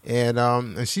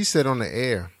 And she said on the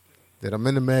air that I'm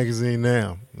in the magazine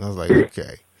now. And I was like,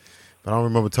 okay. But I don't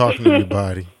remember talking to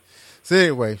anybody. So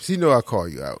anyway, she know I call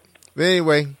you out. But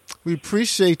anyway, we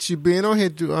appreciate you being on here,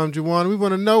 Juwana. We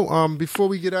want to know, before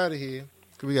we get out of here,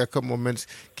 because we got a couple more minutes,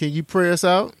 can you pray us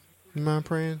out? You mind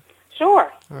praying?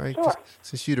 Sure. All right. Sure.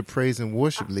 Since you're the praise and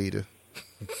worship leader,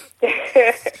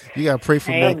 you gotta pray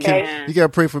for me. And Kim, you gotta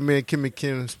pray for me and Kimmy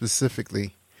Kim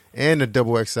specifically, and the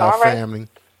Double XL All right. family.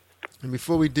 And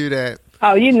before we do that,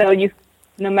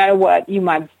 No matter what, you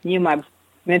my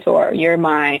mentor. You're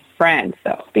my friend.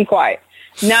 So be quiet.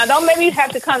 Now, don't make me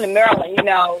have to come to Maryland.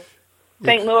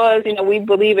 St. Louis. We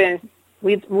believe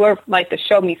we're like the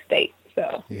show me state.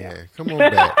 So yeah, come on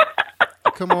back.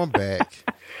 Come on back.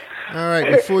 All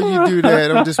right, before you do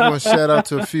that, I'm just going to shout out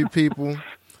to a few people.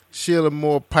 Sheila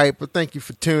Moore Piper, thank you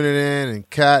for tuning in. And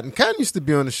Cotton. Cotton used to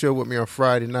be on the show with me on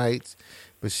Friday nights,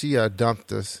 but she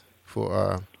dumped us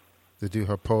to do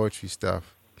her poetry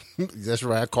stuff. That's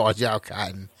right, I called y'all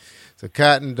Cotton. So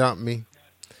Cotton dumped me.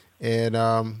 And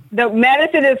the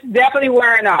medicine is definitely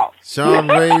wearing off. Sean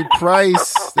Ray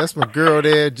Price, that's my girl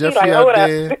there. Jeffrey out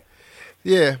there.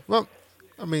 Yeah, well,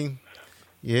 I mean,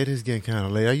 yeah, it is getting kind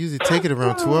of late. I usually take it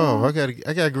around 12. I gotta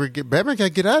get Batman.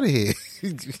 Gotta get out of here.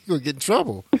 You're gonna get in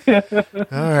trouble.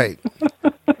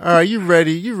 All right, you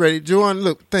ready? Joanne,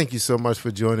 look, thank you so much for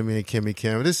joining me and Kimmy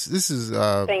Kim. This has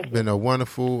been a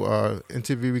wonderful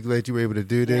interview. We're glad you were able to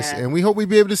do this, and we hope we'll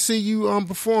be able to see you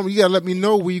perform. You gotta let me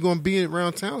know where you're gonna be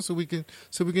around town so we can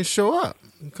show up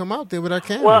and come out there with our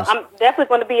cameras. Well, I'm definitely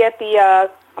going to be at the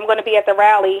I'm going to be at the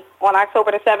rally on October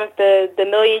the 7th, the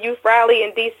Million Youth Rally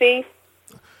in D.C.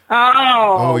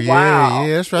 Oh yeah, wow.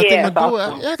 Yeah, that's right. Yeah, I think my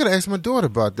daughter. I gotta ask my daughter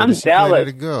about that. I'm She's planning jealous.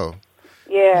 to go.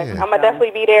 Yeah, I'm going to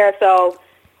definitely be there. So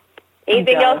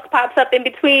anything else pops up in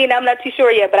between, I'm not too sure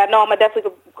yet, but I know I'm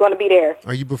definitely going to be there.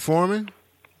 Are you performing?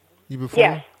 You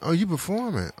performing? Yes. Oh, you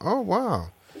performing? Oh,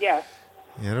 wow. Yes.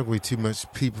 Yeah, there'll be too much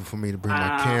people for me to bring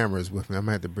my cameras with me. I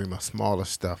might have to bring my smaller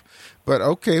stuff. But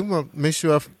okay, well, make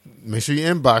sure you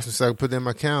inbox me so I can put that in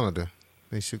my calendar.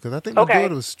 Make sure, because I think my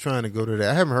daughter was trying to go to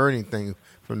that. I haven't heard anything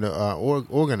from the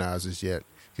organizers yet,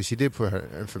 because she did put her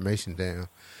information down.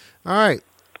 All right.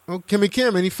 Well, Kimmy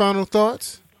Kim, any final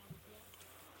thoughts?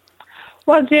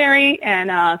 Well, Jerry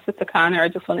and Sister Connor, I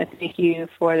just want to thank you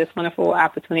for this wonderful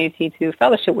opportunity to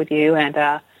fellowship with you and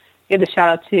give a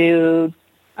shout out to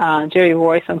Jerry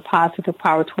Royce on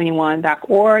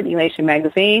PositivePower21.org, Elation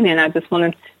Magazine, and I just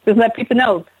want to let people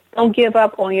know, don't give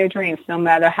up on your dreams no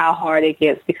matter how hard it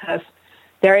gets, because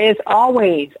there is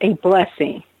always a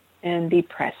blessing in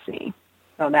depressing.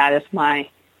 So that is my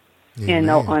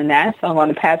note on that. So I'm going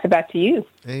to pass it back to you.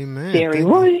 Amen. Jerry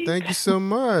Royce. Thank you so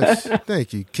much.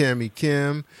 Thank you, Kimmy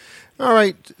Kim. All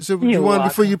right. So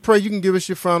before you pray, you can give us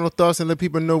your final thoughts and let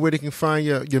people know where they can find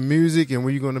your music and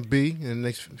where you're going to be in the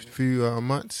next few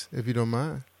months, if you don't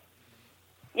mind.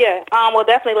 Yeah. Well,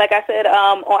 definitely, like I said,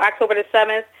 on October the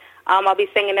 7th, I'll be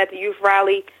singing at the youth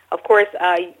rally. Of course,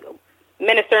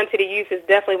 ministering to the youth is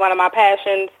definitely one of my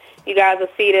passions. You guys will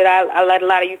see that I let a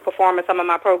lot of youth perform in some of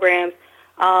my programs.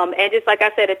 And just like I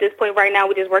said, at this point right now,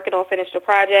 we're just working on finish the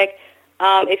project.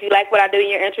 If you like what I do and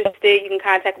you're interested, you can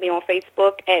contact me on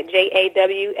Facebook at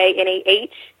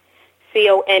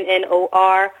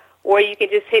JAWANAHCONNOR, or you can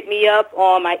just hit me up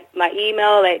on my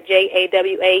email at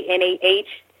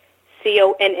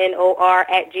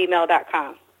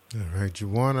JAWANAHCONNOR@gmail.com. All right.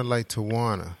 Juwana like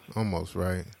Tawana. Almost,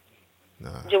 right?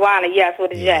 Nah. Joanna, yes,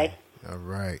 with a J. All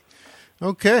right.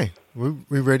 Okay. We're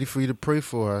ready for you to pray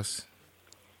for us.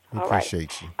 We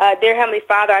appreciate you. Dear Heavenly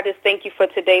Father, I just thank you for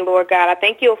today, Lord God. I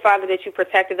thank you, oh Father, that you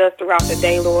protected us throughout the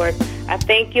day, Lord. I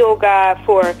thank you, oh God,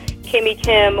 for Kimmy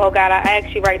Kim. Oh God, I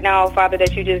ask you right now, oh Father,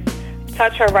 that you just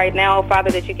touch her right now, oh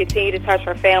Father, that you continue to touch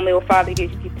her family, oh Father, you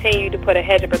continue to put a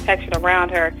hedge of protection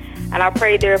around her. And I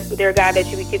pray, dear God, that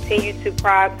you would continue to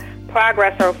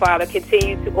progress her, oh Father,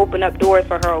 continue to open up doors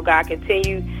for her, oh God,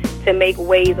 continue to make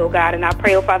ways, oh God. And I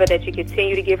pray, oh Father, that you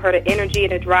continue to give her the energy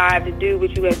and the drive to do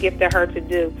what you have gifted her to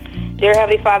do. Dear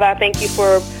Heavenly Father, I thank you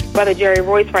for Brother Jerry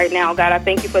Royce right now, God. I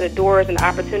thank you for the doors and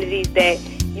opportunities that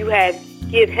you have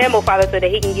give him, oh Father, so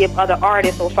that he can give other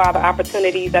artists, oh Father,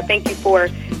 opportunities. I thank you for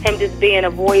him just being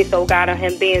a voice, oh God, and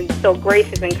him being so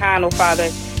gracious and kind, oh Father,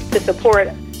 to support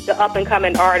the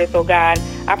up-and-coming artists, oh God.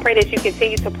 I pray that you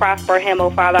continue to prosper him, oh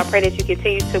Father. I pray that you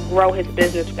continue to grow his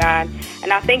business, God.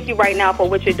 And I thank you right now for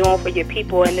what you're doing for your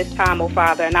people in this time, oh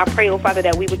Father. And I pray, oh Father,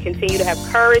 that we would continue to have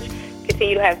courage,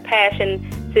 continue to have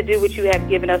passion to do what you have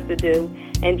given us to do.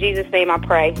 In Jesus' name I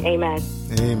pray. Amen.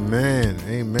 Amen.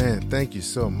 Amen. Thank you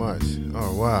so much.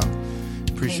 Oh, wow.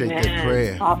 Appreciate that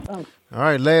prayer. Awesome. All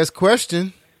right, last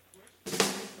question.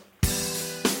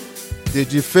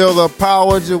 Did you feel the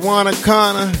power, Joanna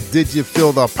Connor? Did you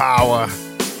feel the power?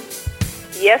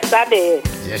 Yes, I did.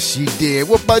 Yes, she did.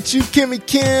 What about you, Kimmy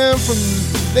Kim from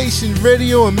Nation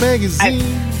Radio and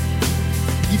Magazine?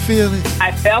 You feel it?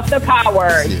 I felt the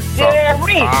power.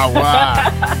 Jerry.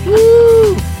 Power.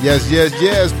 Woo. Yes, yes,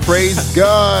 yes. Praise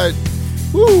God.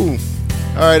 Woo.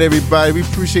 All right, everybody. We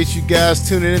appreciate you guys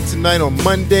tuning in tonight on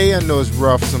Monday. I know it's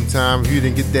rough sometimes if you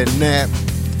didn't get that nap.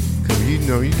 Because, you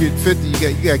know, you get 50, you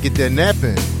got to get that nap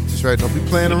in. That's right. Don't be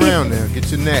playing around now. Get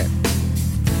your nap.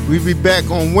 We'll be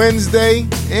back on Wednesday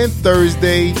and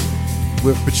Thursday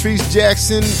with Patrice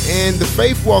Jackson and the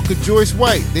Faith Walker, Joyce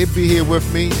White. They'll be here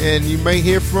with me, and you may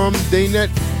hear from Daynette.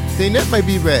 Daynette might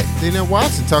be back. Daynette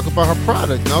Watson, talk about her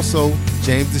product. And also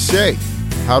James Deshay,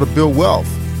 how to build wealth.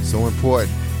 So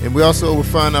important. And we also will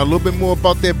find out a little bit more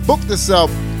about their book that's out.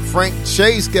 Frank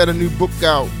Chase got a new book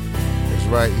out. That's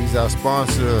right. He's our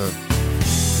sponsor.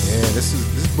 Yeah, this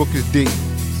book is deep.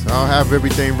 So I'll have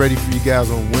everything ready for you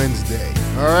guys on Wednesday.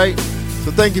 All right?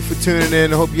 So thank you for tuning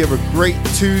in. I hope you have a great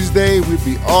Tuesday. We'll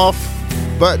be off.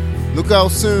 But look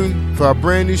out soon for our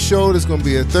brand new show. There's going to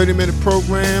be a 30-minute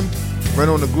program right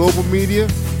on the Global Media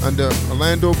under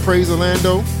Orlando Praise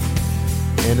Orlando.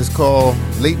 And it's called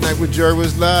Late Night with Jerry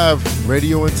Was Live,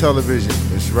 radio and television.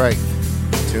 That's right.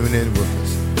 Tune in with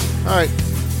us. All right.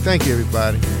 Thank you,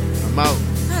 everybody. I'm out.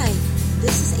 Hi,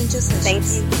 this is Angel Sessions. Thank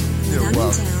you. When I'm in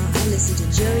town, I listen to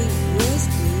Jerry Royce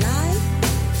Live,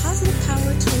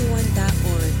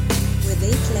 PositivePower21.org, where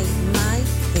they play my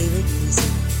favorite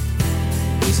music.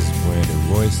 This is Brandon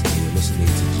Royce, and you're listening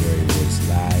to Jerry Royce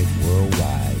Live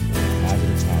worldwide on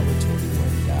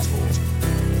PositivePower21.org.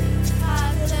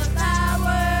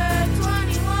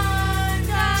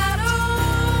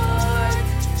 PositivePower21.org.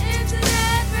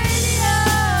 Internet radio.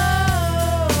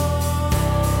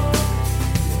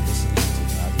 You're listening to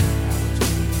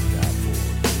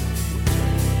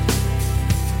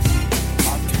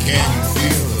PositivePower21.org. Can you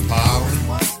feel the power?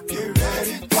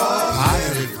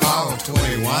 Positive Power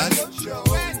 21.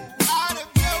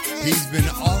 He's been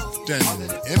often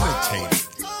imitated,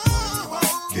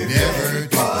 never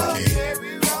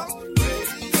duplicated.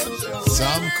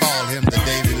 Some call him the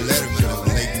David Letterman of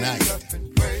late night.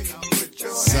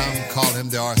 Some call him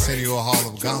the Arsenio Hall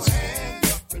of Gospel.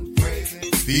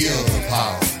 Feel the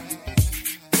power.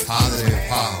 Positive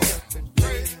power.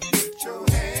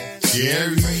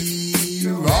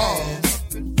 Jerry Ross.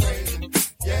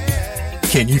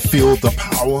 Can you feel the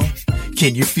power?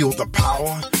 Can you feel the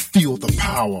power? Feel the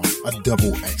power of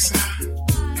Double XI.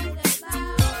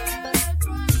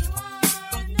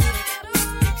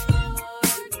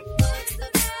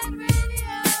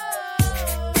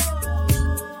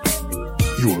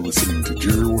 You are listening to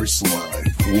Jerry Royce Live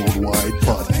Worldwide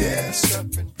Podcast.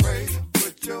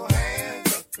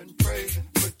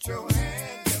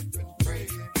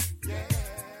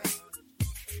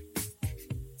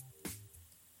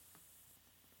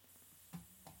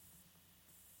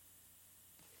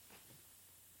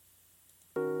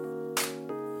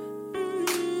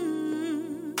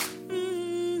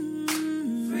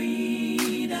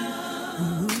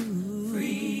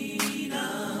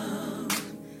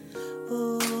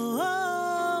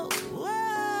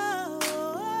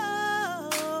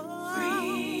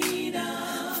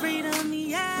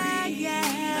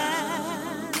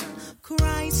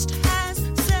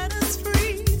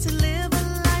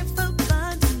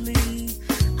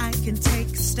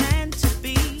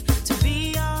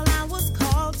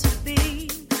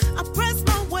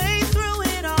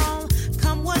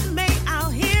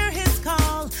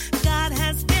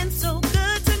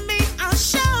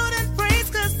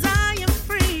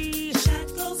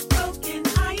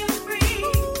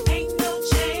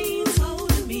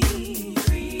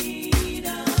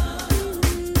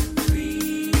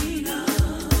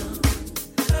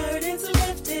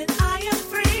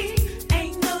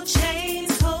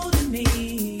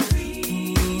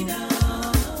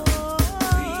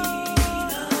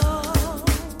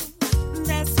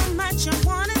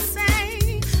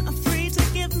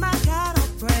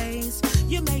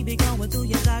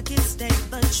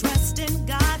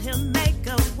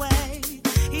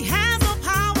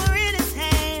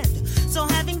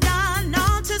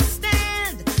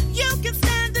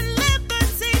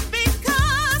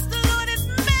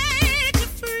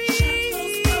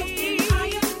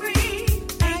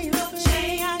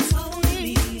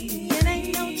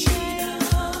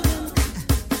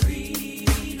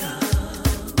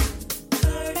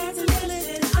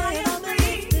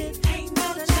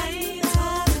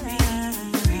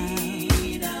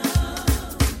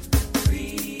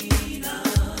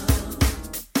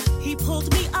 He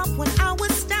pulled me up when I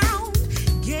was down,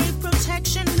 gave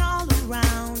protection all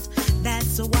around.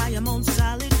 That's why I'm on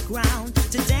solid ground.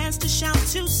 To dance, to shout,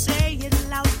 to say it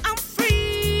loud. I'm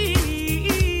free.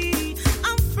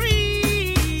 I'm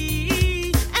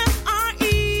free.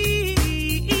 F-R-E.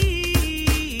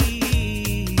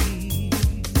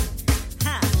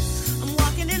 I'm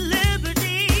walking in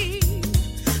liberty.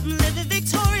 I'm living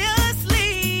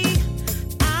victoriously.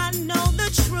 I know the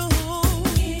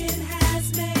truth. It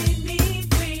has made me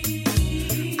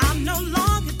free. I'm no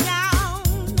longer down,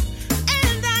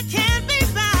 and I can't be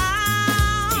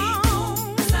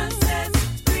bound. Sun sets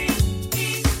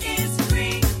free.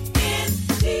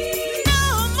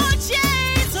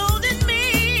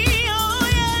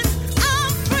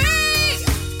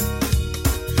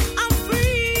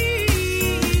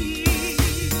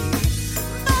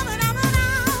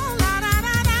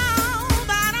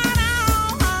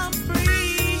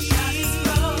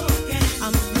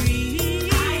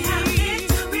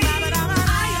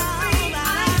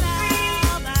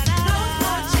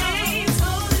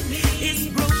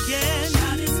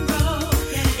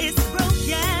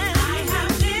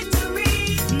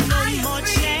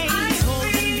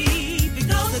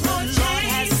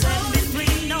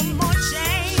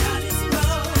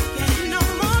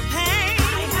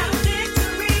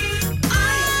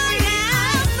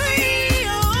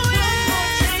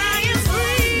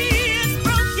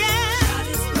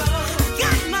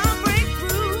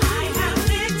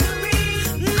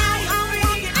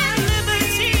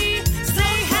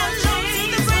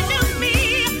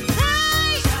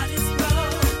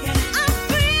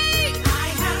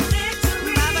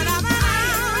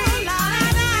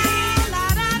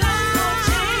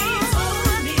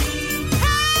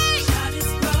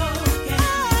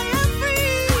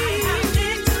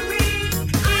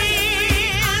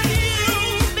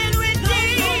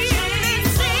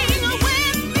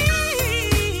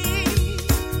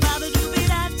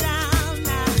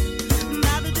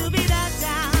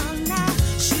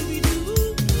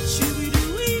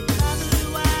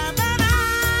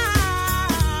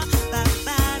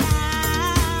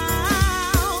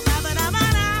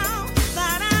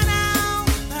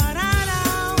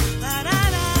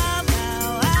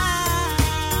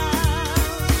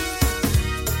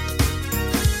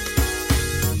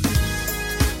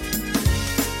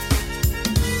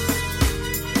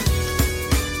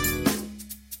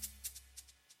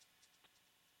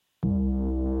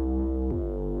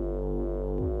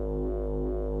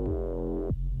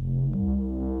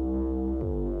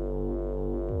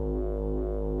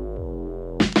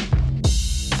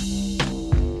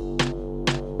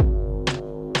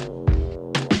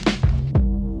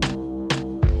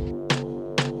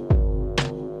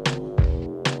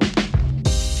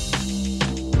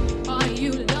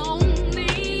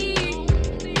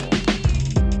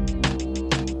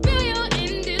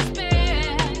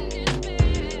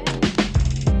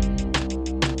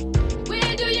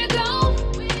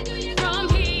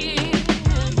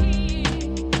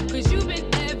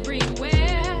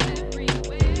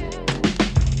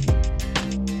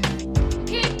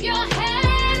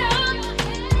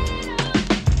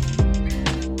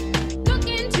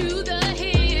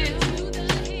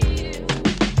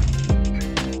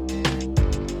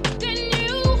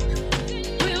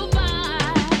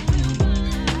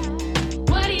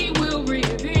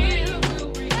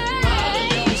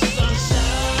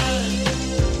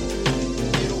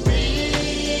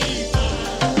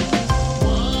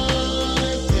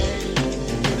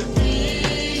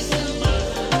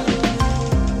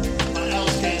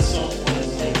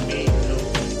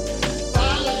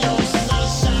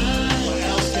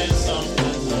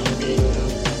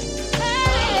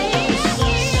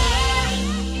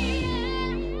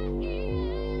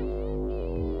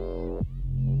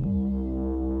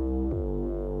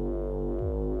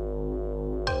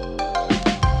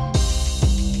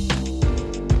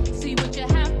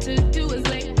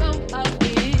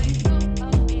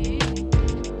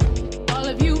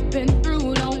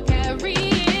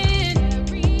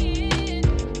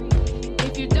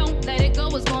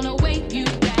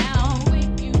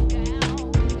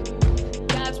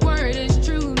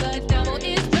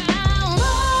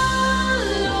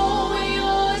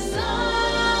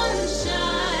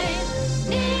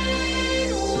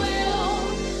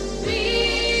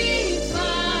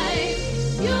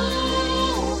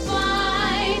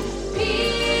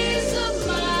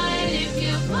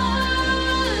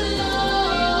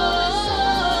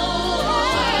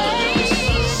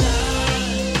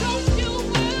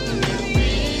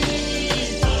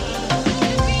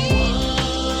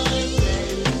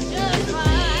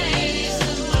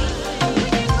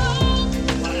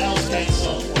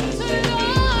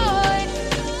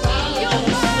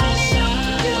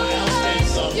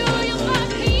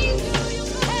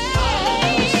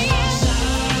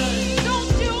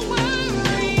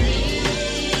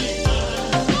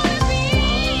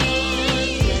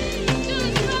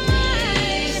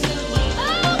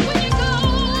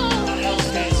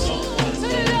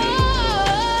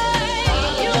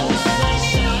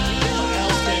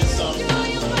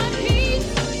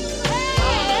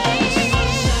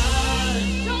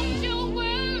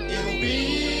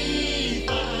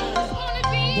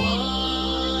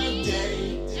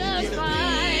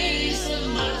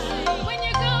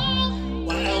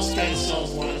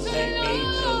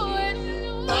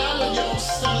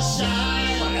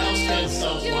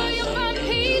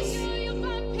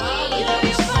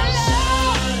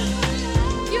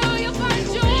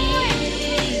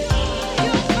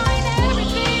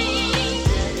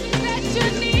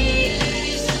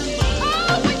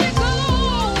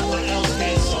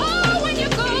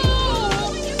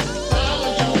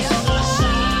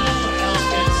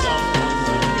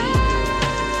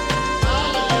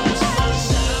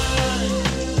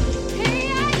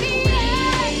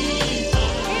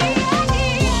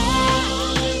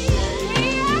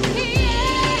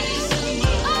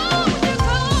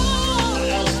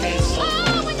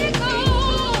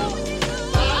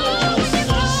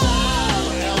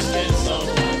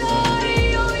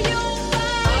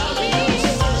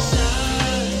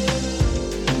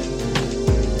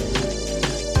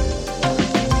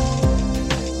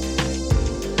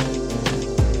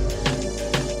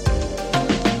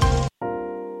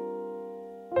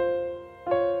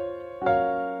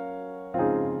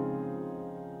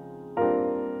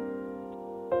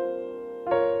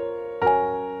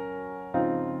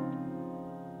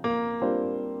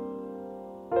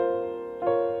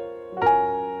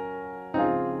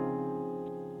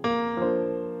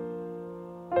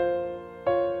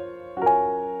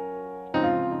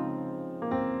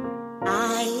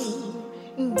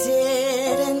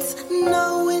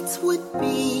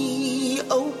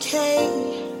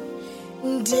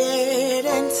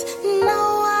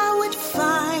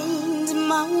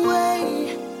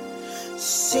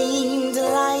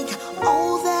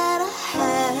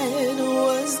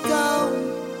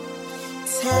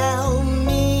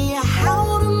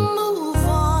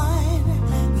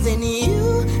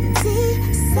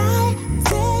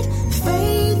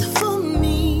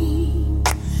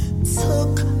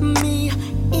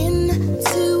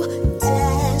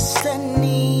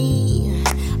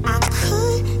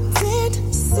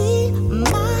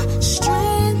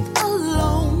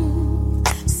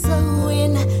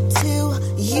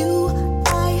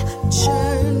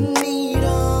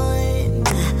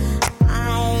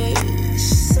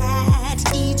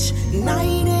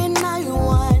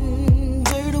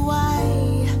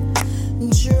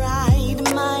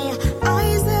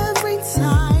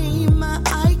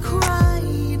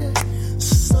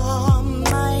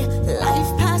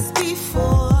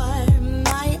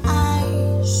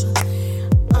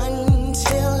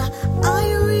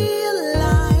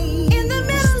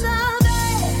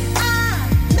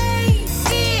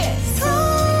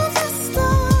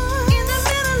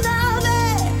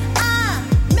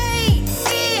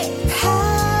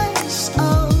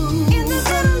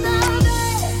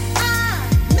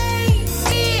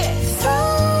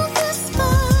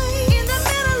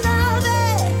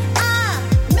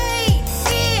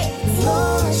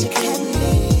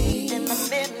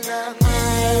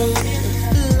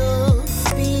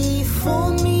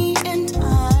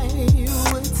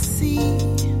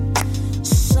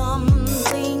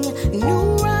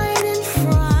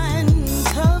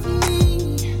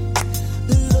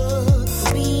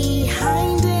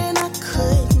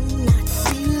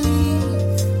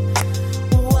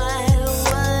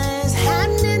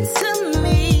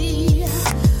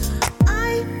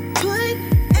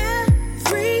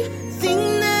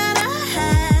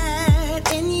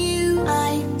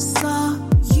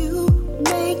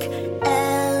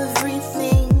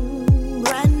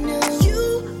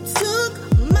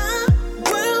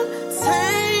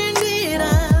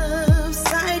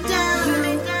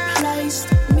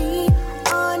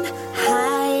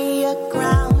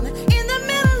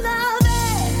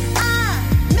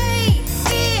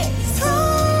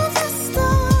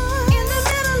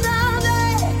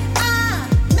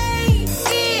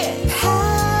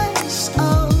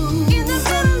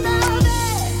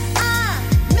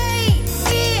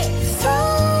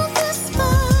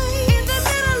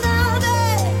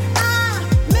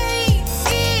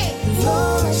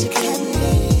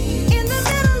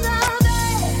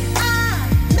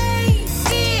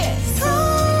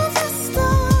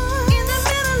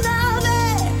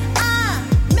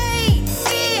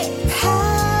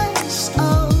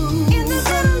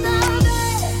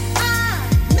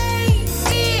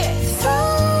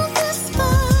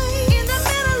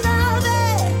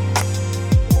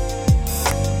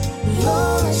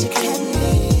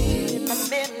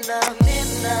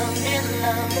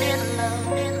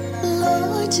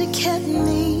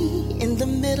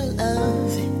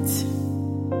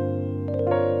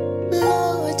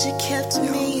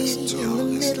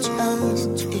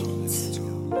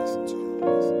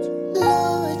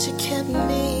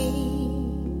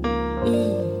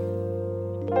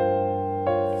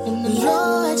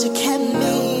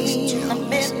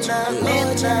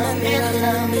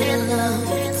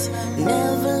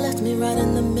 Never left me right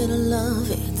in the middle of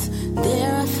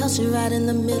about you right in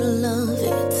the middle of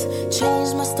it.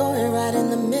 Changed my story right in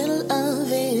the middle of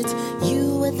it.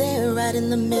 You were there right in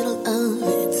the middle of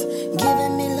it.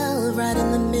 Giving me love right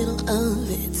in the middle of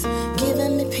it.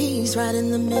 Giving me peace right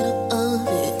in the middle of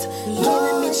it.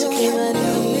 Giving me joy right in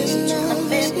the middle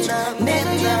of it.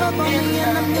 Never give up on me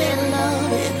in the middle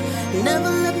of it.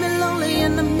 Never left me lonely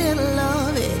in the middle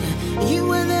of it. You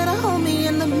were there to hold me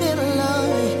in the middle of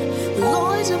it.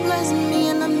 Lord, you blessed me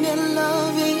in the middle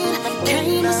of it.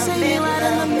 Came to save me right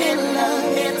in the middle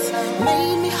of it.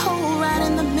 Made me whole right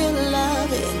in the middle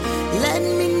of it. Let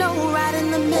me know right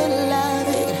in the middle of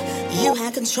it. You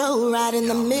had control right in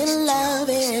the middle of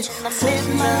it. Saved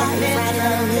my life right in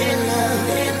the middle of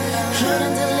it. Healed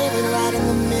and delivered right in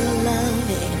the middle of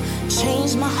it.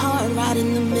 Changed my heart right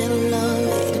in the middle of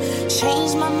it.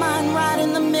 Changed my mind right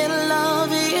in the middle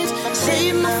of it.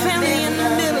 Saved my family in the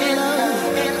middle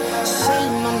of it.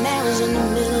 Saved my marriage in the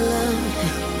middle of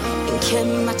it. And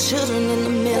kept my children in the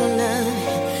middle of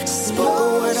it. Spoke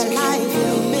a word of life in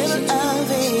the middle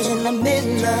of it. In the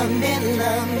middle of it. In the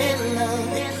middle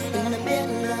of it. In the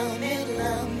middle of it.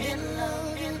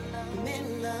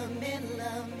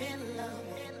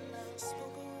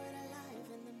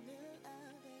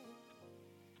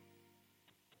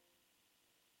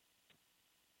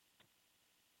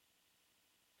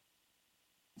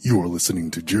 You are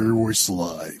listening to Jerry Royce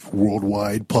Live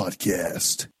Worldwide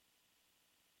Podcast.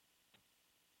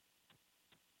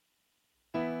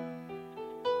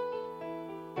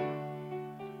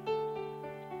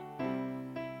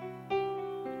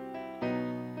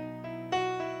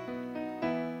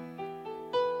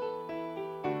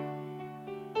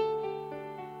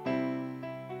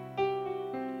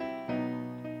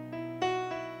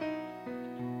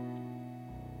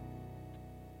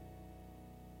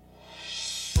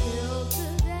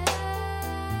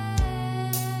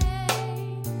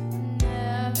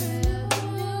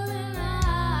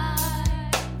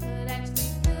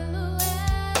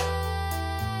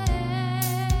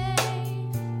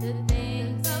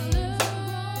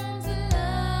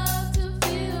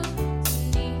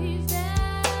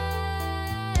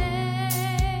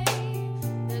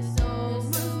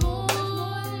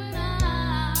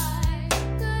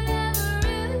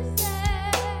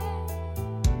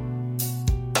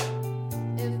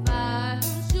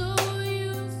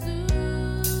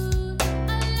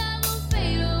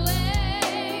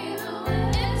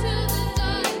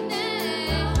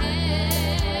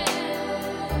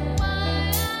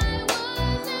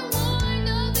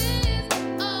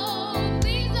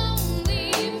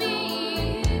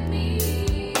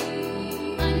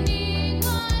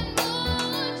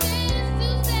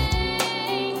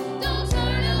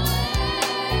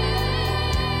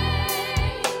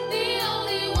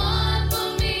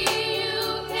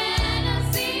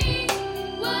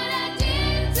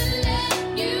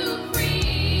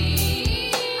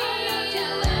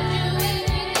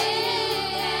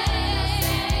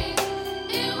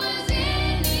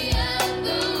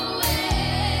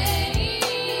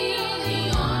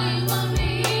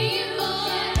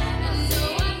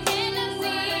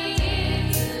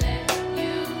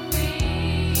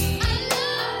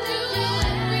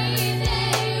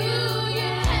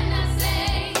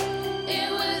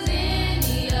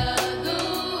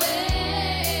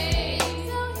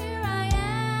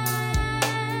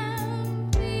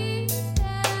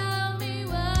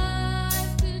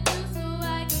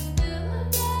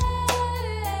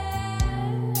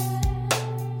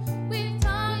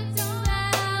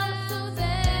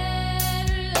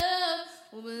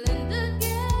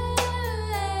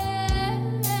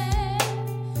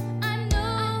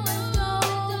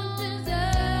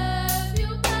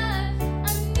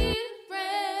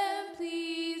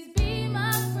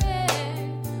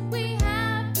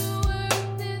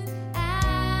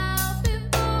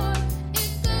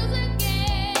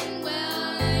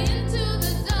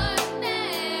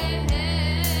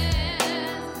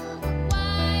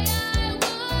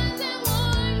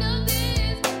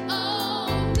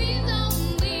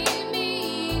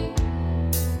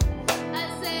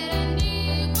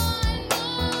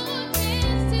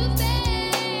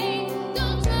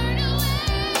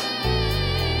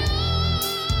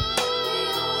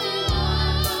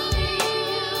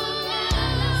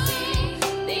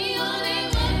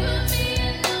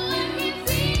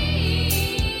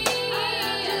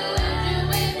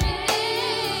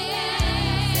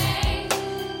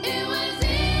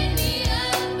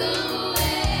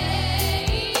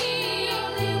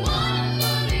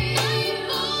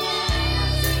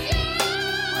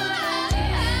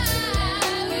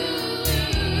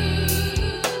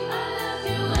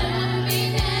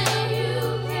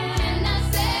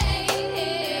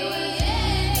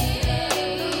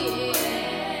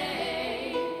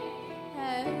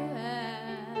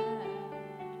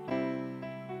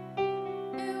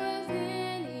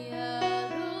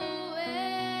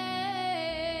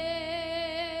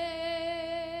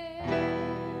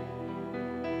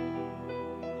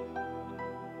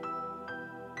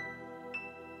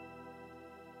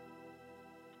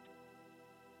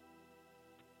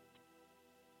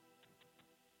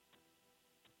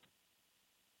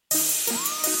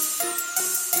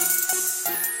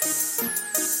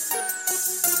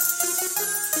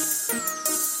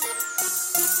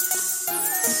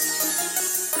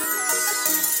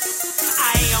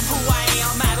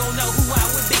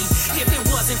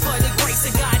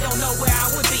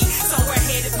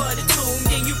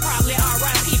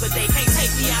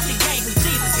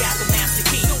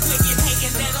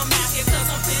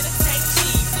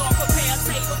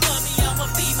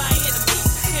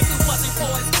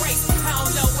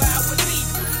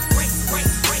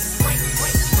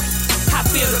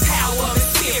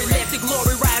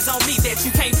 But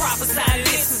you can't prophesy to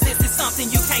this, cause this is something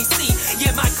you can't see.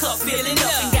 Yeah, my cup filling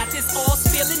up and got this all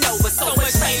spilling over. So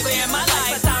much favor in my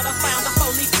life, I thought I found a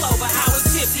holy clover. I was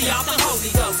tipsy off the Holy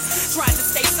Ghost, tried to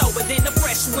stay sober, then the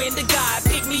fresh wind of God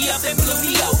picked me up and blew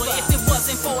me over. If it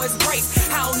wasn't for his grace,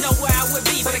 I don't know where I would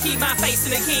be, but I keep my face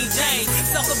in the King James.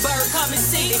 Zuckerberg, come and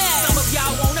see me. Some of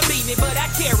y'all wanna beat me, but I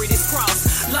carry this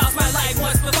cross. Lost my life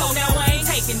once before, now I ain't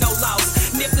taking no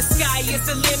loss. And if the sky is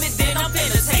the limit, then I'm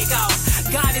finna take off.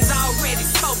 God is already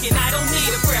spoken, I don't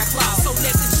need a prayer clause. So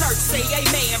let the church say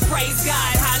amen, praise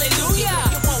God, hallelujah.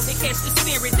 If you want to catch the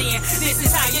spirit, then this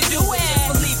is how you do it. Just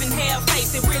believe and have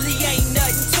faith, it really ain't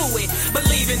nothing to it.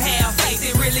 Believe and have faith,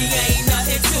 it really ain't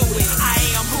nothing to it. I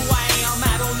am who I am,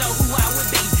 I don't know who I would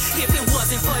be. If it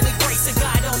wasn't for the grace of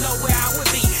God, don't know where I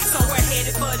would be. Somewhere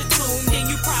headed for the tomb,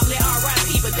 then you probably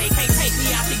R.I.P. But they can't take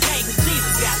me out the game, cause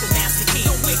Jesus got the master key.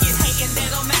 The wicked hating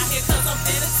that I'm out here, cause I'm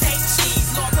finna take cheese.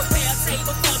 Lord, prepare a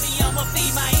table for me, I'ma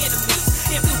feed my enemies.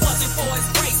 If it wasn't for his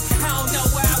grace, I don't know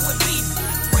where I would be.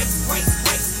 Grace.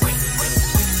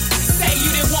 Say you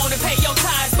didn't want to pay your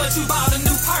tithes, but you bought a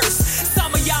new purse.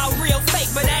 Some of y'all real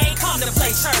fake, but I ain't come to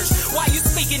play church. Why you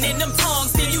speaking in them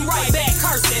tongues, then you right back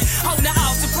cursing? On the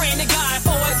altar praying to God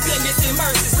for his goodness and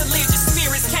mercy. Religious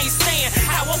spirits can't stand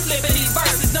how I'm flipping these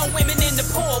verses. No women in the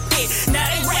pulpit, now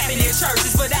they rapping in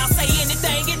churches. But I'll say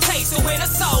anything it takes to win a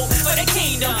soul for the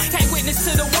kingdom. Can't witness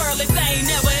to the world if they ain't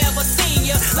never ever seen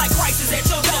you. Like Christ is at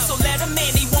your door, so let him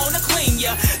in, he wanna clean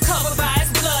you. Covered by his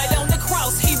blood on the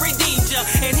cross, he redeemed you.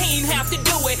 And he ain't have to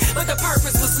do it, but the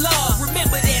purpose was love.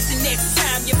 Remember that the next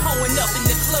time you're pulling up in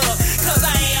the club. Cause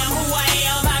I am who I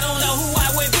am, I don't know who I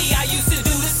would be. I used to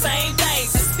do the same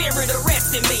things, the spirit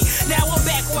arrested me. Now I'm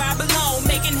back where I belong,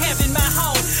 making heaven my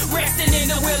home. Resting in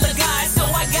the will of God, so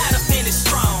I gotta finish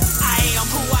strong. I am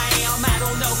who I am, I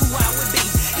don't know who I would be.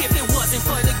 If it wasn't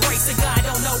for the grace of God,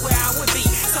 don't know where I would be.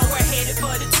 Somewhere headed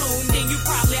for the tomb, then you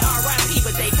probably R.I.P.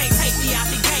 But they can't take me out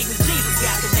the game, cause Jesus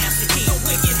got the master key. The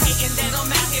wicked hating that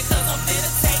I'm out here, cause I'm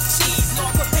finna take cheese.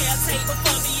 Lord, prepare a table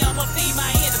for me, I'ma feed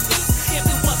my enemies. If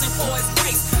it wasn't for his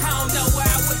grace, I don't know where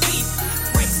I would be.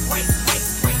 Grace.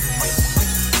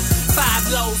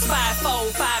 5 loaves, 5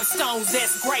 fold, 5 stones,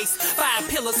 that's grace. 5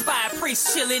 pillars, 5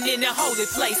 priests chilling in the holy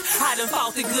place. I done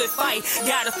fought the good fight,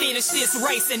 gotta finish this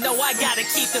race. And know I gotta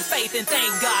keep the faith and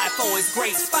thank God for his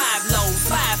grace. 5 loaves,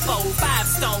 5 fold, 5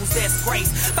 stones, that's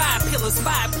grace. 5 pillars,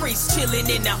 5 priests chilling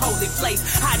in the holy place.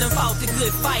 I done fought the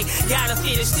good fight, gotta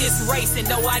finish this race. And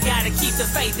know I gotta keep the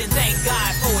faith and thank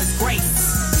God for his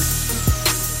grace.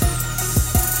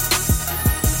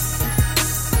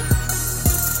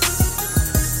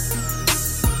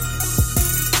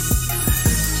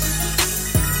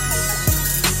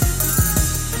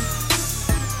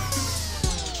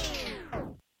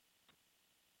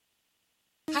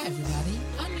 Hi, everybody.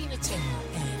 I'm Nina Taylor,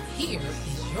 and here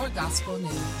is your gospel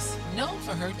news. Known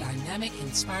for her dynamic,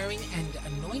 inspiring, and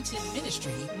anointed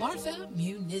ministry, Martha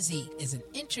Munizzi is an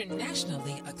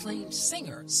internationally acclaimed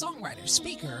singer, songwriter,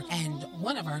 speaker, and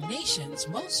one of our nation's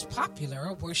most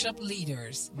popular worship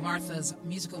leaders. Martha's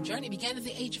musical journey began at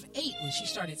the age of 8 when she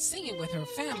started singing with her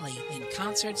family in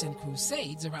concerts and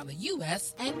crusades around the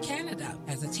U.S. and Canada.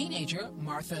 As a teenager,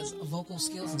 Martha's vocal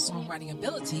skills and songwriting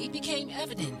ability became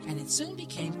evident, and it soon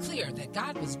became clear that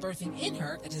God was birthing in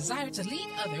her a desire to lead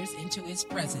others into his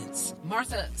presence.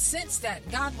 Martha sensed that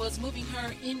God was moving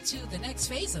her into the next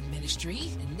phase of ministry,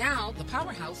 and now the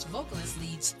powerhouse vocalist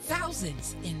leads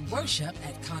thousands in worship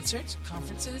at concerts,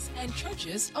 conferences, and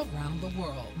churches around the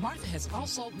world. Martha has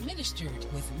also ministered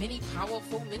with many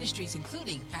powerful ministries,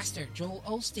 including Pastor Joel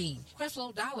Osteen,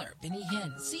 Creflo Dollar, Benny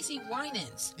Hinn, CeCe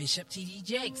Winans, Bishop T.D.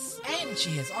 Jakes, and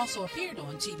she has also appeared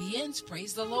on TBN's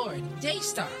Praise the Lord,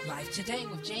 Daystar, Live Today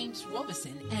with James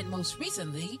Robison, and most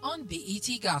recently on BET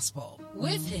Gospel.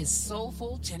 With his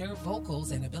soulful tenor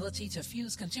vocals and ability to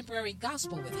fuse contemporary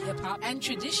gospel with hip-hop and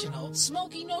traditional,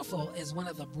 Smokey Norfolk is one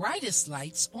of the brightest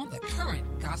lights on the current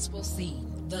gospel scene.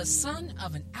 The son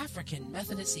of an African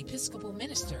Methodist Episcopal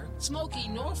minister, Smokey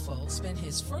Norfolk spent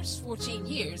his first 14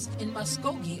 years in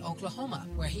Muskogee, Oklahoma,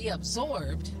 where he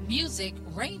absorbed music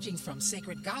ranging from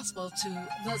sacred gospel to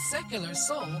the secular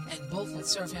soul, and both would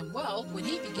serve him well when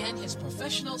he began his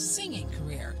professional singing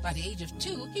career. By the age of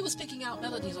 2, he was picking out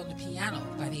melodies on the piano.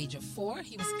 By the age of 4,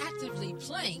 he was actively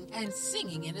playing and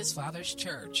singing in his father's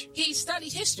church. He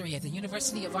studied history at the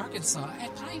University of Arkansas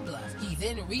at Pine Bluff. He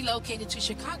then relocated to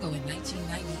Chicago in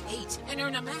 1990 1998 and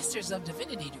earned a Master's of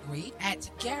Divinity degree at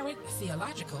Garrett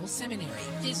Theological Seminary.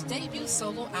 His debut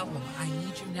solo album, I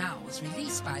Need You Now, was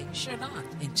released by Sherland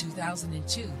in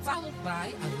 2002, followed by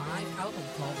a live album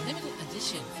called Limited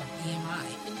Edition from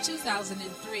EMI in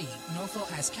 2003. Norfolk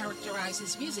has characterized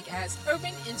his music as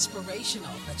urban inspirational,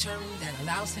 a term that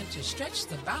allows him to stretch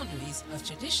the boundaries of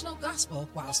traditional gospel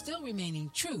while still remaining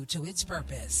true to its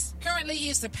purpose. Currently, he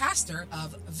is the pastor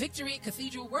of Victory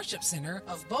Cathedral Worship Center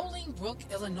of Bolingbrook,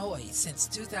 Illinois since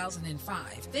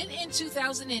 2005. Then in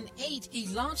 2008, he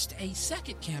launched a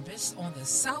second campus on the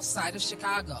south side of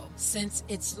Chicago. Since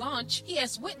its launch, he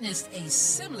has witnessed a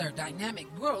similar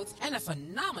dynamic growth and a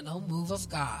phenomenal move of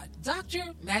God. Dr.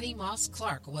 Maddie Moss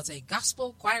Clark was a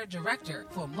gospel choir director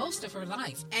for most of her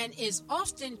life and is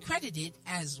often credited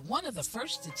as one of the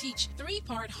first to teach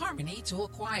three-part harmony to a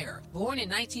choir. Born in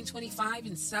 1925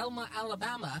 in Selma,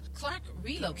 Alabama, Clark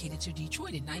relocated to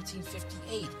Detroit in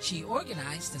 1958. She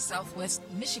organized the Southwest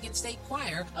Michigan State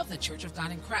Choir of the Church of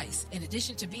God in Christ. In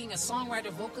addition to being a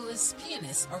songwriter, vocalist,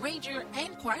 pianist, arranger,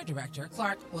 and choir director,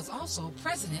 Clark was also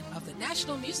president of the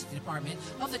National Music Department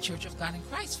of the Church of God in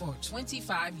Christ for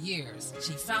 25 years.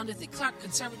 She founded the Clark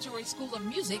Conservatory School of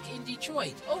Music in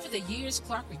Detroit. Over the years,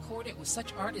 Clark recorded with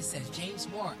such artists as James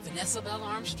Moore, Vanessa Bell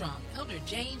Armstrong, Elder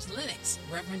James Lennox,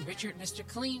 Reverend Richard Mr.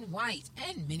 Clean White,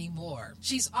 and many more.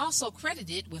 She's also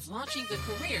credited with launching the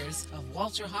careers of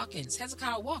Walter Hawkins,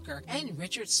 Hezekiah Walker, and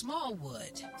Richard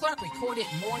Smallwood. Clark recorded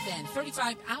more than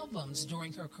 35 albums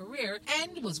during her career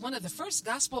and was one of the first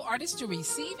gospel artists to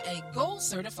receive a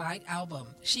gold-certified album.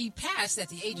 She passed at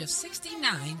the age of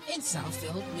 69 in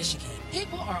Southfield, Michigan.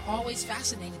 People are always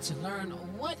fascinated to learn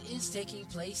what is taking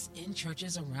place in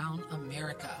churches around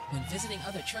America when visiting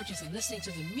other churches and listening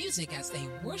to the music as they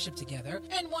worship together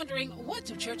and wondering what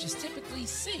do churches typically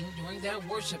sing during their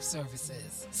worship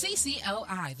services.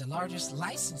 CCLI, the largest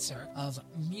licenser of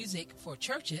music for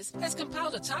churches, has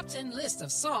compiled a top 10 list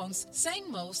of songs sang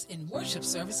most in worship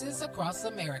services across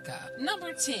America.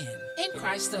 Number 10, In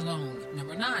Christ Alone.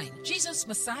 Number 9, Jesus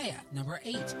Messiah. Number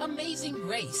 8, Amazing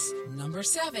Grace. Number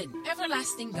 7,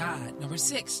 Everlasting God. Number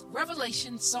 6,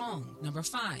 Revelation Song. Number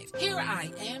 5, Here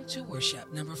I Am to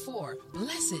Worship. Number 4,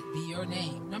 Blessed Be Your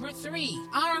Name. Number 3,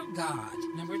 Our God.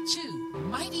 Number 2,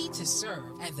 Mighty to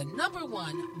Serve. And the number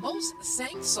 1 most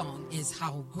sang song is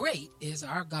How Great Is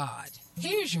Our God.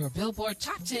 Here's your Billboard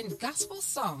Top 10 Gospel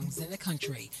Songs in the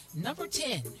Country. Number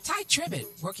 10, Ty Tribbett,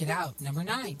 Work It Out. Number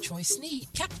 9, Troy Sneed,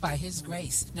 Kept by His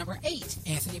Grace. Number 8,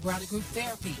 Anthony Browder Group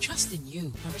Therapy, Trust in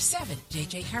You. Number 7,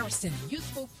 J.J. Harrison,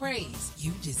 Youthful Praise,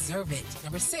 You Deserve It.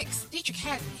 Number 6, Dietrich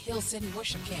Haddon, Hill City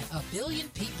Worship Camp, A Billion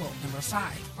People. Number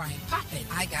 5, Brian Poppin,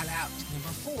 I Got Out. Number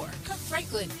 4, Kirk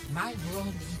Franklin, My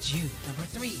World Needs You. Number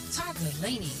 3, Todd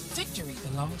Delaney, Victory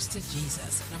Belongs to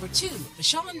Jesus. Number 2,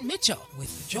 Deshaun Mitchell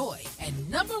with Joy.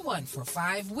 And number 1 for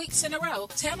 5 weeks in a row,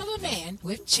 Tamala Mann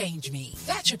with Change Me.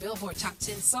 That's your Billboard Top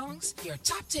 10 songs, your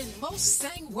top 10 most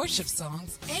sang worship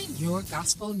songs, and your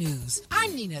gospel news.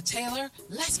 I'm Nina Taylor.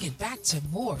 Let's get back to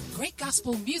more great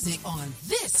gospel music on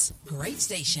this great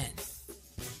station.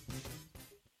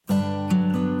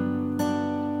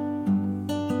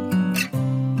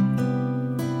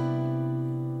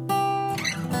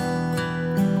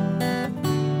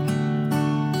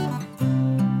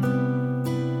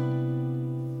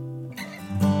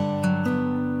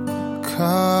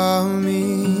 Call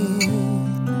me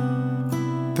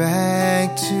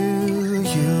back to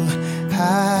you.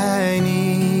 I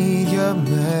need your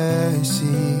mercy.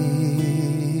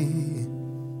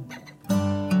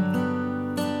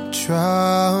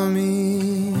 Draw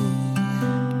me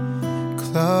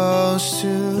close to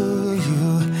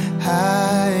you.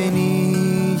 I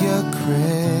need your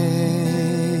grace.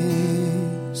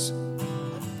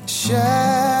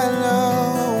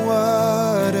 Shallow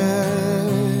waters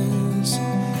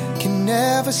can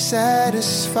never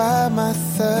satisfy my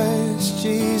thirst,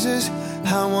 Jesus.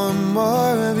 I want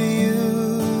more of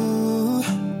you.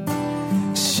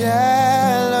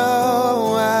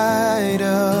 Shallow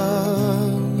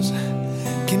idols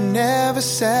can never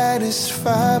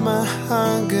satisfy my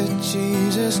hunger,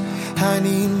 Jesus. I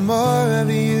need more of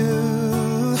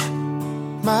you.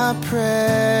 My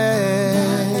praise,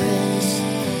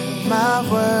 my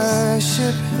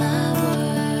worship,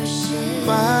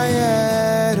 my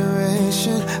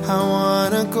adoration. I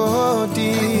wanna go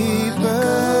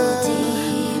deeper.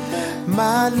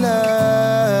 My love,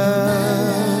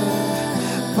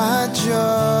 my joy,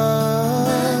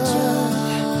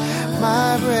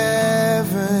 my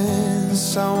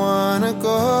reverence. I wanna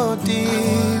go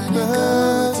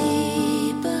deeper.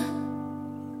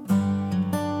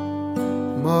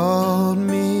 Mold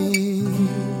me,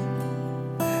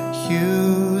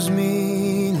 use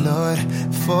me Lord,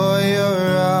 for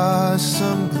your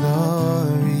awesome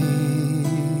glory.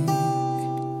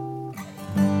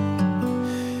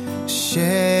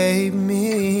 Shape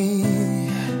me,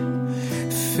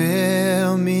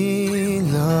 fill me,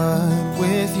 Lord,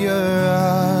 with your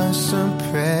awesome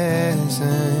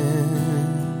presence.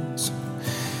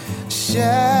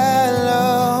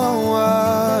 Shallow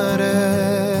waters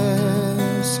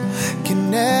can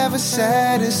never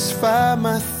satisfy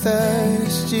my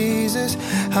thirst, Jesus.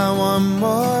 I want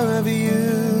more of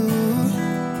you.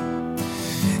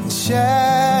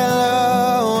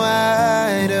 Shallow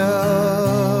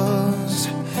idols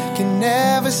can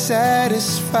never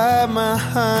satisfy my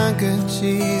hunger,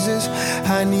 Jesus.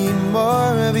 I need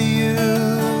more of you.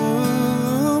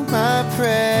 My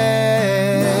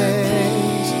praise,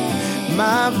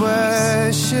 my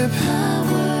worship,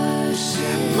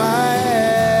 my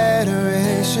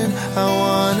adoration. I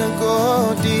wanna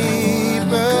go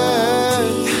deeper.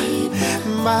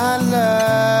 My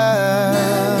love,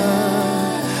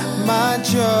 my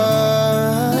joy,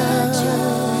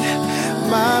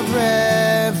 my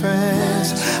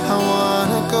reverence. I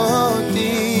wanna go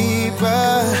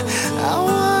deeper. I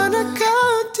wanna go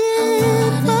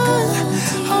deeper.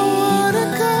 I wanna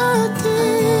go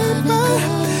deeper.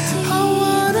 I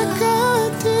wanna go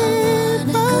deeper.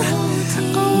 I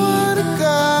wanna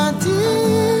go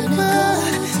deeper.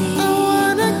 I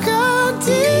wanna go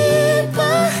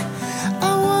deeper. I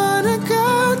wanna go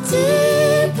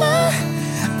deeper.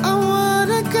 I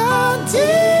wanna go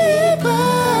deeper.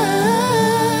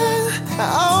 I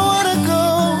wanna go,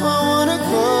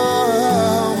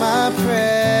 my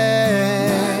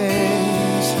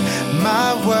praise, my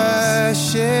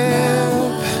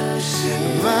worship,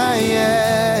 my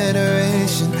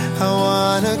adoration. I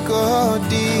wanna go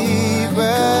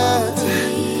deeper.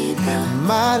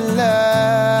 My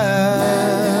love,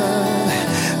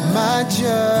 my joy,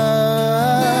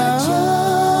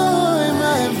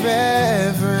 my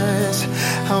reverence.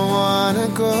 I wanna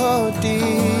go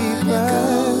deeper.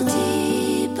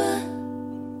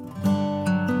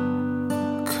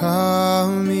 Call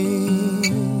me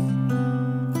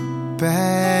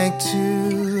back to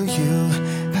you.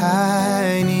 I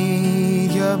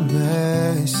need your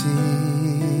mercy.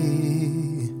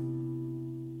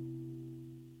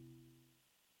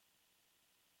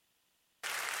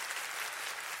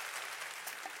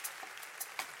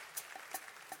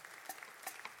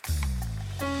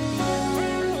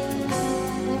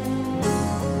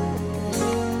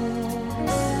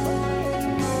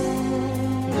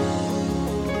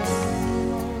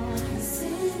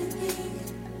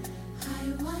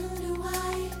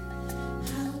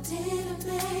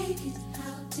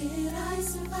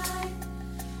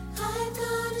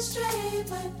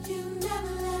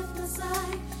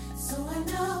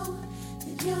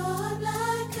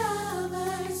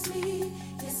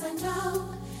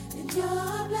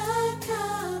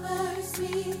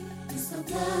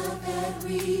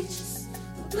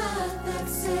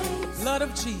 Blood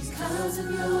of Jesus.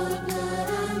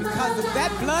 Because of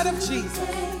that blood of Jesus.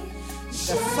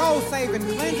 The soul-saving,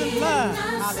 cleansing blood.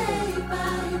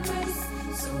 Hallelujah.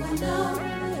 So I know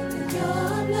that your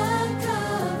blood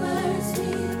covers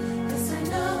me. Yes, I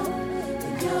know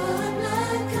that your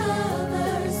blood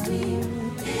covers me.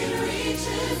 It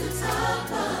reaches the top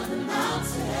of the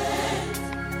mountain.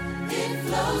 It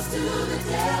flows to the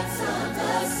depths of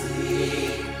the sea.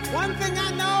 One thing I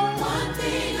know.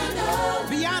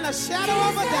 Beyond a shadow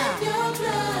of a doubt.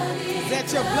 That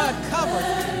your blood covers.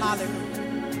 Hallelujah.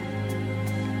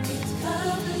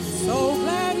 So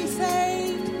glad he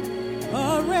saved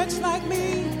a wretch like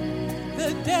me.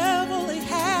 The devil, he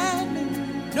had me,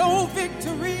 no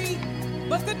victory.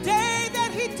 But the day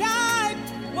that he died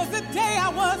was the day I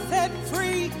was set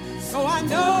free. So I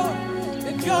know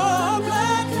that your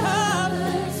blood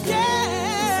covers.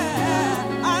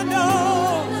 Yeah, I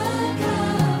know.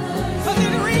 'Cause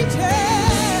it reaches.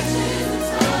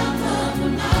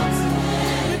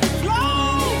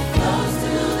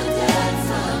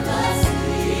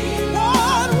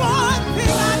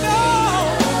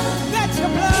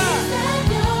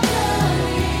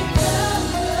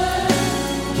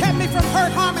 From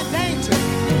hurt, harm, and danger.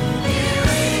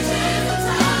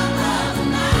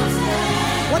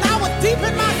 When I was deep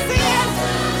in my sins,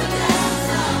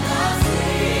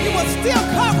 He was still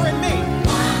covering me,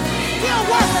 still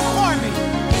working for me,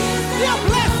 still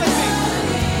blessing me.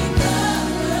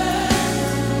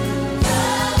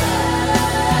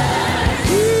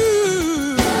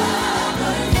 Ooh,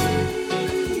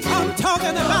 I'm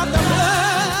talking about the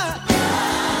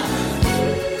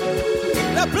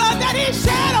blood that He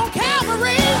shed on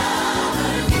Calvary.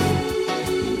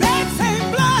 That same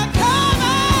blood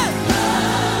covers.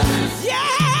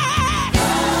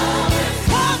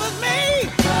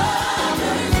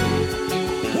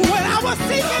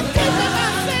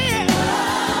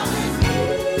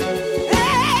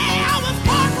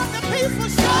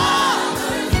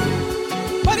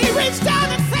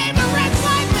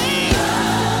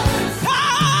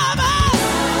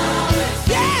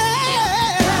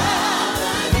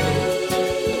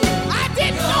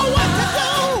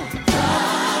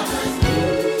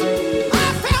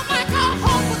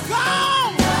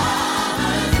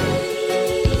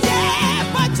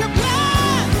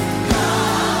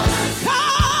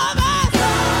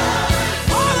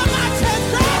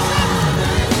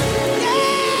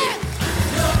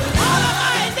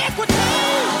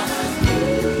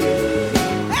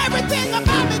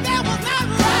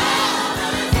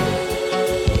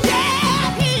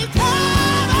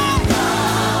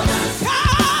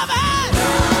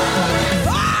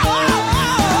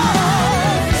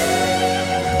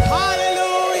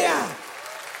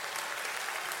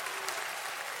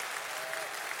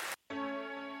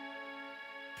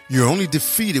 You're only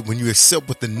defeated when you accept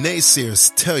what the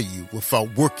naysayers tell you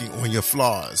without working on your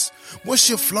flaws. Once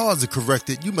your flaws are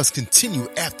corrected, you must continue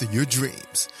after your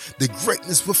dreams. The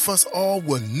greatness with us all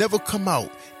will never come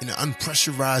out in an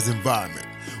unpressurized environment.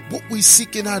 What we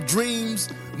seek in our dreams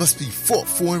must be fought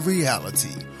for in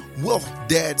reality. Wealth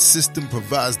Dad System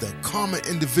provides the common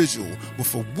individual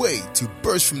with a way to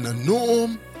burst from the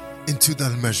norm into the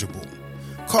unmeasurable.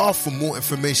 Call for more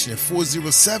information at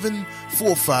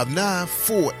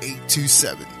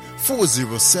 407-459-4827.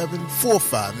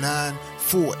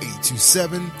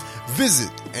 407-459-4827.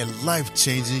 Visit a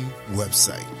life-changing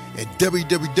website at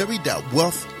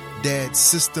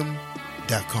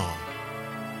www.wealthdadsystem.com.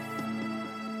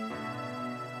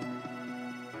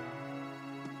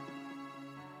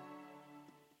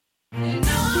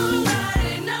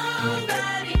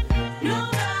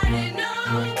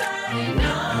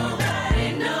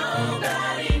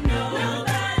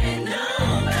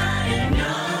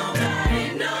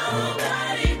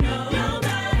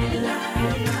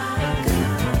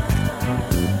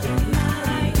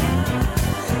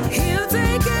 He'll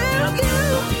take care of you,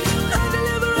 a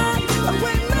deliverer, a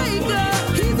way maker.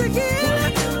 He's a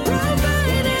healer,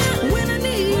 provider when I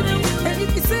need him. And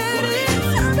if he said it,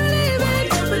 I believe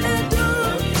it. Open that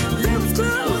door, that was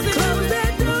closed. Close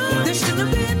that door, there should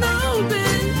have been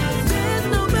open. There's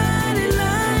nobody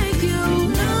like you,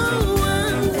 no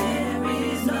one. There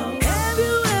is no. Have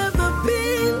you ever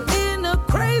been in a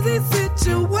crazy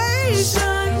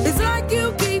situation? It's like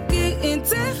you keep getting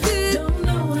tested. Don't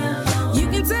know how you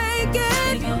can take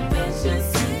it.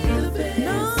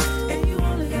 No, and you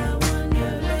only got one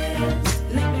year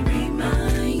left. Let me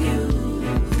remind you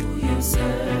who you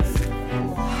serve.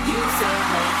 You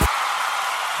serve.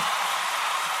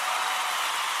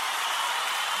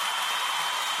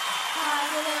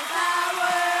 Positive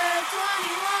Power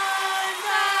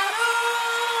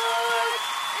 21.org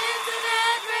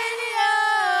Internet Radio.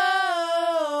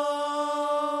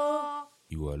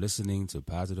 You are listening to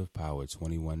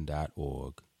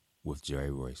PositivePower21.org with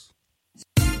Jerry Royce.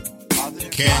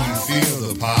 Can you feel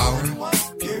the power?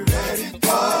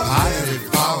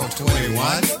 Positive Power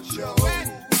 21.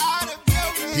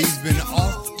 He's been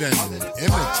often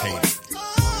imitated,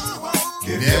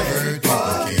 never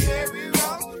duplicated.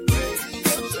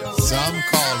 Some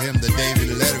call him the David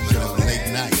Letterman of late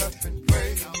night.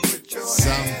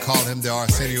 Some call him the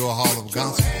Arsenio Hall of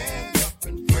Gospel.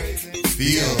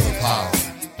 Feel the power.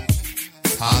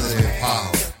 Positive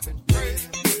power.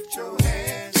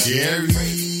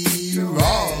 Jerry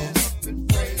Ross.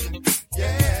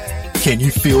 Can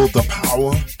you feel the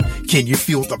power? Can you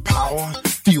feel the power?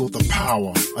 Feel the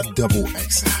power of double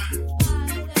XI.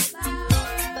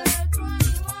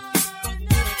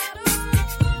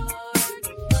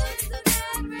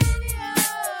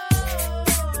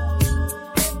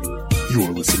 You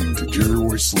are listening to Jerry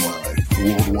Royce Live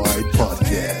Worldwide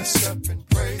Podcast.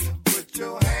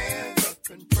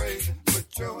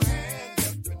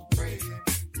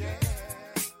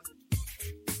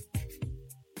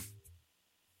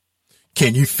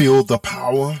 Can you feel the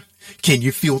power? Can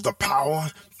you feel the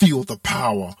power? Feel the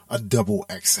power of double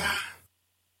XI.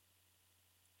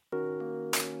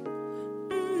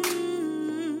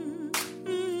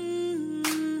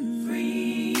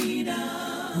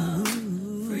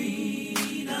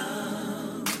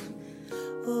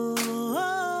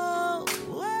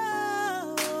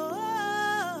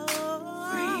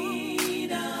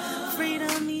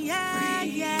 Freedom, yeah,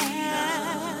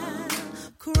 yeah.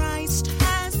 Christ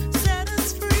has set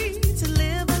us free to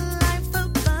live a life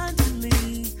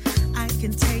abundantly. I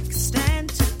can take a stand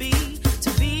to be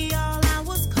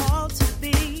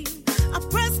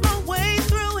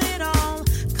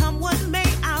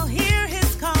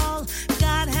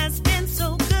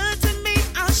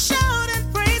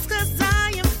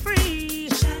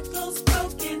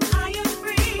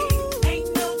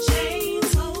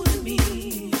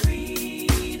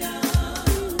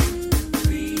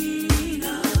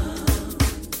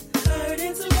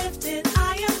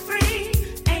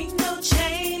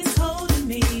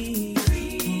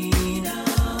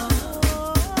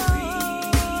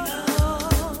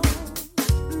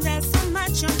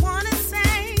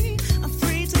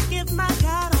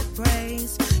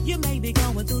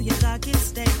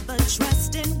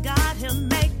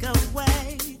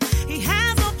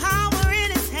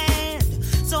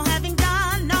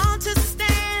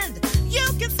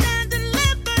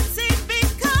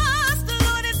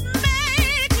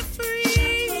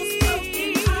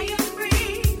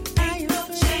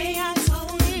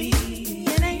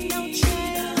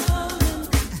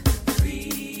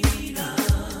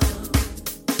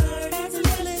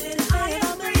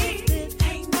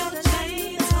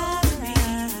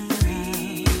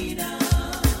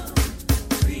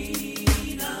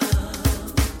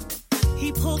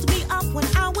He pulled me up when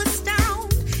I was down,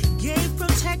 gave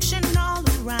protection all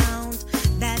around.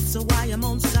 That's why I'm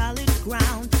on solid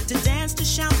ground. To dance, to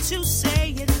shout, to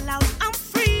say it loud. I'm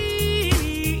free.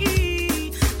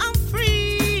 I'm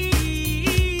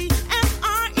free.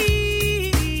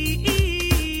 F-R-E.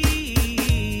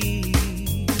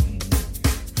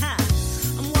 Ha.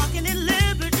 I'm walking in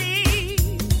liberty.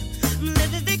 I'm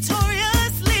living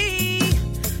victoriously.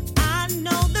 I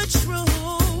know the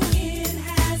truth. It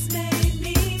has made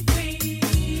me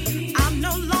free. I'm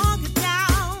no longer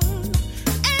down,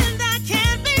 and I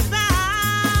can't be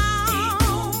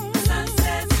bound. Sun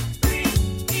sets free.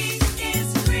 He is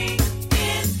free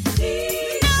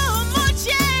indeed. No more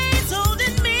chains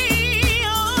holding me.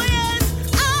 Oh yes,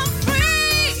 I'm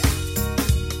free.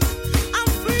 I'm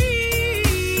free.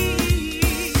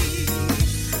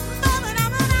 I'm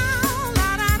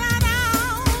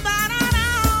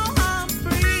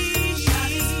free.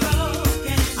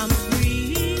 I'm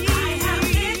free. I have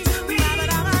victory.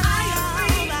 I am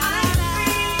free.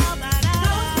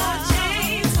 No more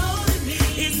chains holding me.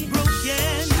 It's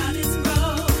broken.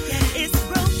 It's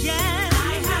broken. I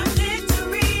have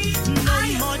victory. No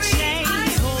more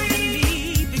chains holding me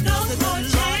because the Lord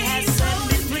has set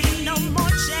me free. No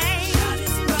more chains.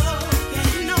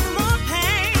 No more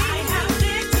pain. I have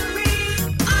victory.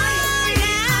 I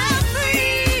am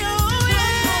free. Oh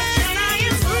yes, I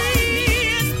am free.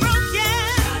 It's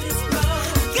broken.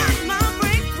 Got my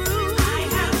breakthrough. I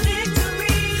have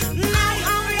victory. Now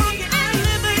I'm walking in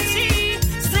liberty.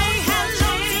 Say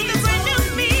hello to the brand new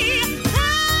me.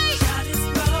 Hey,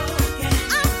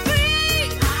 I'm free.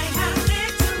 I have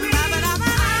victory.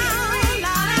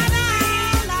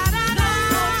 No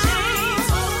more chains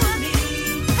holding me.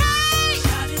 Hey, I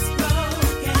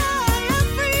am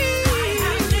free. I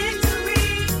have victory.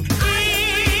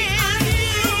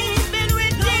 You've been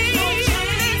redeemed.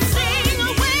 Sing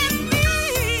with me.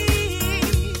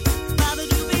 Baba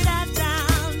doobie da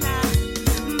down now.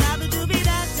 Baba doobie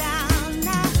da down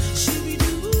now. Shooby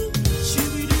doo,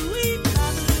 shooby doo,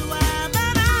 baba doo ba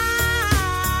da,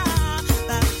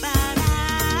 ba ba da,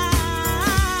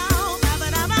 ba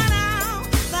da ba da,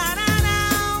 ba da da,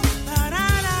 ba da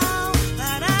da, ba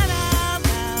da da,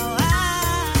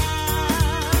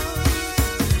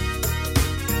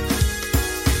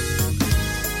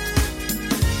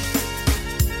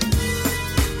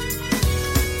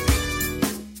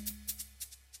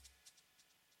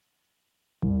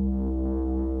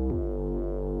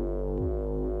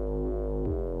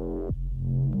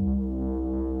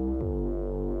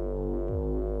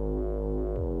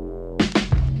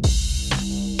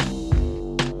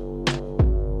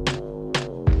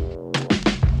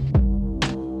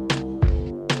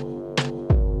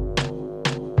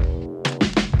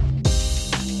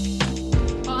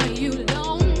 Are you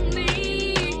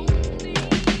lonely?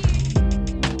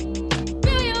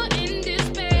 Feel you're in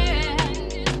despair?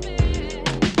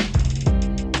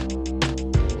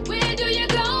 Where do you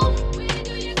go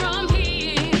from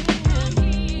here?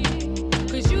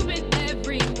 'Cause you've been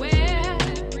everywhere.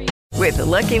 With the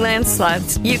Lucky Land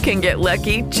Slots, you can get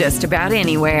lucky just about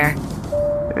anywhere.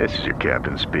 This is your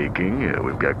captain speaking.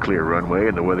 We've got clear runway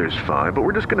and the weather's fine, but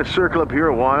we're just going to circle up here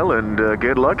a while and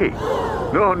get lucky.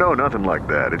 No, nothing like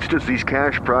that. It's just these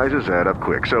cash prizes add up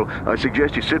quick. So I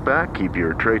suggest you sit back, keep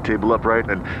your tray table upright,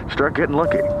 and start getting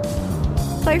lucky.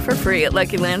 Play for free at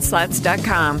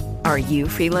LuckyLandSlots.com. Are you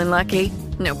feeling lucky?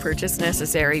 No purchase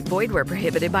necessary. Void where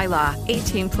prohibited by law.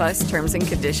 18+ terms and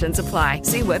conditions apply.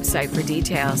 See website for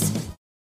details.